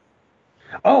mind.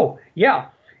 Oh, yeah.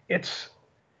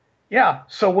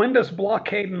 So when does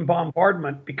blockade and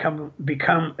bombardment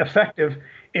become effective?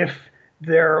 If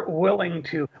they're willing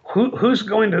to, who's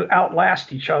going to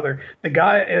outlast each other? The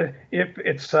guy, if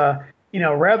it's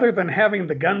rather than having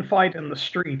the gunfight in the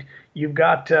street, you've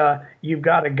got a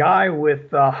guy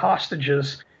with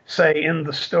hostages, say, in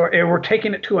the store. And we're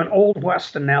taking it to an Old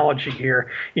West analogy here.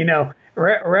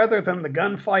 Rather than the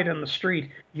gunfight in the street,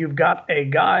 you've got a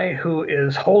guy who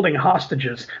is holding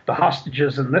hostages, the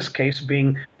hostages in this case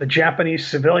being the Japanese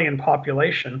civilian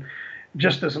population,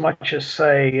 just as much as,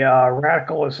 say,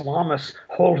 radical Islamists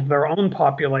hold their own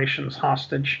populations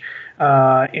hostage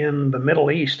in the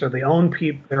Middle East, or their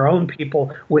own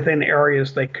people within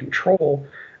areas they control.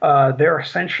 They're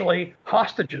essentially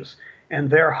hostages. And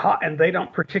they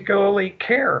don't particularly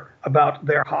care about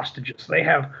their hostages. They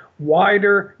have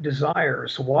wider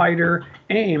desires, wider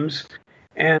aims,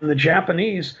 and the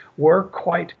Japanese were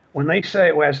quite, when they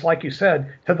say, as like you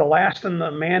said, to the last and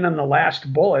the man in the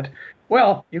last bullet.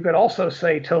 Well, you could also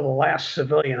say till the last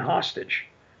civilian hostage.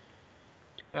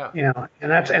 Yeah.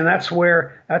 And that's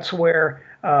where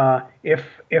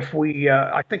if we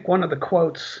I think one of the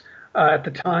quotes at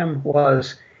the time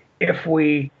was,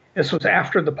 this was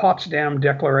after the Potsdam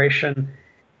Declaration,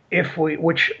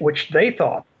 which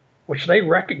they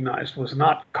recognized was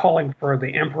not calling for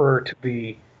the emperor to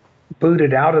be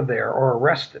booted out of there or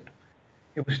arrested.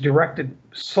 It was directed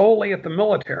solely at the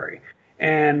military.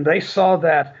 And they saw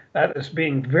that as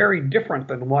being very different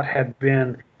than what had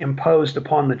been imposed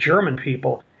upon the German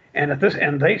people. And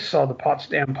they saw the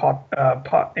Potsdam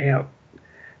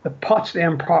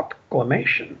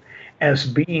Proclamation as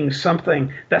being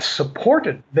something that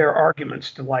supported their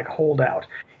arguments to like hold out.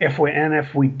 If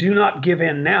we do not give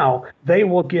in now, they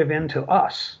will give in to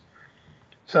us.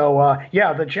 So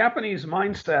the Japanese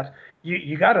mindset,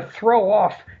 you got to throw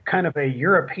off kind of a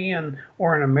European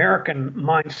or an American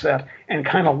mindset and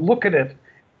kind of look at it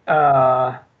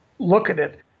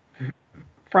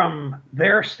from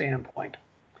their standpoint.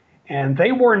 And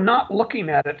they were not looking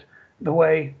at it the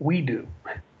way we do.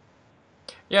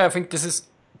 Yeah, I think this is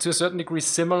to a certain degree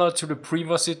similar to the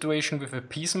previous situation with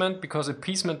appeasement, because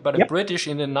appeasement by the British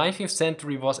in the 19th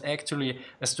century was actually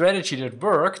a strategy that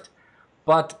worked,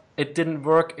 but it didn't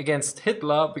work against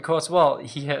Hitler because, well,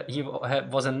 he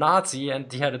was a Nazi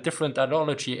and he had a different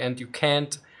ideology, and you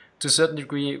can't, to a certain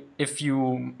degree, if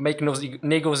you make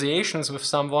negotiations with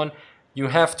someone, you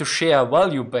have to share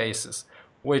value bases,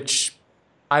 which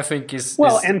I think is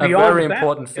a very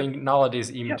important thing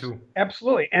nowadays even too.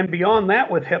 Absolutely. And beyond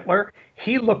that, with Hitler,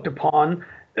 he looked upon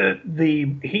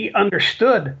he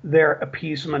understood their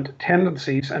appeasement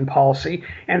tendencies and policy,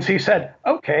 and so he said,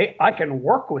 okay, I can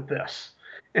work with this.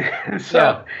 And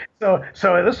so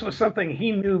this was something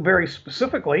he knew very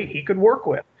specifically he could work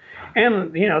with.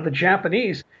 And, the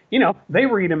Japanese, they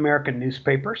read American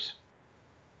newspapers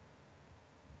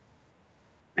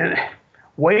and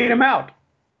wait them out.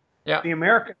 Yeah. The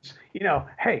Americans,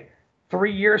 hey,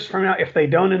 3 years from now, if they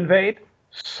don't invade,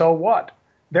 so what?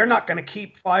 They're not going to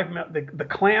keep the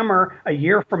clamor a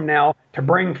year from now to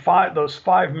bring those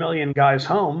 5 million guys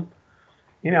home.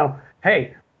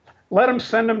 Hey, let them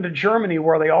send them to Germany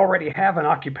where they already have an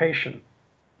occupation.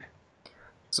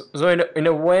 So in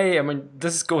a way, I mean,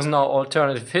 this goes now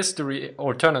alternative history,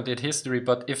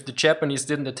 but if the Japanese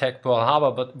didn't attack Pearl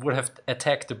Harbor but would have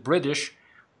attacked the British,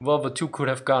 World War II could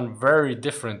have gone very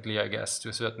differently, I guess, to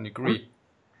a certain degree.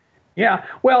 Yeah,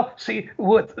 well, see,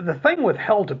 with the thing with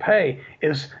Hell to Pay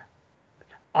is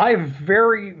I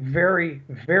very, very,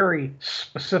 very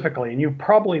specifically, and you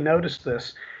probably noticed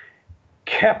this,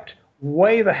 kept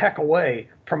way the heck away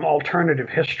from alternative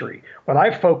history. What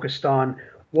I focused on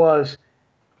was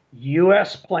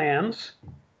U.S. plans,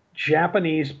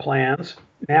 Japanese plans,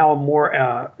 now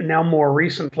more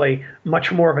recently,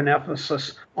 much more of an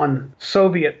emphasis on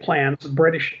Soviet plans. The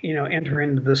British, enter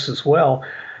into this as well.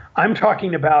 I'm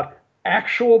talking about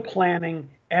actual planning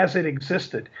as it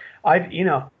existed. I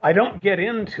don't get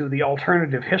into the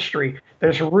alternative history.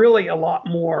 There's really a lot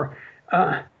more,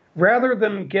 rather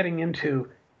than getting into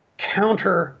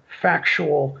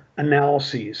counterfactual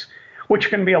analyses, which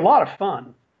can be a lot of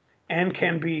fun and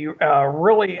can be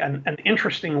really an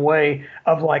interesting way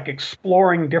of like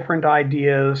exploring different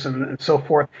ideas and so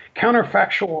forth.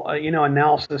 Counterfactual,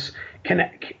 analysis can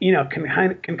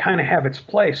kind of have its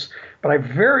place, but I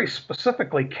very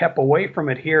specifically kept away from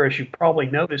it here, as you probably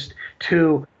noticed,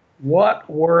 to what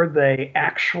were they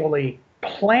actually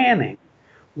planning?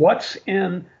 What's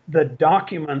in the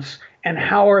documents and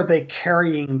how are they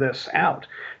carrying this out?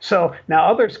 So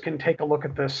now others can take a look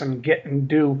at this and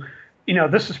do,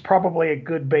 this is probably a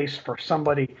good base for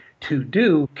somebody to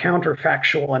do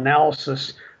counterfactual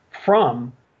analysis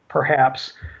from,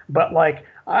 perhaps, but like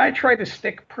I try to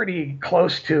stick pretty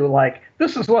close to like,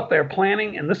 this is what they're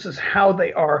planning and this is how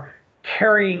they are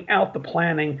carrying out the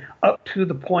planning up to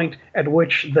the point at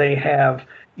which they have,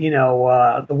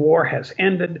 the war has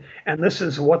ended, and this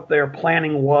is what their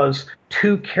planning was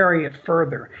to carry it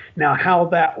further. Now, how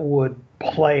that would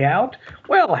play out?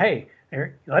 Well, hey,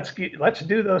 let's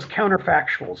do those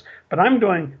counterfactuals. But I'm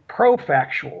doing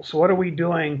profactuals. What are we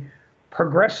doing?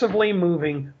 Progressively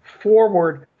moving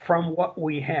forward from what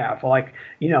we have, like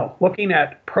looking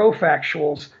at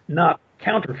profactuals, not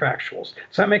counterfactuals.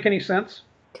 Does that make any sense?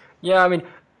 Yeah, I mean,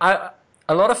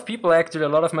 a lot of people actually, a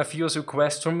lot of my viewers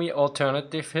request from me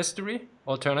alternate history,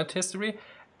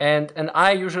 and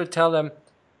I usually tell them,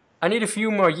 I need a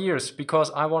few more years because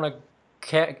I want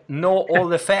to know all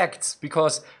the facts.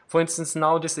 Because, for instance,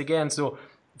 now this again, so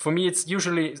for me, it's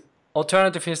usually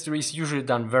alternative history is usually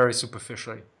done very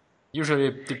superficially. Usually,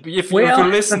 if you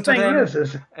listen to them,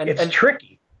 it's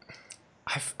tricky.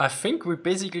 I think we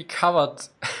basically covered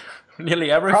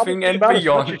nearly everything Probably and about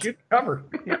beyond. As much as you cover.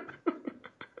 Yeah.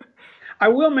 I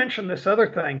will mention this other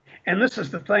thing, and this is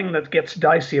the thing that gets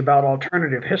dicey about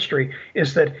alternative history,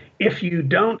 is that if you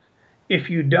don't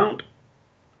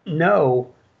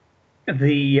know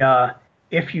the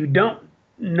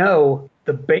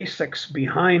basics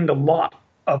behind a lot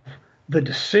of the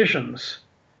decisions,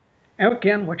 and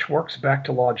again, which works back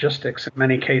to logistics in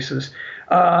many cases,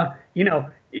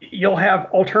 you'll have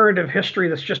alternative history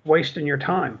that's just wasting your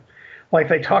time. Like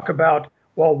they talk about,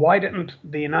 well, why didn't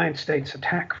the United States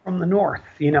attack from the north?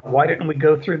 Why didn't we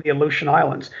go through the Aleutian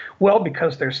Islands? Well,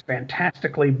 because there's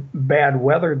fantastically bad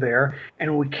weather there,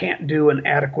 and we can't do an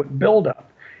adequate buildup.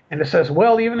 And it says,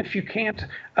 well, even if you can't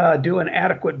do an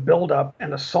adequate buildup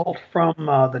and assault from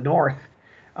the north,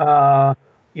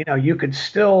 you could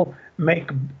still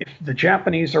if the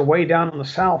Japanese are way down in the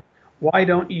south, why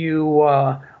don't you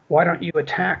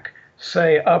attack,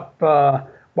 say,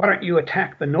 why don't you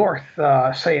attack the north,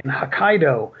 say in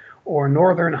Hokkaido or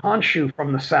northern Honshu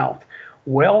from the south?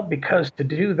 Well, because to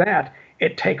do that,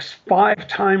 it takes 5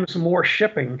 times more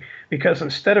shipping, because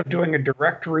instead of doing a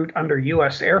direct route under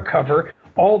U.S. air cover,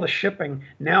 all the shipping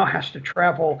now has to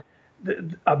travel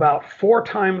about 4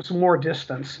 times more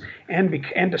distance, and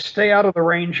to stay out of the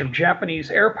range of Japanese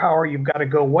air power, you've got to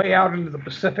go way out into the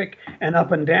Pacific and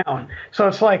up and down. So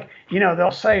it's like,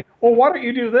 they'll say, well, why don't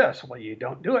you do this? Well, you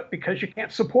don't do it because you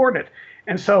can't support it.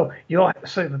 And so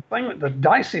the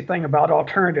dicey thing about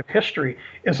alternative history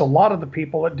is a lot of the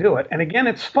people that do it. And again,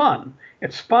 it's fun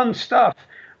stuff,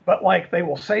 but like they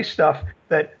will say stuff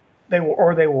that they will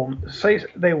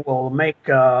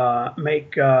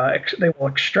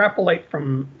extrapolate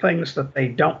from things that they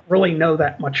don't really know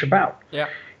that much about. Yeah.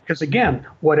 Because again,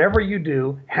 whatever you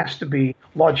do has to be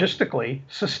logistically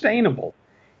sustainable.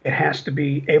 It has to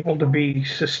be able to be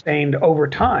sustained over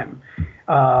time.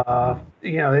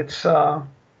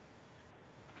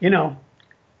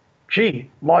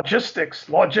 Logistics.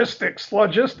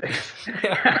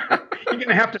 You're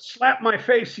gonna have to slap my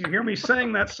face. You hear me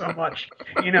saying that so much.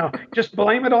 Just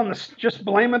blame it on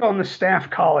the staff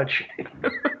college.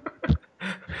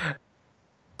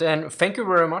 Then thank you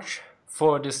very much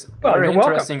for this very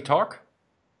interesting talk.